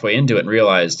got halfway into it and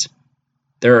realized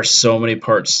there are so many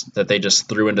parts that they just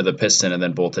threw into the piston and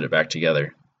then bolted it back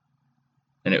together.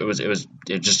 And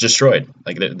it just destroyed.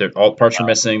 Like all parts were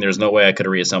missing. There's no way I could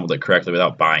have reassembled it correctly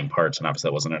without buying parts, and obviously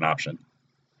that wasn't an option.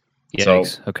 Yikes.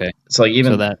 So okay. So like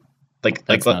even so that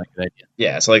that's not a good idea.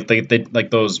 Yeah, so like they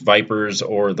like those Vipers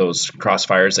or those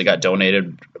Crossfires that got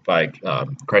donated by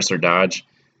Chrysler Dodge.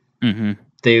 Mm-hmm.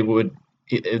 They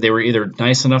were either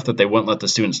nice enough that they wouldn't let the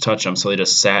students touch them, so they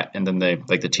just sat, and then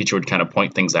the teacher would kind of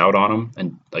point things out on them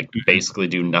and basically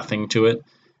do nothing to it,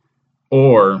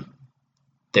 or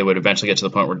they would eventually get to the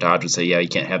point where Dodge would say, "Yeah, you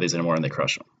can't have these anymore," and they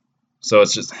crush them. So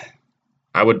it's just,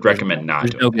 I would recommend not.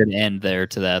 There's no good end there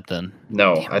to that then.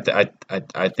 No,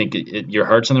 I think your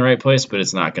heart's in the right place, but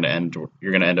it's not going to end.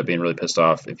 You're going to end up being really pissed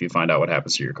off if you find out what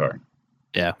happens to your car.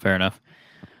 Yeah, fair enough.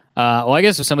 Well, I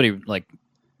guess if somebody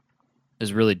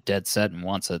is really dead set and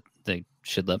wants it, they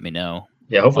should let me know.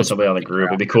 Yeah, hopefully somebody on the group.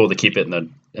 It'd be cool to keep it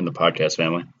in the podcast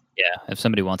family. Yeah, if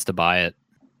somebody wants to buy it,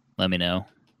 let me know.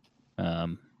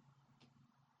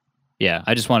 Yeah,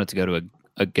 I just want it to go to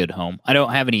a good home. I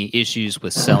don't have any issues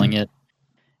with selling it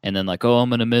and then I'm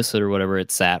going to miss it or whatever.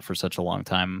 It sat for such a long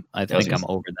time. I think I'm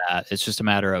over that. It's just a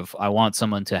matter of I want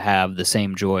someone to have the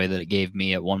same joy that it gave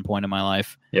me at one point in my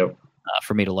life. Yep.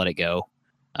 For me to let it go.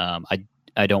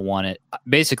 I don't want it.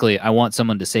 Basically, I want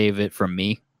someone to save it from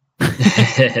me. Where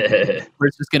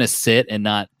it's just going to sit and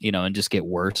not, and just get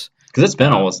worse. Because it's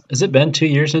been has it been 2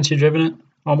 years since you've driven it?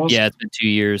 Almost? Yeah, it's been 2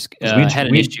 years. I had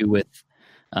an issue with,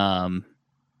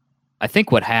 I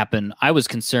think what happened, I was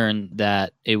concerned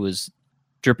that it was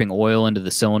dripping oil into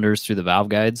the cylinders through the valve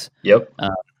guides. Yep.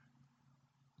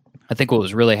 I think what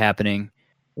was really happening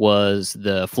was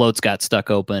the floats got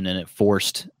stuck open and it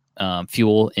forced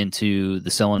fuel into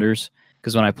the cylinders.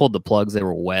 Because when I pulled the plugs, they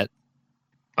were wet.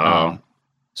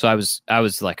 So I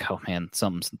was like, oh man,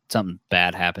 something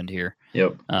bad happened here.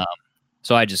 Yep.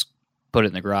 So I just put it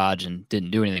in the garage and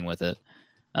didn't do anything with it.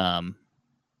 But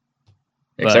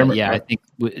yeah, I think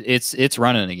it's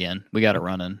running again. We got it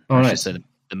running. Oh, nice.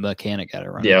 The mechanic got it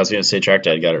running. Yeah, I was gonna say Track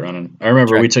Dad got it running. I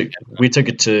remember we took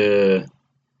it to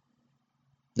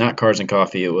not Cars and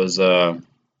Coffee. It was the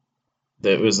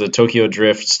Tokyo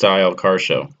Drift style car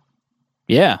show.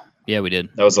 Yeah, we did.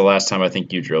 That was the last time I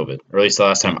think you drove it, or at least the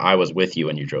last time I was with you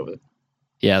when you drove it.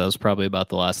 Yeah, that was probably about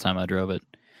the last time I drove it.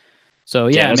 So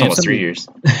yeah, it's almost 3 years.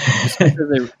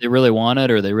 they really want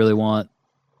it, or they really want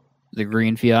the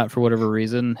green Fiat for whatever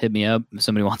reason, hit me up. If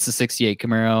somebody wants the 68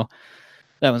 Camaro,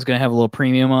 that one's going to have a little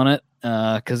premium on it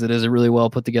because it is a really well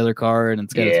put together car, and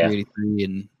it's got a 383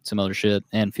 and some other shit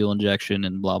and fuel injection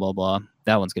and blah blah blah.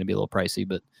 That one's going to be a little pricey,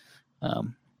 but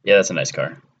yeah, that's a nice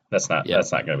car. That's not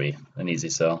going to be an easy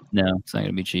sell. No, it's not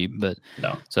going to be cheap, but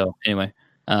no. So anyway,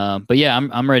 but yeah,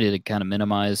 I'm ready to kind of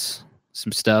minimize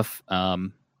some stuff.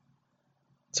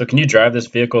 So can you drive this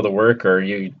vehicle to work, or are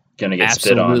you going to get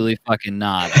spit on? Absolutely fucking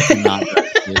not. I cannot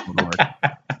drive this vehicle to work.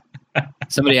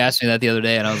 Somebody asked me that the other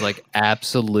day, and I was like,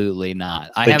 absolutely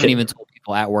not. I haven't even told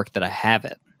people at work that I have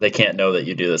it. They can't know that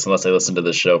you do this unless they listen to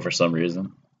this show for some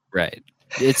reason. Right.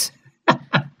 It's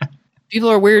people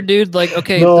are weird, dude. Like,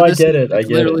 okay, no, so I get it. I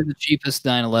get literally the cheapest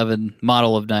 911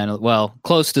 model of 911. Well,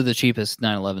 close to the cheapest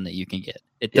 911 that you can get.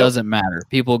 It doesn't matter.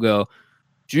 People go,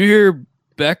 "Did you hear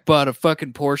Beck bought a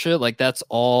fucking Porsche?" Like that's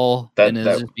all, and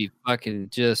it'll just be fucking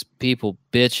just people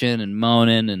bitching and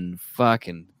moaning and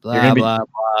fucking blah blah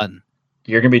blah.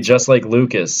 You're gonna be just like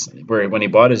Lucas, where when he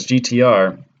bought his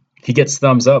GTR, he gets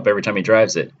thumbs up every time he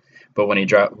drives it, but when he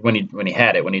drove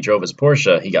his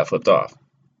Porsche, he got flipped off.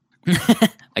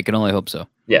 I can only hope so.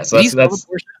 Yeah, so that's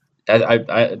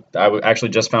I actually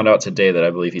just found out today that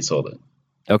I believe he sold it.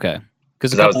 Okay,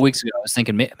 because a couple weeks ago I was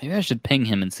thinking maybe I should ping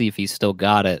him and see if he still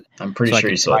got it. I'm pretty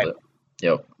sure he sold it.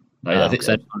 Yep. I think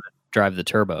I want to drive the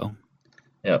turbo.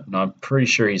 Yep. No, I'm pretty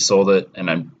sure he sold it, and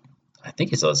I think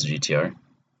he still has a GTR.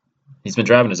 He's been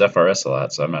driving his FRS a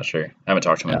lot, so I'm not sure. I haven't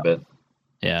talked to him in a bit.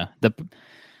 Yeah.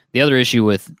 The other issue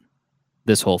with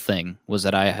this whole thing was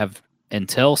that I have,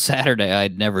 until Saturday,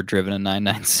 I'd never driven a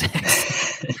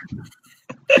 996.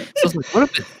 So I was like, what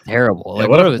if it's terrible? Like,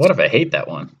 yeah, what if I hate that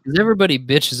one? Because everybody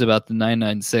bitches about the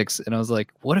 996, and I was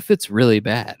like, what if it's really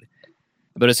bad?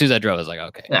 But as soon as I drove, I was like,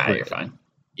 okay. Nah, you're fine.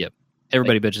 Yep.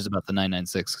 Everybody bitches about the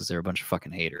 996 because they're a bunch of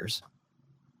fucking haters.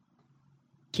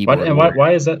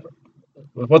 Why is that?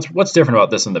 What's different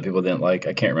about this one that people didn't like?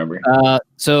 I can't remember.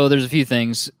 So there's a few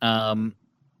things.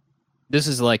 This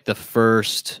is like the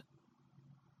first,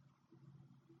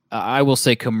 I will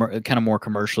say, kind of more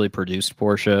commercially produced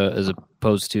Porsche as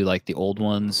opposed to like the old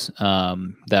ones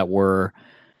that were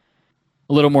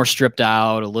a little more stripped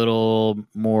out, a little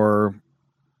more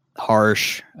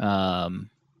harsh.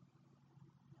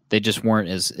 They just weren't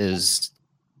as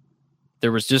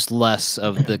there was just less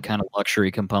of the kind of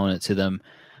luxury component to them.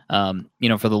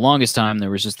 For the longest time, there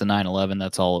was just the 911.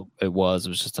 That's all it was. It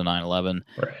was just a 911.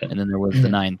 Right. And then there was the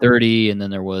 930, and then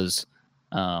there was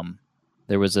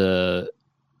a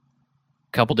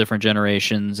couple different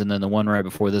generations, and then the one right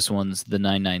before this one's the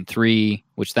 993,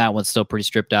 which that one's still pretty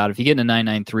stripped out. If you get in a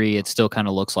 993, it still kind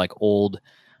of looks like old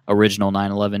original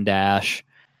 911 dash.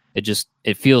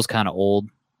 It feels kind of old.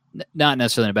 Not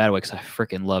necessarily in a bad way, because I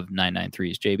freaking love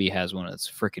 993s. JB has one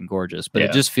that's freaking gorgeous, but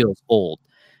it just feels old.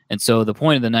 And so the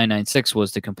point of the 996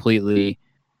 was to completely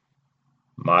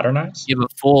modernize, give a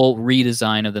full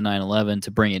redesign of the 911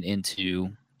 to bring it into,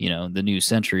 the new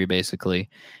century, basically.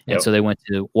 And so they went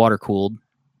to water cooled,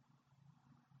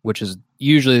 which is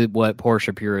usually what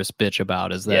Porsche purists bitch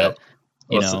about, is that,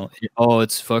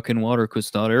 it's fucking water cooled,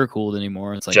 it's not air cooled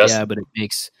anymore. It's like, but it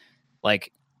makes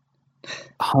like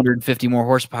 150 more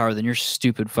horsepower than your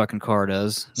stupid fucking car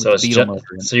does. So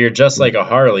you're just like a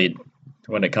Harley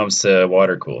when it comes to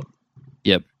water cooled.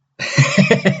 Yep.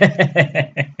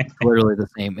 It's literally the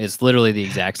same. It's literally the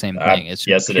exact same thing. It's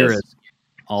just it is.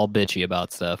 All bitchy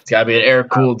about stuff. It's gotta be an air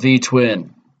cooled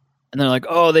V-twin. And they're like,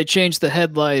 oh, they changed the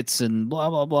headlights and blah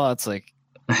blah blah. It's like,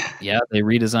 yeah, they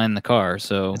redesigned the car,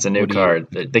 so it's a new car.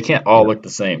 They can't all look the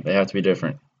same. They have to be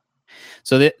different.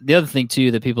 So the other thing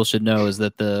too that people should know is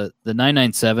that the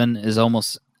 997 is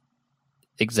almost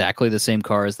exactly the same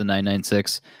car as the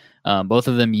 996. Both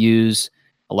of them use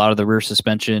a lot of the rear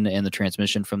suspension and the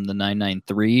transmission from the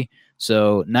 993.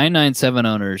 So 997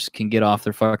 owners can get off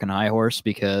their fucking high horse,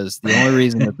 because the only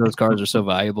reason that those cars are so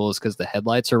valuable is because the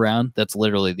headlights are round. That's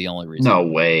literally the only reason. No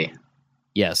way.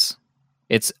 Yes.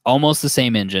 It's almost the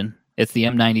same engine. It's the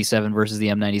M97 versus the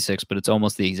M96, but it's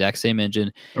almost the exact same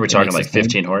engine. Are we talking like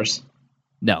 15 horse?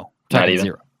 No. Not even?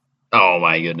 0. Oh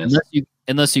my goodness.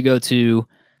 Unless you go to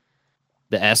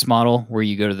the S model, where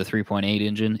you go to the 3.8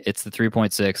 engine, it's the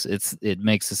 3.6. It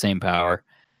makes the same power.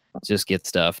 It just gets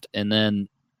stuffed. And then,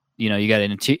 you got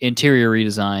an interior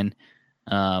redesign,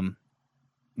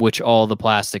 which all the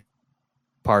plastic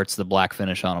parts, the black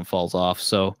finish on them falls off.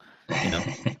 So,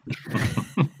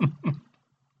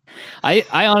 I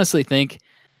honestly think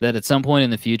that at some point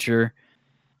in the future,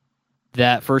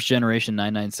 that first generation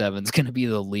 997 is going to be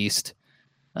the least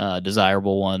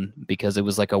desirable one, because it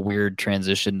was like a weird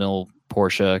transitional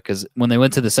Porsche. Because when they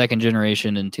went to the second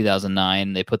generation in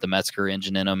 2009, they put the Metzger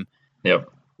engine in them,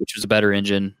 which was a better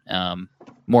engine,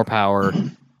 more power,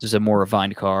 just a more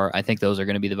refined car. I think those are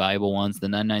going to be the valuable ones. The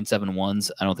 997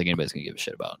 ones, I don't think anybody's going to give a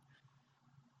shit about.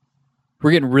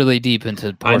 We're getting really deep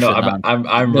into Porsche. I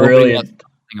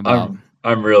know.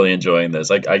 I'm really enjoying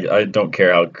this. I don't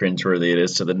care how cringeworthy it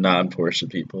is to the non-Porsche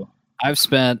people. I've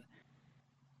spent,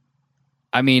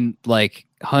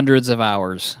 hundreds of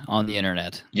hours on the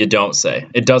internet. You don't say.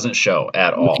 It doesn't show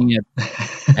at all.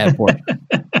 At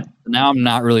Porsche. Now I'm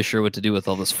not really sure what to do with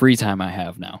all this free time I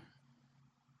have now.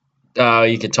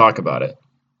 You can talk about it.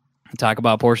 Talk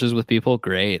about Porsches with people?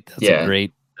 Great.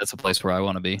 That's a place where I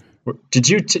want to be. Did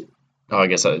you... I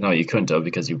guess no, you couldn't have,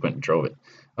 because you went and drove it.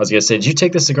 I was going to say, did you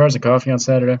take the Cigars and Coffee on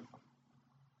Saturday?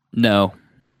 No.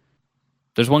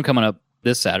 There's one coming up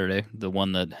this Saturday, the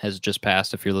one that has just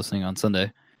passed if you're listening on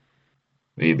Sunday.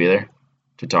 Will you be there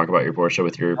to talk about your Porsche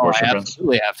with your Porsche friends? I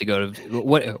absolutely have to go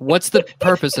to... What's the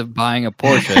purpose of buying a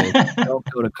Porsche? Don't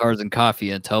go to Cars and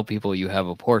Coffee and tell people you have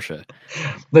a Porsche.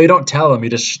 No, you don't tell them.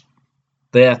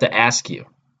 They have to ask you.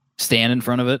 Stand in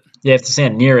front of it? You have to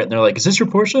stand near it, and they're like, is this your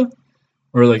Porsche?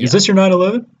 Or like, is this your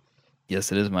 911?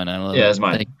 Yes, it is my 911. Yeah, it's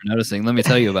mine. Thank you for noticing. Let me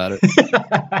tell you about it.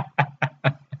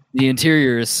 The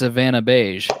interior is Savannah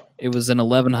beige. It was an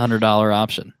 $1,100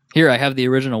 option. Here, I have the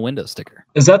original window sticker.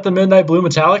 Is that the midnight blue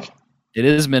metallic? It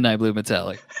is midnight blue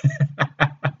metallic.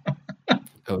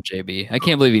 Oh, JB. I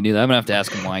can't believe he knew that. I'm going to have to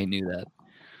ask him why he knew that.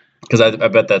 Because I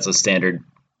bet that's a standard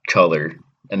color,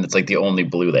 and it's like the only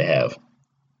blue they have.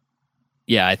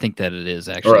 Yeah, I think that it is,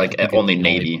 actually. Or like only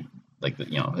navy. Like,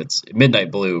 it's midnight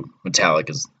blue metallic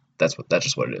that's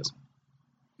just what it is.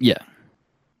 Yeah.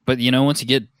 But, once you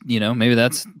get, maybe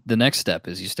that's the next step,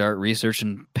 is you start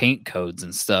researching paint codes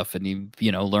and stuff, and you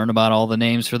learn about all the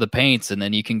names for the paints, and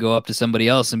then you can go up to somebody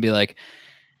else and be like,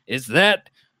 is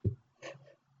that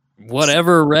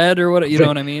whatever red or what, you know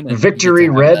what I mean? And Victory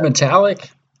red metallic?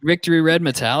 Victory red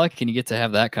metallic, and you get to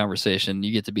have that conversation.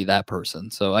 You get to be that person.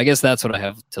 So I guess that's what I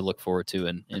have to look forward to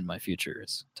in my future,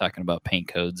 is talking about paint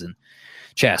codes and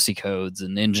chassis codes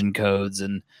and engine codes.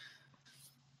 And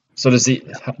so does the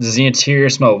interior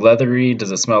smell leathery?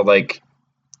 Does it smell like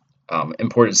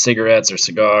imported cigarettes or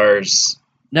cigars?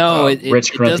 No,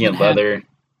 rich Corinthian leather.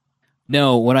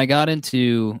 No, when I got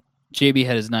into JB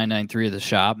had his 993 at the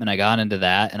shop, and I got into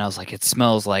that, and I was like, it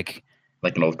smells like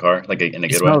Like an old car, like in a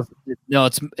It good way. smells. No,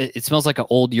 it smells like an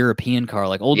old European car.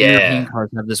 Like old European Yeah.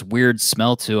 cars have this weird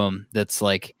smell to them that's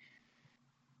like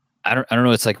I don't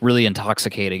know. It's like really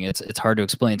intoxicating. It's hard to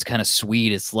explain. It's kind of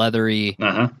sweet. It's leathery.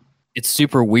 Uh-huh. It's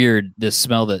super weird. This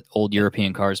smell that old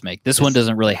European cars make. This one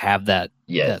doesn't really have that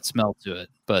smell to it.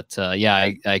 But yeah,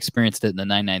 I experienced it in the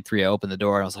 993. I opened the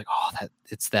door and I was like, oh,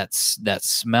 it's that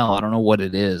smell. I don't know what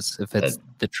it is. If it's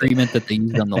the treatment that they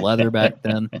used on the leather back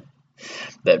then.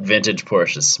 That vintage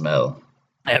Porsche smell.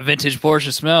 That vintage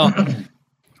Porsche smell.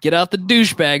 Get out the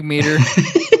douchebag meter.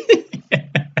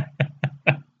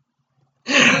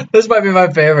 This might be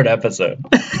my favorite episode.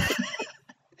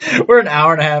 We're an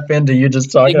hour and a half into you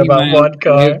just talking about one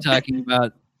car. Talking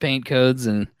about paint codes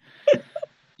and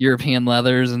European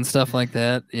leathers and stuff like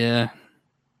that. Yeah.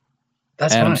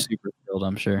 That's Adam's fine. super thrilled,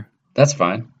 I'm sure. That's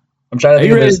fine. I'm trying to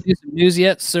think of this. Are you ready to do some news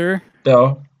yet, sir?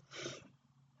 No.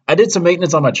 I did some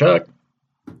maintenance on my truck.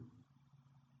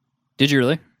 Did you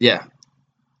really? Yeah.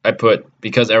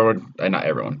 Because not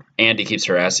everyone, Andy keeps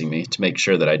harassing me to make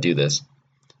sure that I do this.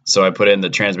 So I put in the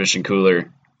transmission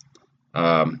cooler,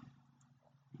 and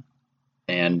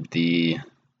the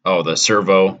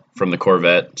servo from the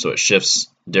Corvette, so it shifts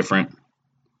different.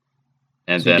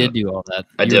 And then you did do all that.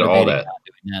 I did all that.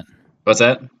 What's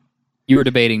that? You were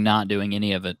debating not doing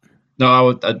any of it.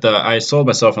 No, I sold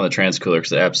myself on the trans cooler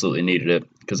because I absolutely needed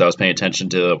it because I was paying attention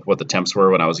to what the temps were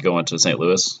when I was going to St.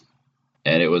 Louis,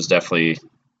 and it was definitely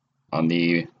on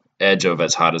the edge of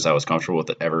as hot as I was comfortable with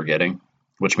it ever getting,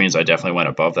 which means I definitely went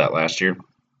above that last year,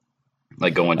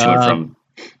 like going to and from.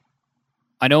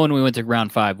 I know when we went to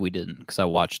Ground 5, we didn't because I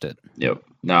watched it. Yep.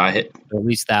 No, I hit at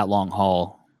least that long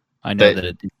haul. I know that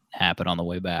it didn't happen on the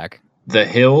way back. The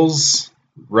hills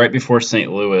right before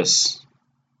St. Louis,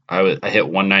 I hit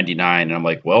 199, and I'm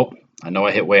like, well, I know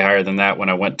I hit way higher than that when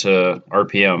I went to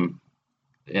RPM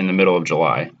in the middle of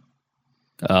July.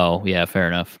 Oh, yeah, fair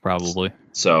enough, probably.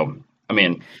 So, I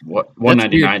mean,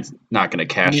 199 is not going to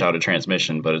cash out a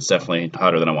transmission, but it's definitely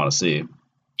hotter than I want to see.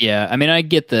 Yeah, I mean, I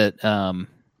get that.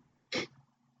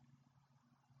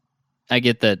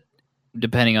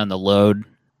 Depending on the load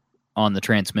on the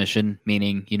transmission,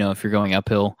 meaning, if you're going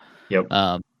uphill, yep.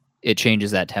 It changes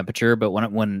that temperature. But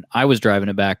when I was driving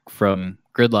it back from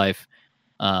Grid Life,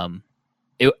 I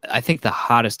think the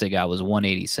hottest it got was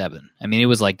 187. I mean, it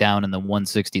was like down in the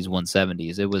 160s,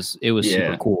 170s. It was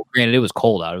super cool. Granted, it was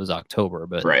cold out. It was October,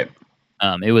 but right.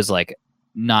 It was like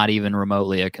not even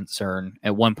remotely a concern.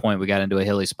 At one point, we got into a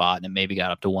hilly spot and it maybe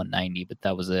got up to 190, but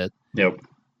that was it. Yep.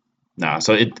 Nah,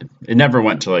 so it never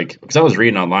went to because I was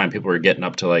reading online, people were getting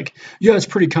up to yeah, it's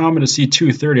pretty common to see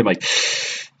 230. I'm like,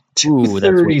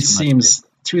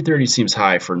 230 seems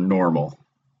high for normal.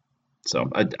 So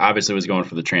I obviously was going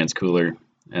for the trans cooler,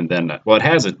 and then it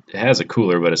has a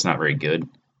cooler, but it's not very good.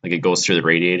 Like it goes through the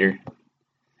radiator.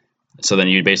 So then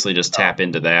you basically just tap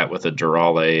into that with a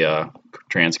Durale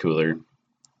trans cooler,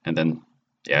 and then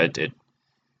it did.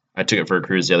 I took it for a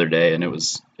cruise the other day, and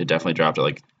it definitely dropped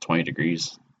at 20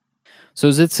 degrees. So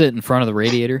does it sit in front of the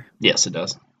radiator? Yes, it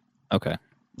does. Okay.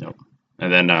 Yep.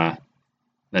 And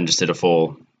then just did a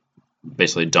full,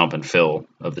 basically dump and fill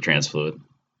of the trans fluid.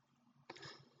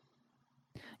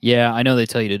 Yeah, I know they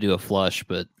tell you to do a flush,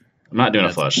 but I'm not doing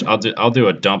a flush. I'll do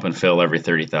a dump and fill every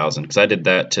 30,000 because I did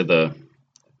that to the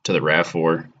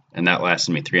RAV4, and that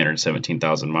lasted me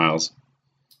 317,000 miles.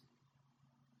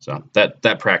 So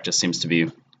that practice seems to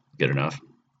be good enough.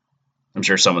 I'm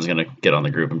sure someone's going to get on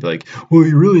the group and be like, well,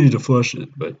 you really need to flush it,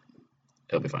 but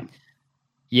it'll be fine.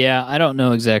 Yeah, I don't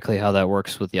know exactly how that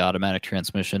works with the automatic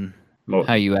transmission,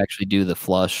 how you actually do the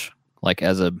flush,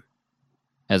 as a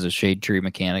shade tree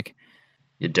mechanic.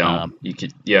 You don't. So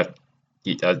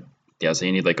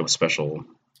you need a special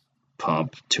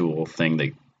pump tool thing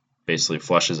that basically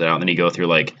flushes it out. And then you go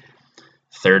through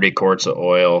 30 quarts of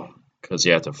oil because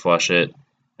you have to flush it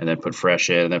and then put fresh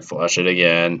in and then flush it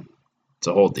again. It's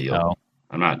a whole deal. Oh.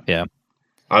 I'm not. Yeah.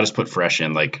 I'll just put fresh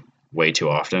in way too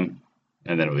often,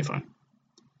 and then it'll be fine.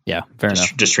 Yeah, fair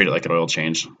enough. Just treat it like an oil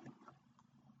change.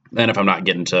 And if I'm not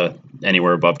getting to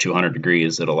anywhere above 200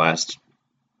 degrees, it'll last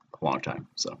a long time.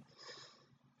 So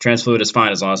trans fluid is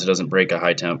fine as long as it doesn't break a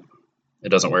high temp. It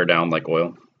doesn't wear down like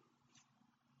oil.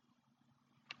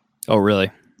 Oh, really?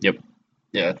 Yep.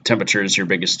 Yeah, temperature is your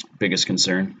biggest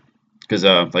concern because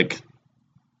the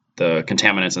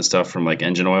contaminants and stuff from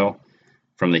engine oil,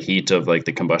 from the heat of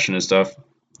the combustion and stuff,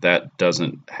 that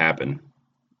doesn't happen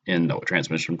in the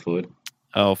transmission fluid.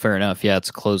 Oh, fair enough. Yeah, it's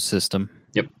a closed system.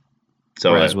 Yep.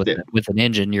 So whereas with an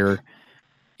engine, your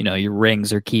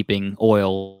rings are keeping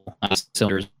oil on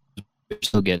cylinders. You're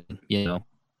still getting a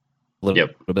little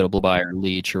bit of blow by or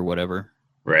leach or whatever.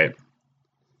 Right.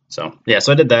 So yeah,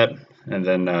 so I did that. and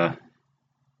then now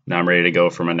I'm ready to go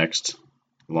for my next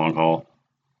long haul.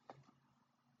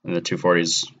 And the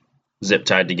 240's zip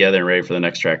tied together and ready for the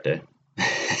next track day.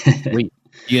 Wait,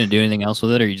 you gonna do anything else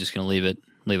with it, or are you just gonna leave it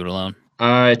alone?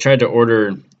 I tried to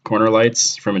order corner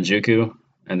lights from Injuku,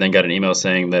 and then got an email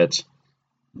saying that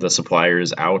the supplier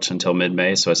is out until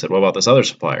mid-May. So I said, what about this other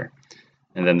supplier?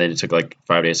 And then they took like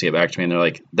 5 days to get back to me, and they're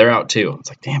like, they're out too. It's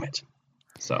like, damn it.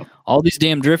 So all these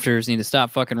damn drifters need to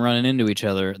stop fucking running into each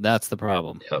other. That's the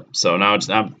problem. Yep. So now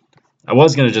I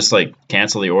was gonna just like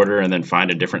cancel the order and then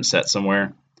find a different set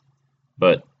somewhere,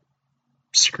 but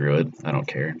screw it. I don't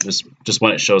care. Just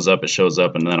when it shows up,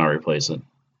 and then I'll replace it.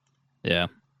 Yeah.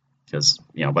 Because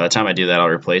by the time I do that, I'll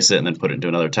replace it and then put it into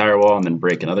another tire wall and then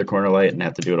break another corner light and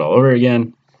have to do it all over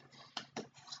again.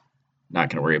 Not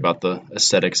gonna worry about the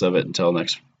aesthetics of it until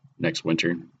next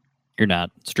winter. You're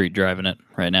not street driving it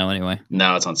right now, anyway.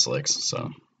 No, it's on slicks.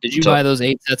 So did you buy those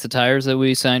 8 sets of tires that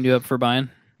we signed you up for buying?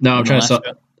 No, I'm trying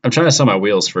to sell my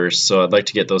wheels first. So I'd like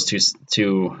to get those two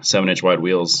 7-inch wide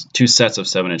wheels, 2 sets of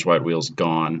 7-inch wide wheels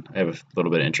gone. I have a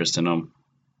little bit of interest in them.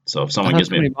 So if someone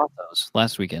gives me, bought those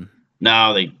last weekend.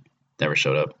 No, they never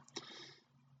showed up.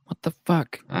 What the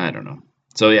fuck? I don't know.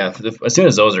 So yeah, as soon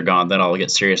as those are gone, then I'll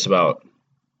get serious about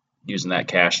using that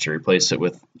cash to replace it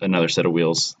with another set of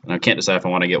wheels. And I can't decide if I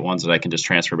want to get ones that I can just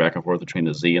transfer back and forth between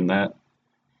the Z and that.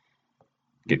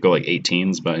 Go like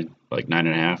 18s by like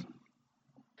 9.5.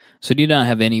 So do you not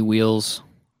have any wheels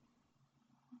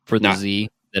for the Z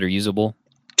that are usable?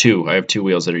 2. I have 2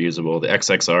 wheels that are usable. The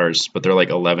XXRs, but they're like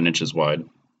 11 inches wide.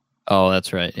 Oh,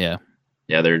 that's right. Yeah.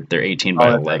 Yeah, they're 18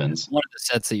 by 11s. Right. One of the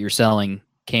sets that you're selling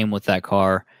came with that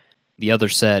car. The other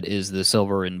set is the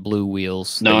silver and blue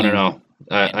wheels. No.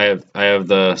 I have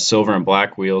the silver and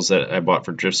black wheels that I bought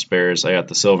for drift spares. I got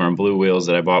the silver and blue wheels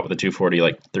that I bought with the 240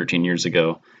 like 13 years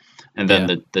ago. And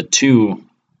then the 2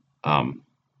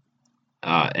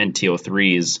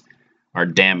 NT03s are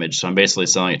damaged. So I'm basically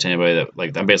selling it to anybody that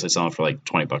I'm basically selling for like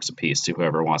 $20 a piece to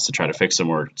whoever wants to try to fix them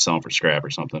or sell them for scrap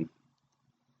or something.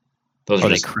 Those are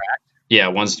they cracked? Yeah,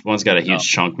 one's got a huge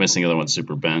chunk missing, the other one's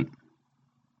super bent.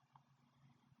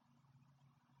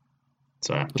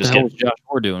 So what the hell was Josh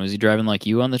Moore doing? Was he driving like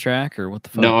you on the track, or what the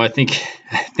fuck? No, I think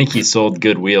he sold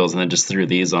good wheels and then just threw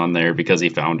these on there because he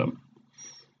found them.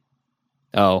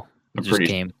 Oh,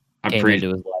 came into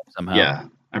his life somehow. Yeah,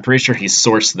 I'm pretty sure he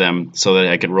sourced them so that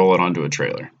I could roll it onto a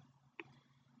trailer.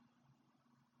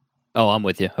 Oh, I'm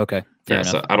with you. Okay, fair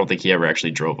enough. So I don't think he ever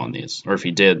actually drove on these, or if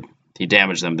he did, he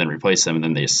damaged them, then replaced them, and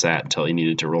then they sat until he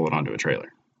needed to roll it onto a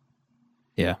trailer.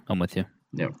 Yeah, I'm with you.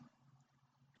 Yep.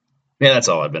 Yeah, that's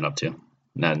all I've been up to.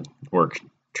 Not work,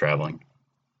 traveling.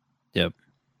 Yep.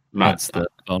 That's the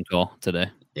phone call today.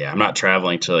 Yeah, I'm not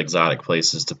traveling to exotic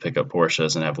places to pick up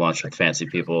Porsches and have lunch with fancy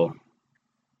people.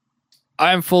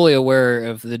 I'm fully aware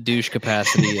of the douche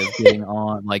capacity of getting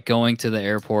on, like going to the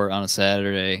airport on a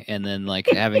Saturday and then like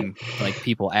having like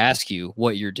people ask you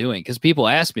what you're doing. Because people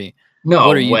ask me, no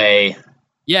way.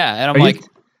 Yeah, and I'm I'm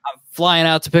flying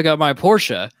out to pick up my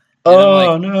Porsche.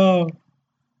 Oh, no.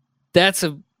 That's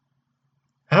all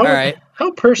right.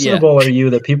 How personable are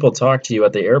you that people talk to you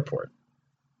at the airport?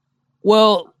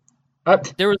 Well,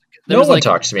 there no was one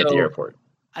talks to me at the airport.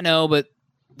 I know, but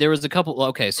there was a couple.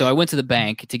 Okay, so I went to the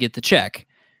bank to get the check,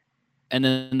 and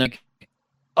then like,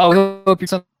 oh, I hope you're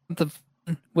something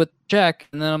with the check,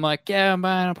 and then I'm like, yeah, I'm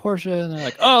buying a Porsche, and they're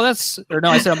like, oh, I said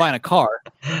I'm buying a car,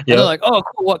 and they're like, oh,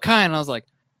 cool, what kind? And I was like,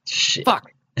 shit,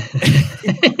 fuck,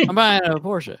 I'm buying a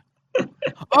Porsche.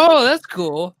 Oh, that's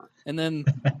cool, and then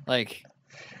like.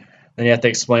 Then you have to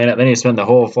explain it. Then you spend the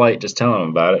whole flight just telling them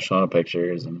about it, showing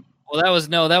pictures, and. Well, that was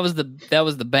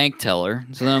the bank teller.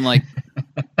 So then I'm like,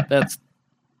 that's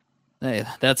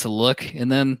a look.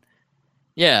 And then,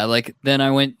 yeah, like then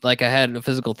I went I had a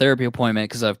physical therapy appointment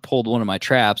because I've pulled one of my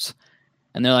traps,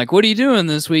 and they're like, "What are you doing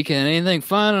this weekend? Anything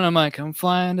fun?" And I'm like, "I'm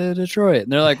flying to Detroit."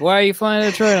 And they're like, "Why are you flying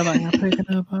to Detroit?" I'm like, "I'm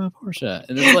picking up a Porsche."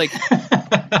 And it's like,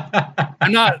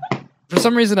 I'm not. For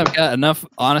some reason, I've got enough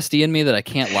honesty in me that I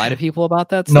can't lie to people about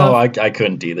that stuff. No, I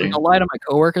couldn't either. I'll lie to my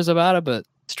coworkers about it, but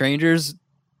strangers,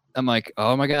 I'm like,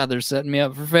 oh my God, they're setting me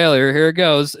up for failure. Here it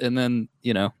goes. And then,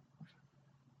 Yeah.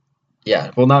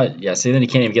 Well, see, then you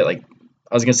can't even get I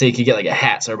was going to say you could get a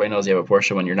hat so everybody knows you have a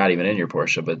Porsche when you're not even in your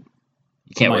Porsche, but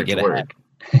you can't wear it to work.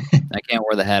 I can't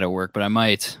wear the hat at work, but I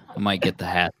might get the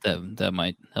hat. That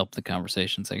might help the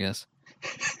conversations, I guess.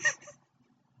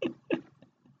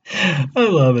 I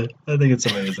love it. I think it's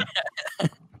amazing.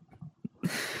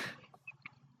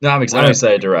 No, I'm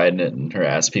excited to ride in it and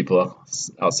harass people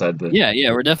outside the.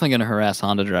 Yeah, we're definitely going to harass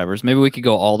Honda drivers. Maybe we could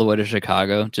go all the way to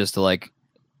Chicago just to harass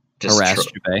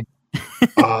Jubei.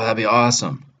 Oh, that'd be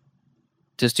awesome.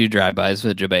 Just do drive-bys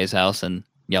at Jabbay's house and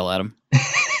yell at him.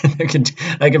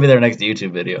 I could be their next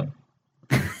YouTube video.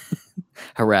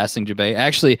 Harassing Jabbay.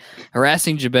 Actually,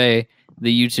 harassing Jabbay,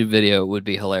 the YouTube video would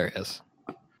be hilarious.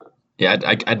 Yeah,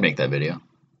 I'd make that video.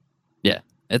 Yeah,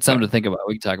 it's something to think about.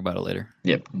 We can talk about it later.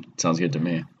 Yep, sounds good to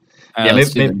me. Yeah,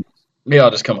 maybe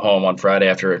I'll just come home on Friday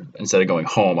after, instead of going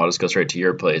home, I'll just go straight to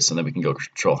your place and then we can go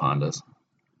control Hondas.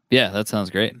 Yeah, that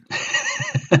sounds great.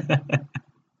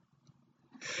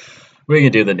 We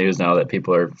can do the news now that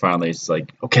people are finally just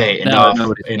like, okay, enough of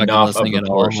the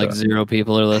Porsche. Like 0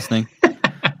 people are listening.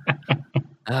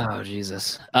 Oh,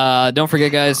 Jesus. Don't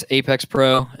forget, guys, Apex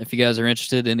Pro, if you guys are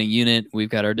interested in a unit, we've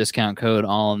got our discount code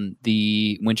on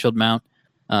the windshield mount.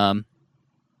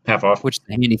 Half off. Which is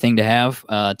a handy thing to have.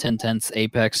 10/10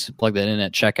 Apex, plug that in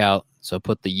at checkout. So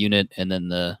put the unit and then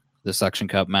the suction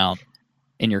cup mount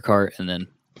in your cart and then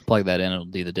plug that in. It'll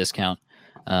do the discount.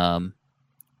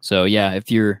 So, yeah,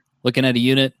 if you're looking at a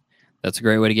unit, that's a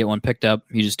great way to get one picked up.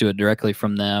 You just do it directly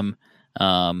from them,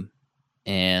 and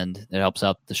it helps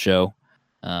out the show.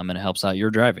 And it helps out your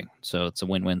driving. So it's a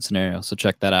win-win scenario. So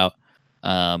check that out.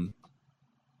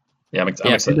 Yeah, I'm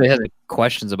if anybody has any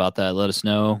questions about that, let us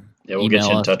know. Yeah, we'll get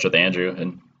you in touch with Andrew,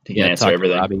 and he can answer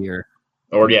everything. Robbie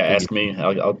or ask me.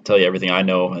 I'll tell you everything I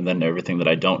know, and then everything that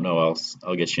I don't know,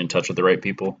 I'll get you in touch with the right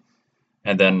people.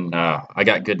 And then I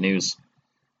got good news.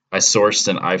 I sourced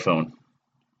an iPhone.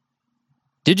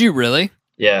 Did you really?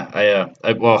 Yeah,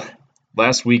 well,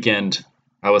 last weekend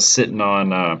I was sitting on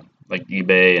like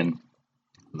eBay and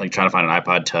like trying to find an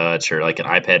iPod Touch or like an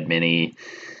iPad Mini,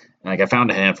 and like I found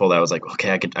a handful that was like,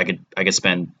 okay, I could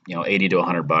spend $80 to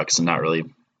 $100 and not really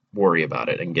worry about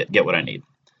it and get what I need.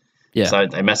 Yeah. So I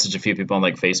messaged a few people on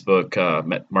like Facebook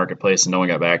Marketplace, and no one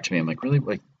got back to me. I'm like, really?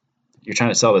 Like, you're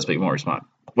trying to sell this, but you won't respond.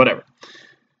 Whatever.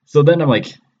 So then I'm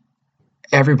like,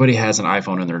 everybody has an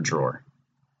iPhone in their drawer.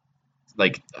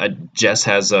 Like Jess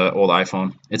has an old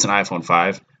iPhone. It's an iPhone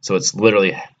 5. So it's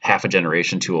literally half a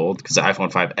generation too old because the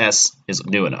iPhone 5S is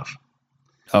new enough.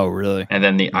 Oh, really? And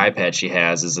then the iPad she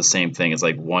has is the same thing. It's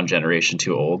like one generation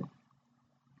too old.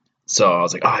 So I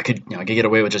was like, I could get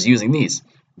away with just using these.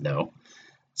 No.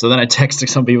 So then I texted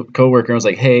some coworker and was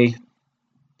like, hey,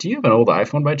 do you have an old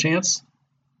iPhone by chance?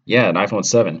 Yeah, an iPhone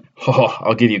 7. Oh,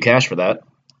 I'll give you cash for that.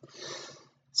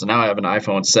 So now I have an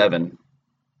iPhone 7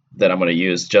 that I'm going to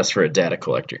use just for a data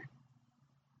collector.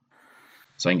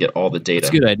 So I can get all the data.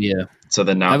 That's a good idea. So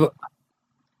then now...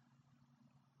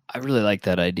 I really like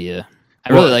that idea.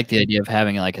 I really like the idea of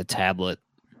having like a tablet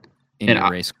in your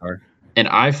race car. An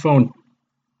iPhone,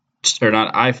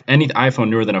 any iPhone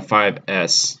newer than a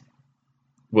 5S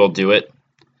will do it.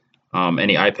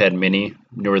 Any iPad Mini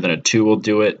newer than a 2 will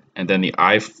do it. And then the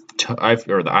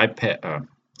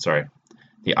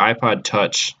the iPod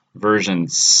Touch version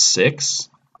 6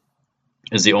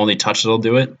 is the only touch that'll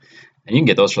do it. And you can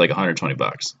get those for like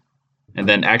 $120. And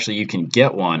then actually you can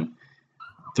get one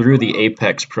through the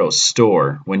Apex Pro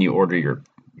store when you order your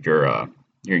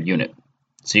unit.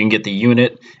 So you can get the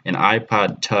unit, an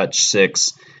iPod Touch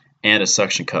 6, and a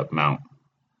suction cup mount,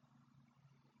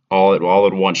 all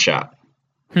in one shot.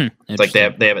 It's like they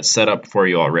have it set up for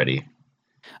you already.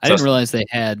 I didn't realize they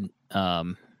had.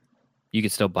 You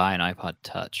could still buy an iPod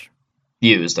Touch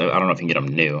used. I don't know if you can get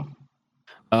them new.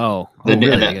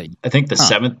 Really? I think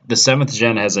the seventh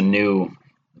gen has a new.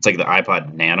 It's like the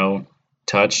iPod Nano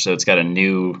Touch, so it's got a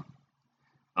new.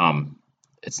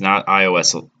 It's not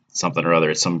iOS something or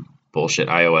other. It's some bullshit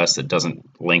iOS that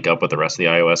doesn't link up with the rest of the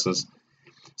iOSs.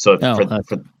 So for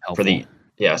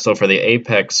the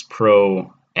Apex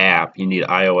Pro app, you need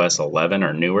iOS 11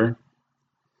 or newer.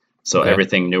 So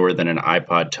everything newer than an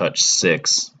iPod Touch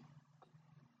 6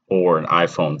 or an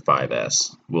iPhone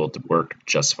 5S will work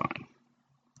just fine.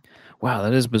 Wow,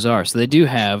 that is bizarre. So they do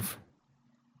have,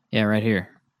 right here,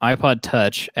 iPod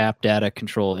Touch app data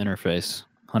control interface,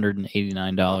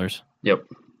 $189. Yep.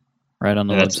 Right on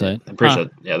the website. I'm pretty sure.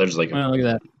 Yeah, there's like. Look at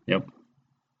that. Yep.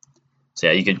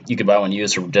 So yeah, you could buy one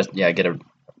used or just get a.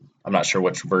 I'm not sure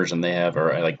which version they have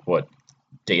or like what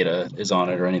data is on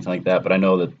it or anything like that, but I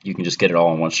know that you can just get it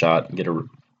all in one shot and get I don't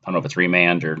know if it's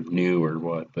remanned or new or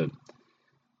what, but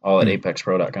all at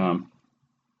apexpro.com.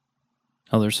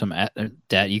 Oh, there's some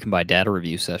data. You can buy data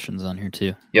review sessions on here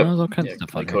too. Yep. There's all kinds of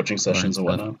stuff like coaching sessions and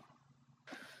whatnot.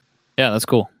 Yeah, that's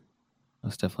cool.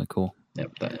 That's definitely cool.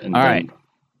 Yep. All right.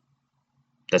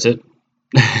 That's it.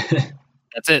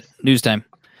 That's it. News time.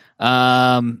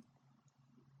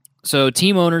 So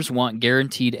team owners want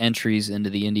guaranteed entries into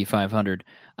the Indy 500.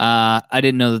 I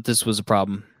didn't know that this was a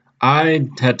problem. I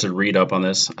had to read up on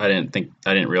this. I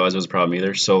didn't realize it was a problem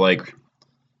either. So like,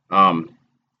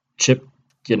 Chip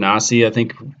Ganassi, I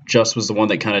think just was the one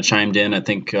that kind of chimed in. I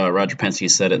think Roger Penske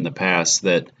said it in the past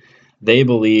that they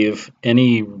believe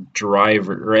any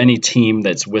driver or any team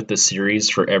that's with the series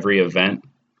for every event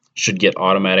should get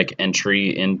automatic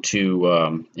entry into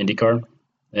IndyCar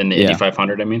in the Indy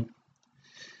 500. I mean,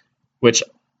 which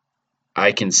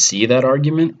I can see that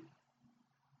argument,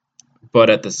 but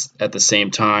at the same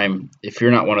time, if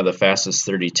you're not one of the fastest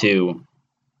 32,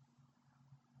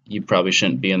 you probably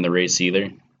shouldn't be in the race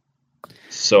either.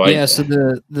 So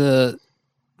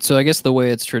so I guess the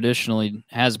way it's traditionally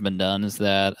has been done is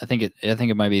that I think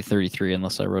it might be 33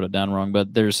 unless I wrote it down wrong,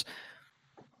 but there's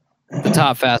the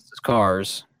top fastest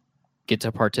cars get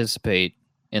to participate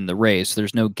in the race.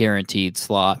 There's no guaranteed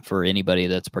slot for anybody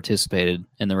that's participated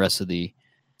in the rest of the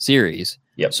series.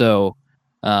 Yep. So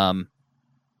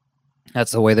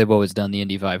that's the way they've always done the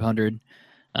Indy 500.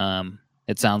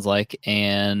 It sounds like,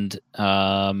 and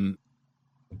I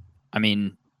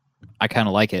mean, I kind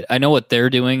of like it. I know what they're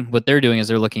doing. What they're doing is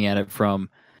they're looking at it from,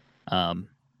 an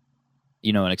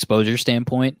exposure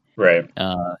standpoint. Right.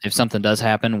 If something does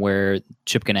happen where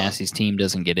Chip Ganassi's team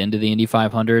doesn't get into the Indy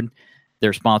 500,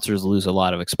 their sponsors lose a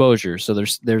lot of exposure. So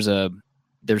there's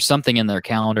something in their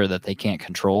calendar that they can't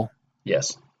control.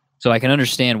 Yes. So I can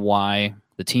understand why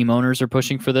the team owners are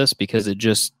pushing for this, because it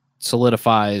just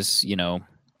solidifies,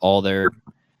 all their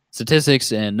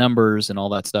statistics and numbers and all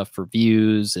that stuff for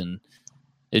views, and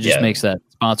it just makes that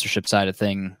sponsorship side of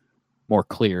thing more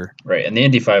clear. Right, and the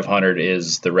Indy 500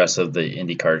 is the rest of the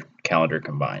IndyCar calendar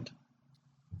combined,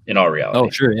 in all reality. Oh,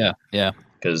 sure, yeah.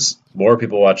 Because more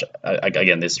people watch,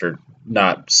 again, these are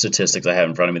not statistics I have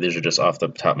in front of me. These are just off the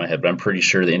top of my head, but I'm pretty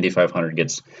sure the Indy 500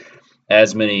 gets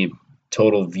as many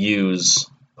total views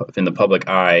in the public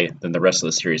eye than the rest of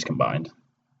the series combined.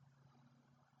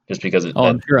 Just because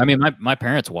I'm sure. I mean, my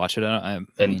parents watch it.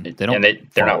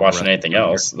 They're not watching anything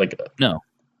else. No.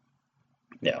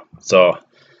 Yeah. So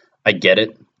I get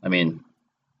it. I mean,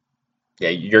 yeah,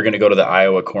 you're going to go to the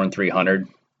Iowa Corn 300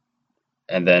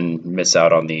 and then miss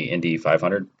out on the Indy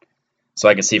 500. So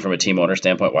I can see from a team owner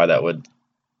standpoint why that would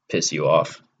piss you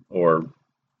off or,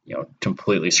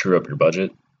 completely screw up your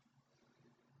budget.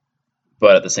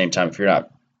 But at the same time, if you're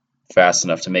not fast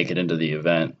enough to make it into the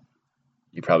event,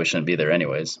 you probably shouldn't be there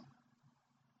anyways.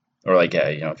 Or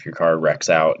if your car wrecks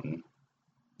out and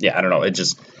I don't know. It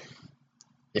just,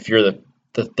 if you're the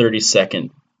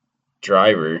 32nd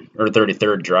driver or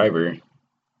 33rd driver,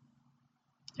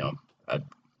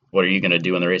 what are you going to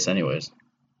do in the race anyways?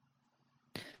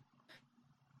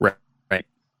 Right.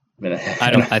 I mean,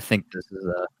 I think this is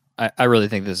I really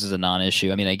think this is a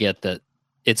non-issue. I mean, I get that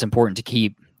it's important to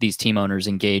keep these team owners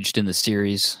engaged in the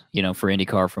series, for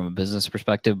IndyCar from a business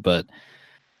perspective, but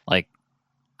I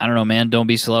don't know, man, don't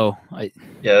be slow. I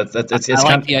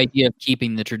like the idea of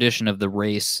keeping the tradition of the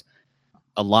race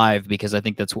alive, because I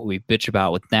think that's what we bitch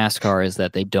about with NASCAR is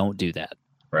that they don't do that.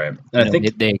 Right. And I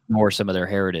think they ignore some of their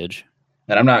heritage.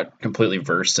 And I'm not completely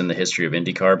versed in the history of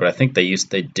IndyCar, but I think they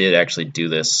did actually do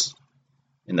this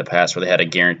in the past where they had a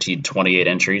guaranteed 28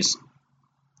 entries.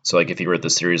 So if you were at the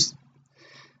series,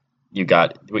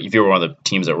 if you were one of the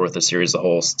teams that were with the series the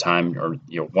whole time, or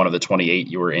one of the 28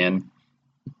 you were in,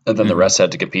 and then the rest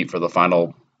had to compete for the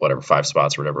final 5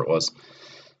 spots or whatever it was.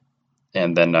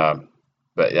 And then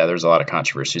but yeah, there's a lot of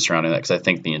controversy surrounding that because I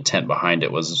think the intent behind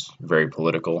it was very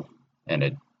political and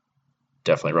it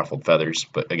definitely ruffled feathers.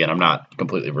 But again, I'm not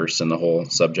completely versed in the whole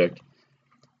subject.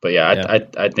 But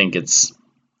I think it's,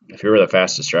 if you're the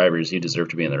fastest drivers, you deserve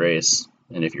to be in the race.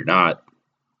 And if you're not,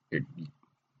 if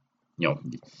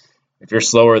you're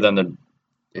slower than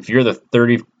if you're the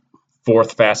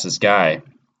 34th fastest guy,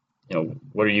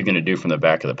 what are you going to do from the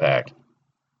back of the pack?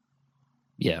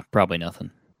 Yeah, probably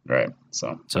nothing. Right.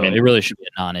 So I mean, it really should be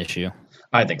a non-issue.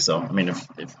 I think so. I mean,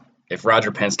 if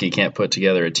Roger Penske can't put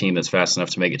together a team that's fast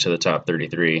enough to make it to the top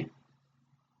 33,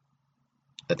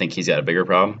 I think he's got a bigger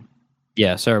problem.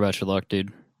 Yeah. Sorry about your luck,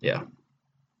 dude. Yeah.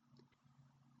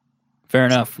 Fair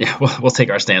enough. Yeah, we'll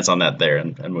take our stance on that there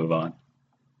and move on.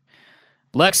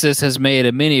 Lexus has made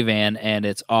a minivan and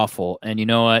it's awful. And you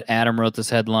know what? Adam wrote this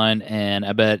headline and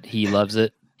I bet he loves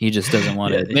it. He just doesn't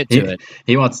want to admit to it.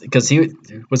 He wants, because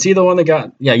was he the one that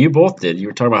got, yeah, you both did. You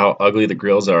were talking about how ugly the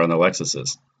grills are on the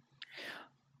Lexuses.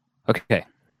 Okay.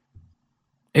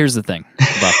 Here's the thing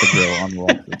about the grill on the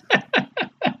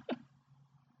Lexus.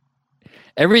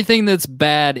 Everything that's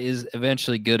bad is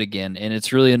eventually good again. And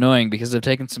it's really annoying because I've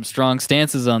taken some strong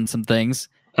stances on some things.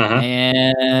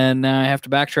 And now I have to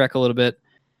backtrack a little bit.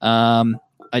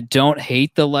 I don't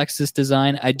hate the Lexus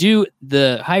design. I do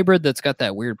the hybrid that's got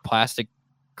that weird plastic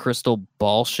crystal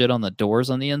ball shit on the doors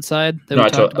on the inside that we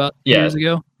talked about years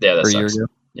ago. Yeah, or a year ago.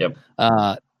 Yep.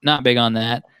 Not big on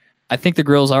that. I think the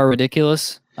grills are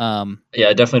ridiculous. Yeah,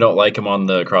 I definitely don't like them on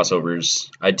the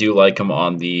crossovers. I do like them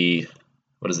on the,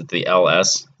 what is it, the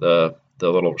LS, the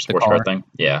little sports car thing.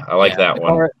 Yeah, I like that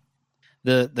one.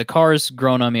 The car's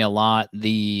grown on me a lot.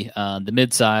 The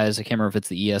midsize, I can't remember if it's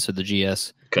the ES or the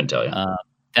GS. Couldn't tell you.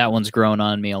 That one's grown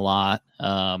on me a lot.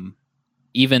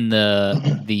 Even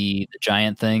the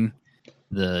giant thing,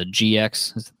 the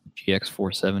GX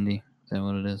 470. Is that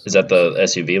what it is? Is that the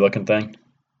SUV looking thing?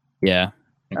 Yeah.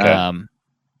 Okay.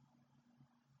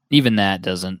 Even that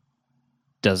doesn't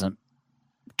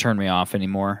turn me off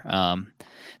anymore.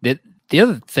 The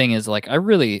other thing is, like, I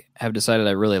really have decided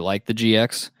I really like the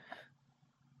GX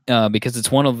because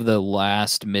it's one of the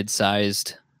last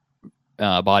mid-sized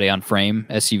body on frame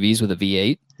SUVs with a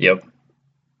V8. Yep.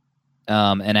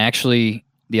 And actually,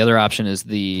 the other option is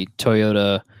the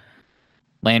Toyota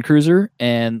Land Cruiser,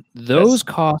 and those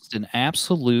cost an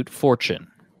absolute fortune.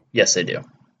 Yes, they do.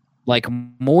 Like,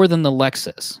 more than the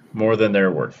Lexus. More than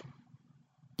they're worth.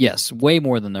 Yes, way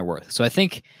more than they're worth. So I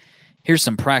think here's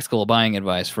some practical buying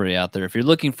advice for you out there. If you're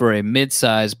looking for a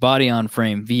mid-size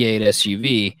body-on-frame V8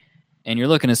 SUV and you're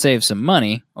looking to save some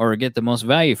money or get the most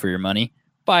value for your money,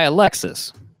 buy a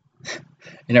Lexus.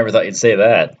 You never thought you'd say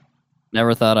that.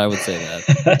 Never thought I would say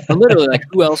that. But literally, like,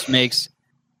 who else makes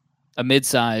a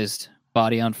mid-sized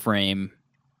body-on-frame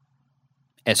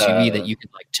SUV that you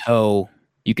could, like, tow?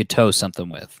 You could tow something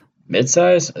with.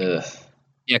 Mid-size? Ugh.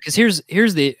 Yeah, because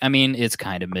here's the. I mean, it's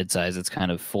kind of mid-size. It's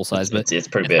kind of full-size, but it's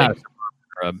pretty big.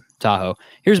 A Tahoe.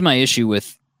 Here's my issue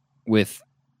with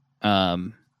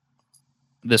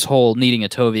this whole needing a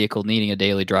tow vehicle, needing a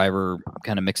daily driver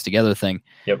kind of mixed together thing.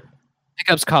 Yep.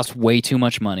 Pickups cost way too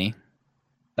much money.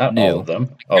 Not all of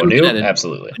them. Oh, new?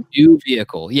 Absolutely. A new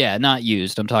vehicle. Yeah, not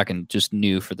used. I'm talking just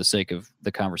new for the sake of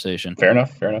the conversation. Fair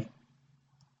enough.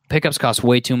 Pickups cost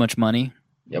way too much money.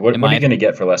 Yeah, what are you going to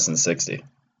get for less than 60?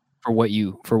 For what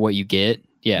you get?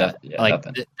 Yeah. Like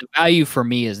the value for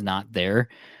me is not there.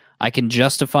 I can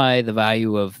justify the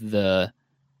value of the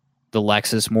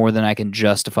Lexus more than I can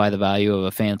justify the value of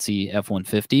a fancy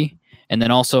F-150. And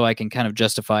then also I can kind of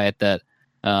justify it that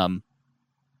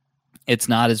it's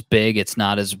not as big, it's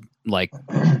not as like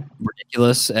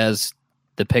ridiculous as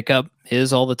the pickup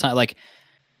is all the time. Like,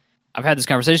 I've had this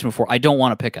conversation before. I don't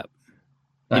want a pickup.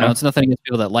 You know, it's nothing against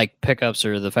people that like pickups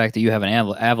or the fact that you have an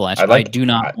Avalanche. I do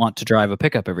not want to drive a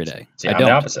pickup every day. See, I'm the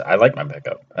opposite. I like my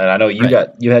pickup. And I know you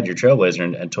had your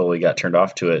Trailblazer and totally got turned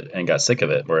off to it and got sick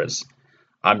of it, whereas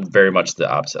I'm very much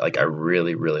the opposite. Like, I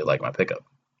really, really like my pickup.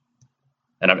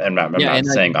 And I'm not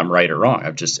saying I'm right or wrong.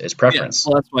 It's preference.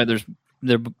 Yeah, well, that's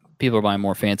why people are buying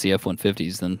more fancy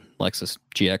F-150s than Lexus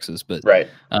GXs. But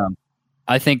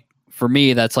I think for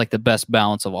me, that's like the best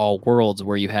balance of all worlds,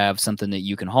 where you have something that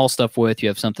you can haul stuff with, you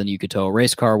have something you could tow a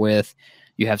race car with,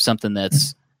 you have something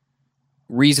that's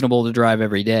reasonable to drive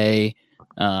every day.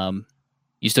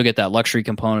 You still get that luxury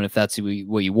component if that's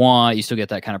what you want. You still get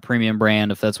that kind of premium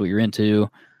brand if that's what you're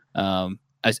into.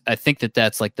 I think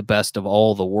that's like the best of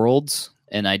all the worlds,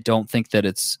 and I don't think that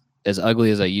it's as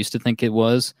ugly as I used to think it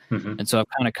was. Mm-hmm. And so I've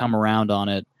kind of come around on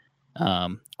it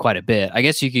quite a bit. I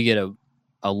guess you could get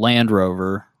a Land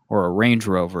Rover or a Range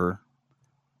Rover.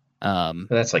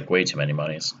 That's like way too many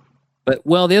monies. But,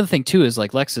 well, the other thing, too, is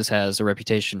like Lexus has a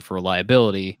reputation for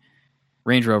reliability.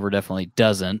 Range Rover definitely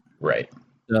doesn't. Right.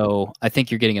 So I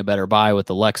think you're getting a better buy with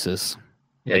the Lexus.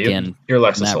 Yeah, again, your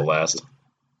Lexus will last.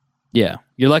 Yeah,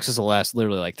 your Lexus will last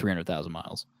literally like 300,000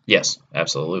 miles. Yes,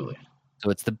 absolutely. So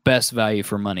it's the best value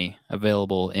for money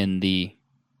available in the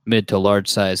mid to large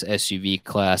size SUV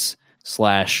class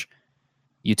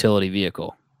 / utility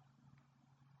vehicle.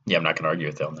 Yeah, I'm not going to argue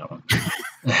with you on that one.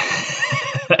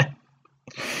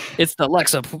 It's the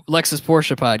Lexus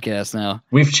Porsche podcast now.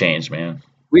 We've changed, man.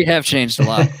 We have changed a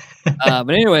lot. But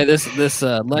anyway, this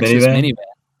Lexus minivan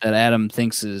that Adam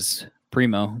thinks is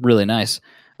primo, really nice.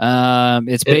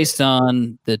 It's based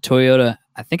on the Toyota,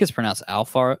 I think it's pronounced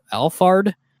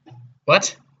Alphard.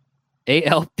 What?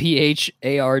 Alphard.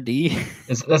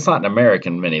 That's not an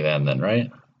American minivan then,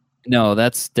 right? No,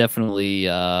 that's definitely,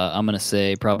 I'm going to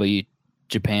say probably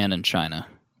Japan and China.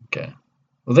 Okay.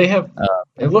 Well, they have,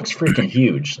 it looks freaking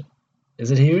huge.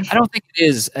 Is it huge? I don't think it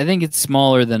is. I think it's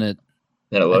smaller than it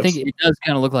looks. I think it does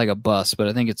kind of look like a bus, but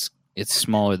I think it's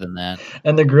smaller than that.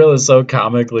 And the grill is so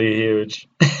comically huge.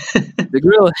 The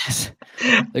grill is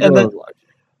large.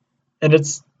 And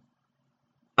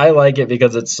I like it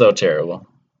because it's so terrible.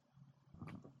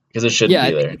 Because it shouldn't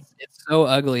be there. It's so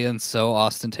ugly and so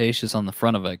ostentatious on the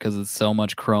front of it because it's so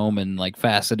much chrome and like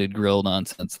faceted grill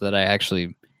nonsense that I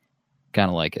actually kind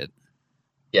of like it.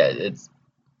 Yeah,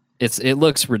 it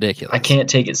looks ridiculous. I can't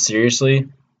take it seriously,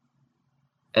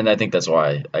 and I think that's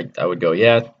why I would go,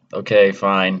 yeah, okay,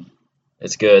 fine,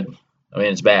 it's good. I mean,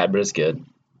 it's bad, but it's good.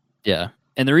 Yeah.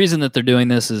 And the reason that they're doing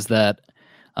this is that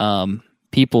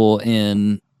people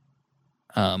in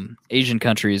Asian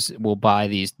countries will buy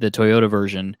the Toyota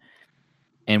version,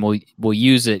 and we'll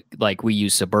use it like we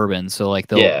use Suburban. So like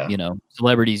they'll, Yeah,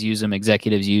 celebrities use them,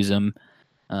 executives use them.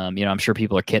 I'm sure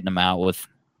people are kitting them out with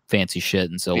fancy shit,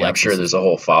 and so yeah, I'm sure Lexus there's is a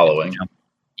whole following.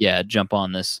 jump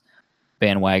on this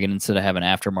bandwagon instead of having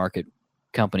aftermarket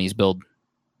companies build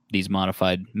these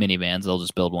modified minivans. They'll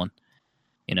just build one.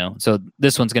 So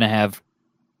this one's gonna have.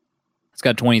 It's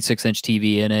got 26-inch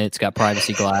TV in it. It's got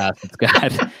privacy glass. It's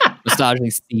got massaging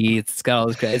seats. It's got all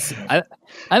this guys.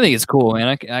 I think it's cool, man.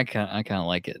 I kind of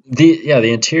like it.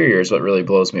 The interior is what really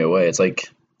blows me away. It's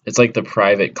like the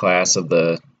private class of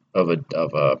a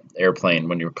airplane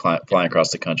when you're flying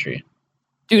across the country.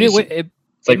 Dude,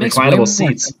 It's like makes reclinable way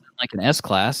seats. more like an S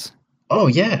class. Oh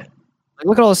yeah, Like,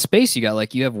 look at all the space you got.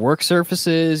 Like, you have work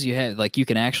surfaces. You have you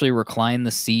can actually recline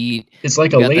the seat. it's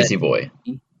like You a got lazy that- boy.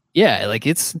 Yeah, like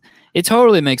it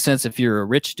totally makes sense if you're a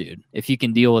rich dude. If you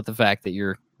can deal with the fact that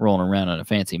you're rolling around in a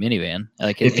fancy minivan.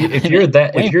 Like, If you're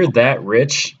that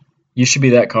rich, you should be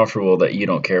that comfortable that you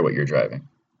don't care what you're driving.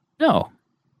 No,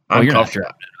 I'm you're not comfortable.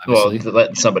 driving it, obviously. Well,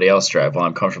 letting somebody else drive while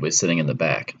I'm comfortably sitting in the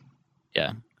back.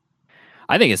 Yeah,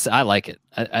 I like it.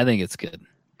 I think it's good.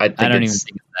 I I think don't even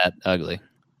think it's that ugly.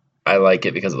 I like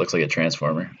it because it looks like a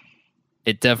transformer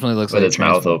It definitely looks with like its a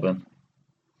mouth Transformer. open.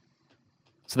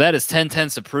 So that is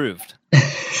 10/10 approved.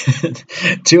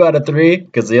 2 out of 3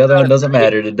 because the other one doesn't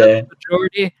matter today.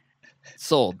 Majority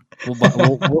sold.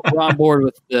 We're on board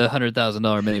with the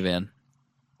 $100,000 minivan.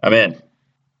 I'm in.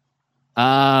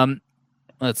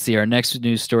 Let's see our next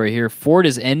news story here. Ford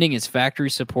is ending its factory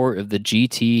support of the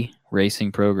GT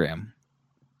racing program.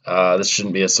 This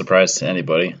shouldn't be a surprise to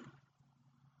anybody.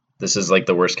 This is like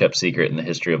the worst kept secret in the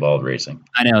history of all racing.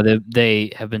 I know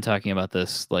they have been talking about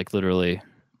this like literally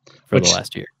for the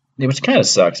last year. Which kind of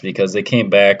sucks because they came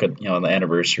back on the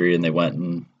anniversary and they went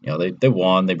and they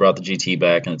won. They brought the GT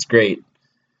back and it's great.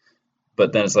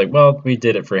 But then it's like, well, we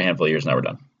did it for a handful of years. Now we're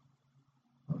done.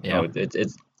 Yeah,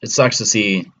 it sucks to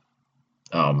see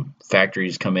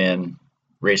factories come in,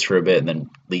 race for a bit, and then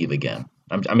leave again.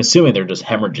 I'm assuming they're just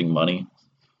hemorrhaging money.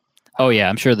 Oh yeah,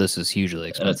 I'm sure this is hugely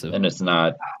expensive. And it's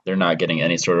not. They're not getting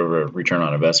any sort of a return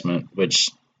on investment, which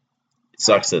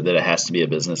sucks that it has to be a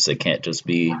business. It can't just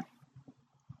be,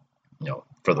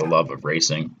 for the love of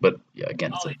racing. But yeah,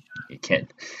 again, it's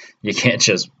you can't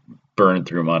just burn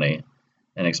through money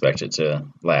and expect it to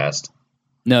last.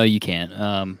 No, you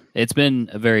can't. It's been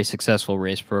a very successful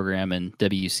race program in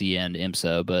WC and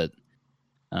IMSA, but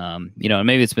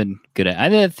maybe it's been good.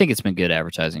 I think it's been good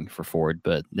advertising for Ford,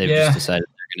 but they've just decided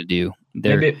they're going to do.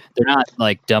 They're not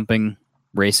like dumping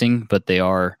racing, but they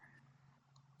are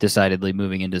decidedly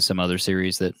moving into some other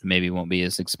series that maybe won't be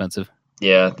as expensive.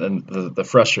 Yeah, and the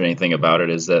frustrating thing about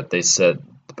it is that they said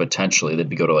potentially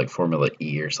they'd go to like Formula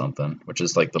E or something, which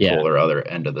is like the polar other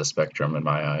end of the spectrum in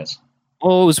my eyes.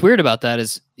 Well, what was weird about that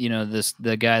is,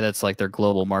 the guy that's like their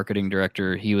global marketing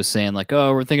director, he was saying like,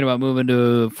 oh, we're thinking about moving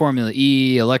to Formula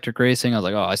E, electric racing. I was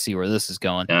like, oh, I see where this is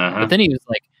going. But then he was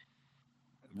like,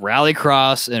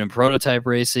 rallycross and prototype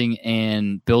racing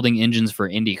and building engines for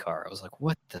IndyCar. I was like,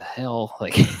 what the hell?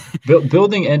 Like,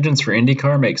 building engines for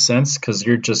IndyCar makes sense because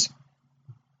you're just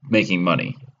making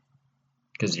money.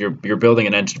 Because you're building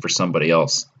an engine for somebody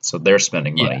else, so they're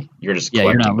spending money. Yeah. You're just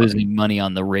you're not money. losing money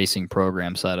on the racing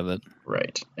program side of it,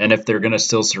 right? And if they're gonna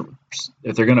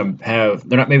they're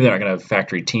not gonna have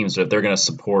factory teams, but if they're gonna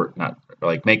support, not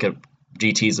like make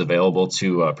GTs available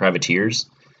to privateers,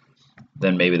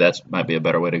 then maybe that might be a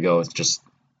better way to go. It's just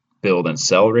build and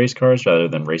sell race cars rather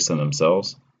than race them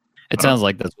themselves. It sounds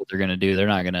like that's what they're gonna do. They're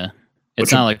not gonna.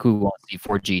 It's not like we won't see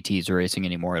Ford GTs racing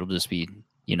anymore. It'll just be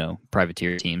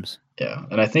privateer teams. Yeah,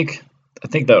 and I think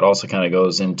that also kind of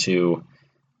goes into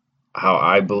how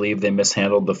I believe they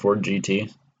mishandled the Ford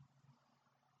GT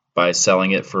by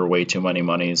selling it for way too many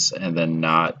monies and then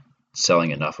not selling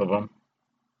enough of them.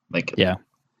 Like,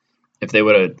 if they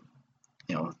would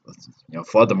have,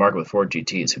 flood the market with Ford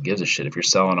GTs, who gives a shit if you're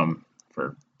selling them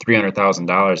for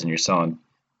 $300,000 and you're selling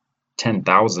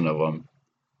 10,000 of them,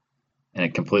 and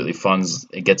it completely funds,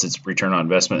 it gets its return on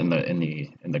investment in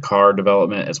the car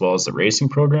development as well as the racing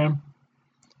program.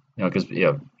 Because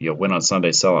you win on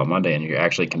Sunday, sell on Monday, and you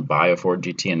actually can buy a Ford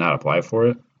GT and not apply for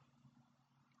it.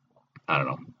 I don't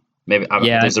know. Maybe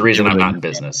there's a reason I'm not in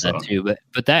business. So. Too,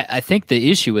 but that, I think the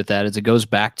issue with that is it goes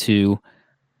back to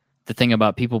the thing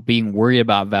about people being worried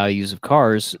about values of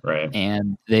cars, right?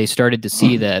 And they started to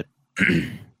see that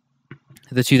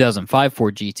the 2005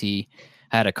 Ford GT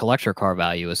had a collector car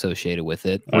value associated with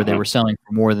it, where they were selling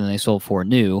for more than they sold for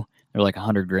new. They're like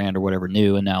 $100,000 or whatever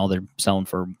new, and now they're selling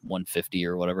for 150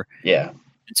 or whatever. Yeah.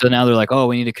 And so now they're like, oh,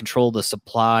 we need to control the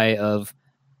supply of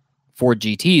Ford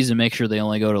GTs and make sure they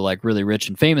only go to like really rich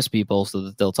and famous people so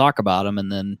that they'll talk about them,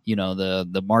 and then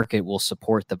the market will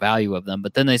support the value of them.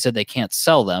 But then they said they can't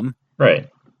sell them, right?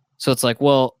 So it's like,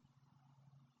 well,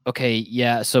 okay,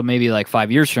 yeah, so maybe like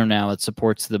 5 years from now it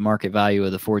supports the market value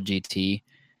of the Ford GT,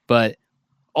 but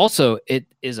also it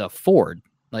is a Ford,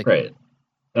 like, right.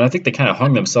 And I think they kind of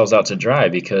hung themselves out to dry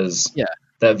because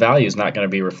that value is not going to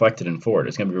be reflected in Ford.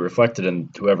 It's going to be reflected in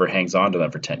whoever hangs on to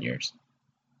them for 10 years,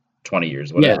 20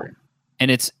 years, whatever. Yeah. And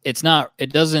it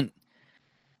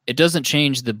doesn't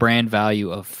change the brand value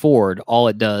of Ford. All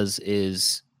it does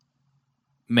is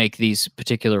make these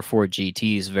particular Ford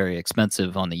GTs very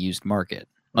expensive on the used market.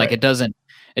 Like, it doesn't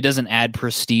add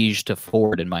prestige to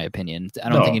Ford, in my opinion. I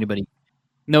don't think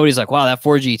nobody's like, wow, that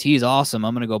Ford GT is awesome,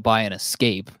 I'm going to go buy an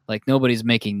Escape. Like, nobody's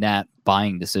making that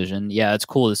buying decision. Yeah, it's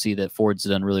cool to see that Ford's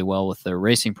done really well with their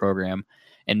racing program,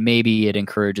 and maybe it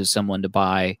encourages someone to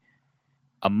buy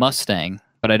a Mustang,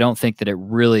 but I don't think that it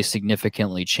really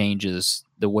significantly changes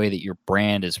the way that your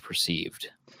brand is perceived.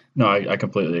 No, I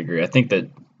completely agree. I think that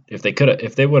if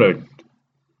they would have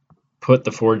put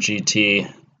the Ford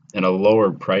GT in a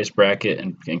lower price bracket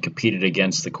and competed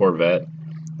against the Corvette,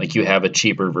 like you have a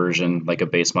cheaper version, like a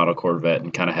base model Corvette,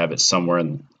 and kind of have it somewhere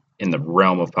in the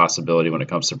realm of possibility when it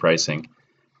comes to pricing.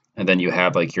 And then you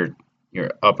have like your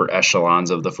upper echelons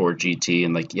of the Ford GT,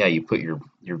 and like, yeah, you put your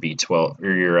V12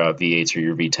 or your V8s or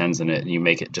your V10s in it, and you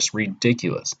make it just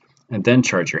ridiculous, and then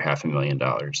charge your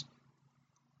 $500,000.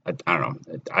 I don't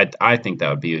know. I think that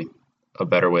would be a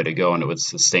better way to go, and it would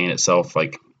sustain itself.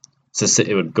 Like,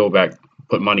 it would go back,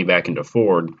 put money back into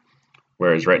Ford,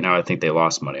 whereas right now I think they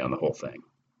lost money on the whole thing.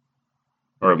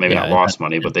 Or maybe not lost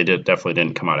money, but they definitely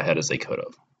didn't come out ahead as they could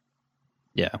have.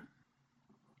 Yeah.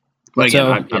 But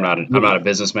again, I'm not a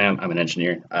businessman. I'm an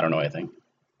engineer. I don't know anything.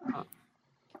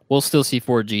 We'll still see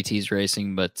Ford GTs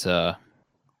racing, but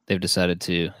they've decided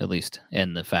to at least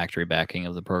end the factory backing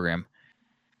of the program.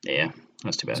 Yeah,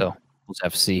 that's too bad. So we'll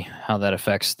have to see how that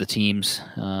affects the teams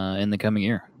in the coming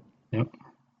year. Yep.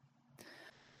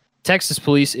 Texas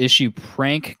police issue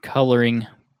prank coloring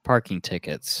parking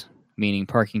tickets, meaning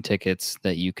parking tickets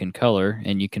that you can color,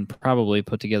 and you can probably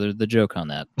put together the joke on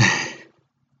that.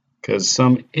 Because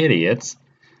some idiots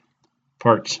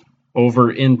parked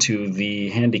over into the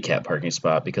handicap parking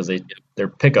spot because their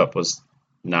pickup was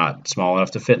not small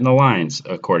enough to fit in the lines,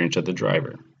 according to the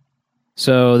driver.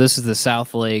 So this is the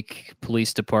South Lake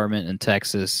Police Department in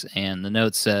Texas, and the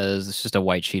note says, it's just a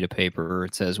white sheet of paper.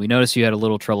 It says, we noticed you had a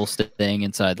little trouble staying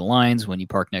inside the lines when you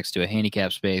park next to a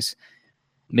handicap space.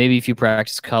 Maybe if you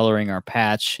practice coloring our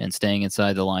patch and staying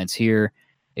inside the lines here,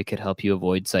 it could help you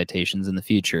avoid citations in the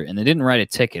future. And they didn't write a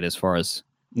ticket as far as...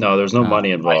 No, there's no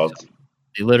money involved.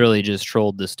 They literally just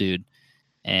trolled this dude,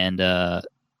 and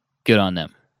good on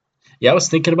them. Yeah, I was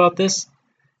thinking about this.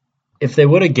 If they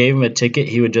would have gave him a ticket,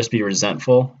 he would just be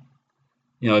resentful.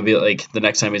 It'd be like the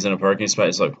next time he's in a parking spot,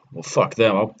 he's like, well, fuck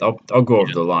them. I'll go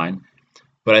over the line.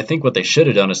 But I think what they should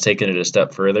have done is taken it a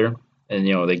step further. And,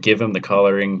 they give him the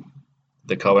coloring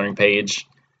page,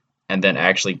 and then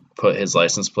actually put his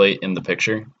license plate in the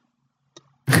picture.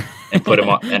 And put him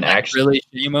on, and actually really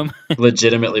shame him.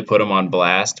 legitimately put him on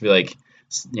blast. Be like,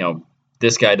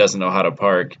 this guy doesn't know how to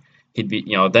park. He'd be,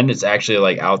 then it's actually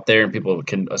like out there, and people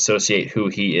can associate who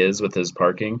he is with his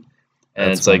parking. And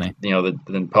that's it's funny. Like,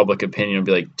 then public opinion will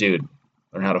be like, dude,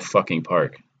 learn how to fucking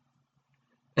park.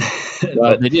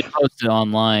 Well, they did post it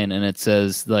online, and it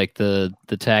says, like, the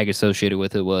tag associated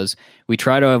with it was, we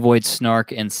try to avoid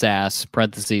snark and sass,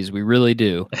 parentheses, we really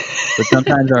do, but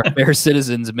sometimes our fair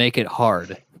citizens make it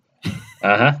hard.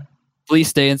 Uh-huh. Please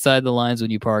stay inside the lines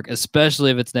when you park,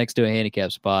 especially if it's next to a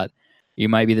handicap spot. You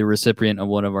might be the recipient of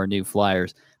one of our new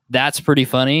flyers. That's pretty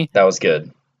funny. That was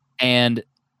good. And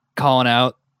calling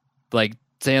out, like,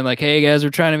 saying, like, hey, guys, we're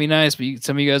trying to be nice, but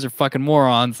some of you guys are fucking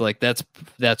morons. Like, that's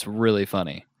really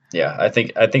funny. Yeah, I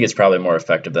think it's probably more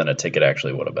effective than a ticket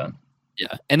actually would have been.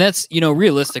 Yeah, and that's,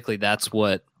 realistically, that's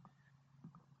what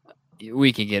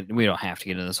we can get. We don't have to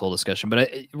get into this whole discussion, but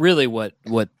really what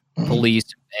police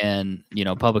and,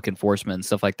 public enforcement and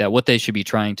stuff like that, what they should be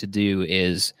trying to do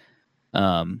is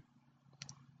to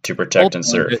protect and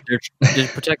serve. To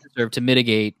protect and serve, to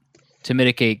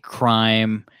mitigate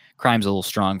crime. Crime's a little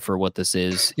strong for what this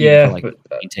is. Yeah. For, like,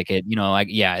 a ticket,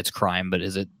 it's crime, but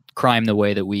is it crime the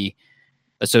way that we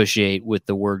associate with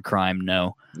the word crime?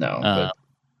 No. No.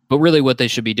 But really what they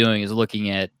should be doing is looking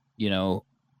at,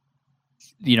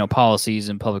 policies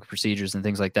and public procedures and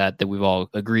things like that we've all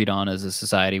agreed on as a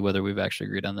society, whether we've actually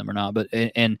agreed on them or not, but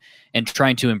and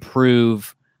trying to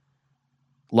improve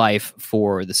life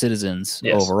for the citizens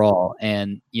overall.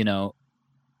 And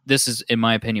this is, in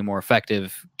my opinion, more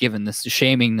effective, given this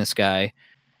shaming this guy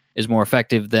is more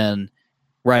effective than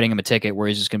writing him a ticket where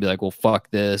he's just gonna be like, well, fuck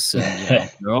this, and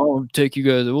I'll take you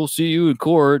guys, we'll see you in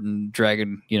court, and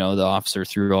dragging the officer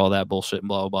through all that bullshit and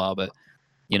blah blah blah. But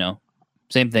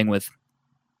same thing with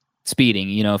speeding.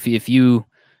 If you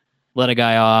let a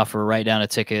guy off or write down a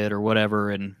ticket or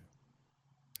whatever, and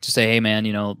just say, hey man,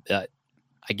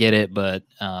 I get it, but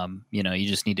you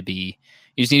just need to be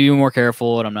more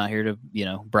careful, and I'm not here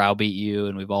to browbeat you,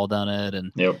 and we've all done it,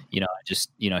 and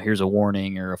here's a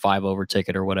warning or a 5 over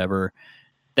ticket or whatever.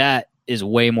 That is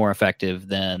way more effective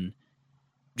than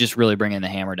just really bringing the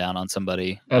hammer down on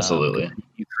somebody. Absolutely.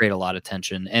 You create a lot of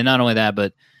tension. And not only that,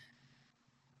 but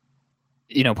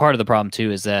part of the problem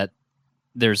too is that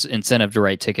there's incentive to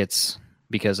write tickets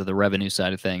because of the revenue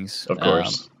side of things. Of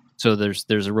course. So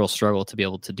there's a real struggle to be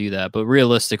able to do that. But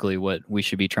realistically, what we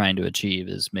should be trying to achieve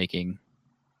is making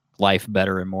life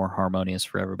better and more harmonious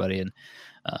for everybody. And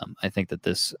I think that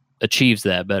this achieves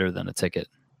that better than a ticket.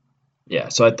 Yeah,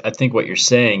 so I think what you're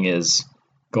saying is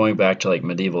going back to like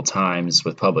medieval times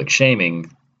with public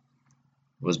shaming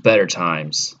was better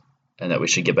times, and that we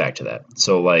should get back to that.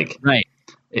 So like, right,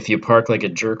 if you park like a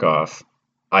jerk off,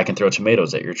 I can throw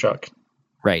tomatoes at your truck.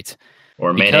 Right.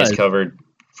 Or mayonnaise covered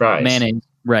fries.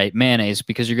 Mayonnaise,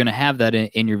 because you're going to have that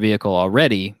in your vehicle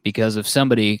already, because if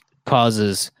somebody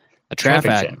causes a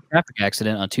traffic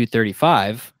accident on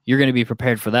 235, you're going to be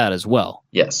prepared for that as well.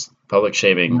 Yes. Public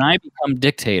shaming. When I become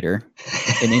dictator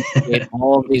and instigate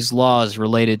all of these laws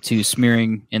related to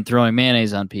smearing and throwing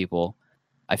mayonnaise on people,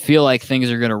 I feel like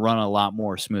things are going to run a lot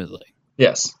more smoothly.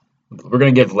 Yes. We're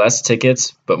going to give less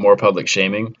tickets, but more public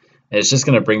shaming. And it's just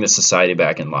going to bring the society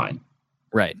back in line.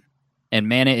 Right. And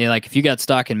mayonnaise, like if you got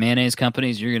stock in mayonnaise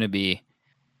companies, you're going to be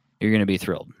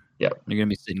thrilled. Yep. You're going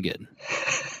to be sitting good.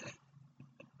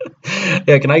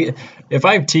 Yeah, if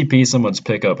I TP someone's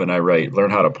pickup and I write learn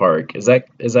how to park, is that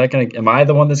am I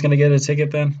the one that's gonna get a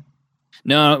ticket then?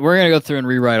 No, we're gonna go through and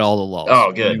rewrite all the laws.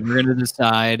 Oh, good. We're gonna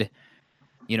decide,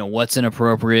 what's an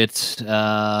appropriate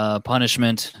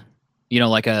punishment.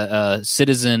 Like a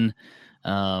citizen.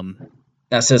 Not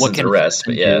citizen's arrest,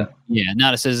 but yeah. Yeah,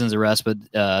 not a citizen's arrest,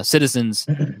 but citizens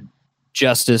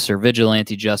justice or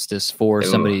vigilante justice for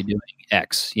somebody doing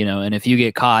X. And if you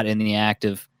get caught in the act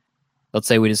of, let's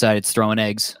say we decided to throwing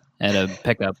eggs at a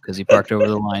pickup because he parked over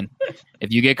the line. If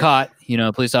you get caught,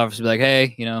 a police officer will be like,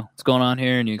 hey, what's going on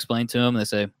here? And you explain to him, and they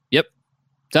say, yep,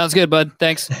 sounds good, bud.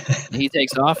 Thanks. And he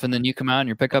takes off, and then you come out and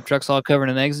your pickup truck's all covered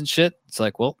in eggs and shit. It's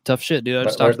like, well, tough shit, dude. I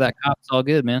just talked to that cop. It's all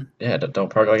good, man. Yeah, don't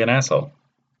park like an asshole.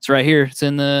 It's right here. It's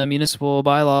in the municipal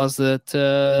bylaws that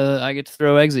I get to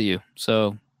throw eggs at you.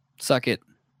 So suck it.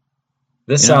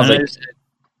 This sounds like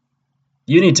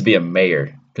you need to be a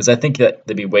mayor. Because I think that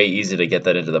it'd be way easier to get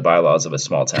that into the bylaws of a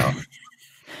small town.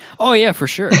 Oh, yeah, for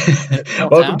sure.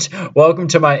 Welcome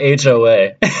to my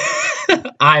HOA.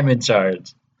 I'm in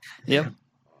charge. Yep.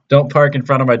 Don't park in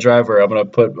front of my driveway. I'm going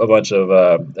to put a bunch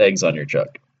of eggs on your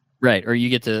truck. Right. Or you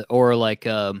get to, or like,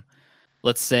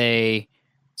 let's say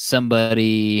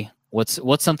somebody,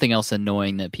 what's something else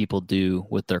annoying that people do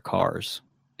with their cars?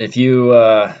 If you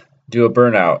do a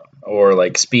burnout or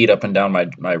like speed up and down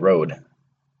my road.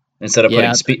 Instead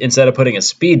of putting a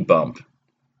speed bump,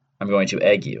 I'm going to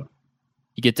egg you.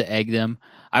 You get to egg them.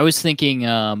 I was thinking,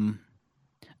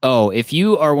 if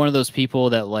you are one of those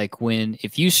people that like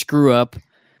if you screw up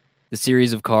the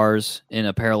series of cars in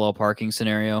a parallel parking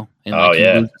scenario and you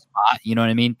lose a spot, you know what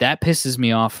I mean? That pisses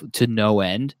me off to no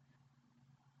end.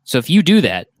 So if you do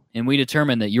that and we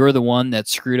determine that you're the one that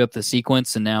screwed up the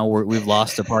sequence and now we've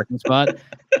lost a parking spot,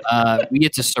 we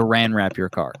get to saran wrap your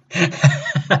car.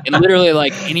 And literally,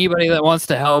 like, anybody that wants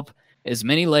to help, as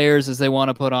many layers as they want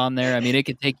to put on there. I mean, it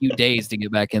could take you days to get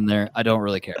back in there. I don't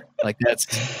really care. Like, that's...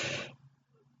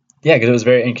 Yeah, because it was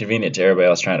very inconvenient to everybody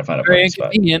else trying to find a parking spot.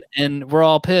 Very inconvenient, and we're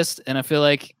all pissed. And I feel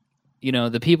like,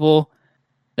 the people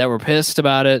that were pissed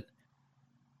about it,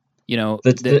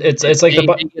 it's like they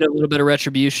get a little bit of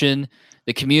retribution.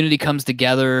 The community comes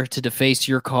together to deface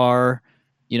your car.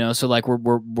 So like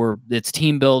we're it's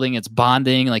team building, it's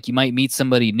bonding. Like you might meet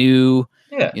somebody new.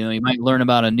 Yeah. You might learn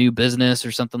about a new business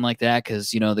or something like that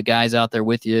because the guy's out there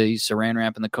with you. He's saran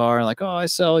wrapping the car, like, oh, I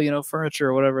sell furniture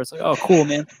or whatever. It's like, oh, cool,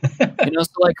 man. So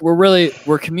like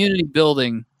we're community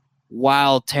building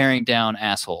while tearing down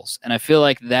assholes, and I feel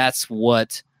like that's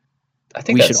what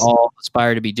we should all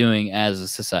aspire to be doing as a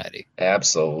society.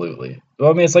 Absolutely. Well,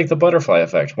 I mean, it's like the butterfly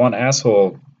effect. One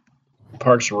asshole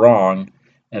parks wrong,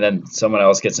 and then someone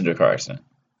else gets into a car accident.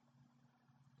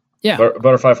 Yeah.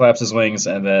 Butterfly flaps his wings,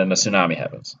 and then a tsunami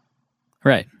happens.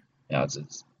 Right. Yeah,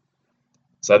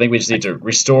 so I think we just need to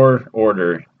restore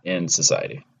order in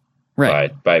society,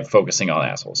 right, by focusing on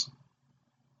assholes.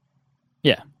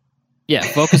 Yeah,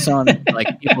 focus on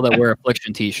like people that wear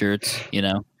affliction T-shirts.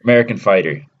 American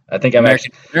Fighter. I think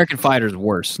American Fighter's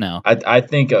worse now. I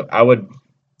think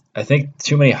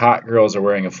too many hot girls are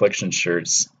wearing affliction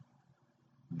shirts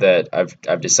that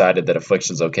I've decided that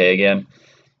affliction's okay again,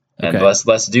 and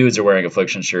less dudes are wearing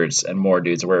affliction shirts and more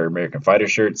dudes are wearing American Fighter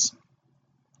shirts.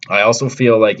 I also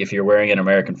feel like if you're wearing an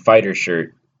American Fighter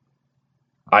shirt,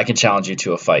 I can challenge you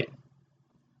to a fight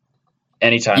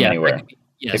anytime, anywhere.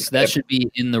 Yes, that should be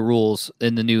in the rules,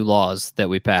 in the new laws that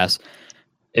we pass.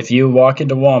 If you walk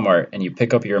into Walmart and you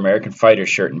pick up your American Fighter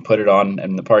shirt and put it on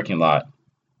in the parking lot,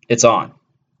 it's on.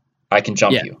 I can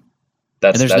jump you.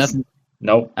 That's nothing.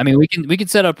 Nope. I mean, we can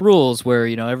set up rules where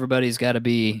everybody's got to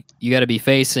be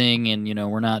facing,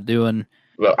 and we're not doing.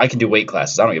 Well, I can do weight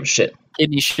classes. I don't give a shit.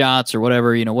 Kidney shots or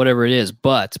whatever whatever it is.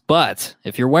 But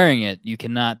if you're wearing it, you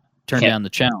cannot turn down the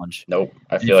challenge. Nope.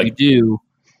 I feel like if you do,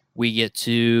 we get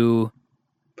to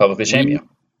publicly shame you.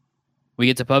 We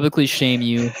get to publicly shame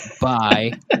you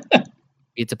by.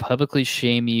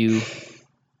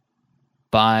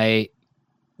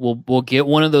 We'll get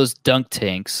one of those dunk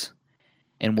tanks,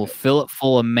 and we'll fill it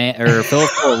full of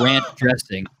ranch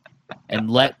dressing, and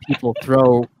let people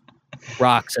throw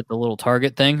rocks at the little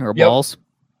target thing or balls.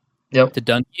 Yep. To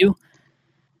dunk you,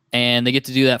 and they get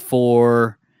to do that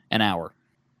for an hour.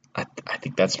 I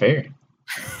think that's fair.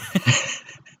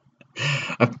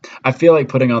 I feel like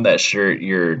putting on that shirt,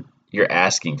 you're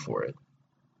asking for it.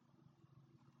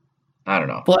 I don't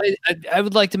know. Well, I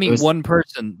would like to meet one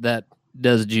person that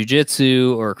does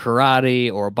jiu-jitsu or karate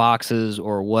or boxes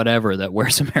or whatever that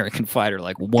wears American Fighter.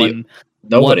 Like nobody.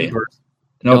 One person.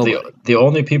 No, nobody. The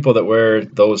only people that wear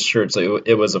those shirts,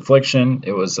 it was Affliction,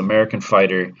 it was American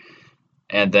Fighter,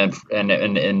 and then and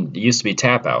it used to be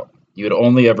Tap Out. You would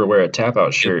only ever wear a Tap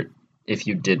Out shirt if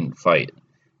you didn't fight.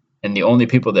 And the only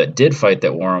people that did fight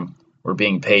that wore them were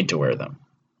being paid to wear them.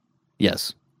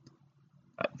 Yes.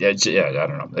 Yeah, I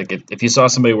don't know. Like if you saw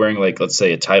somebody wearing, like, let's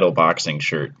say, a title boxing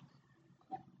shirt,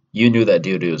 you knew that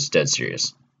dude was dead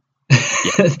serious.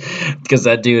 Because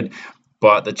that dude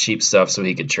bought the cheap stuff so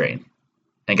he could train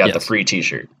and got the free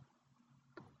T-shirt.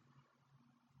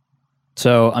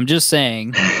 So I'm just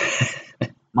saying,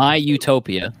 my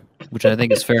utopia, which I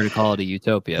think is fair to call it a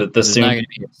utopia. There's not going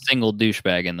to be a single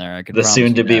douchebag in there. The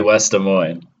soon-to-be West Des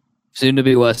Moines.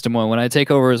 Soon-to-be West Des Moines. When I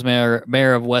take over as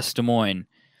mayor of West Des Moines,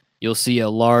 you'll see a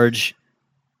large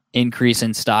increase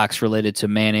in stocks related to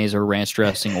mayonnaise or ranch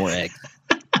dressing or eggs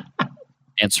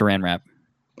and saran wrap.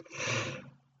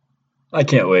 I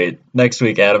can't wait. Next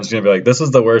week, Adam's going to be like, this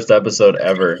is the worst episode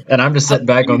ever. And I'm just sitting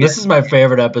back going, this is my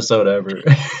favorite episode ever.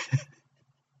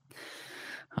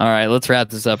 All right, let's wrap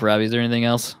this up, Robbie. Is there anything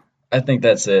else? I think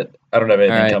that's it. I don't have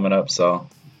anything coming up, so.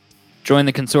 Join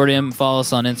the consortium. Follow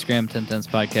us on Instagram, 1010s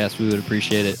Podcast. We would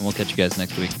appreciate it, and we'll catch you guys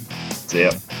next week. See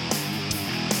ya.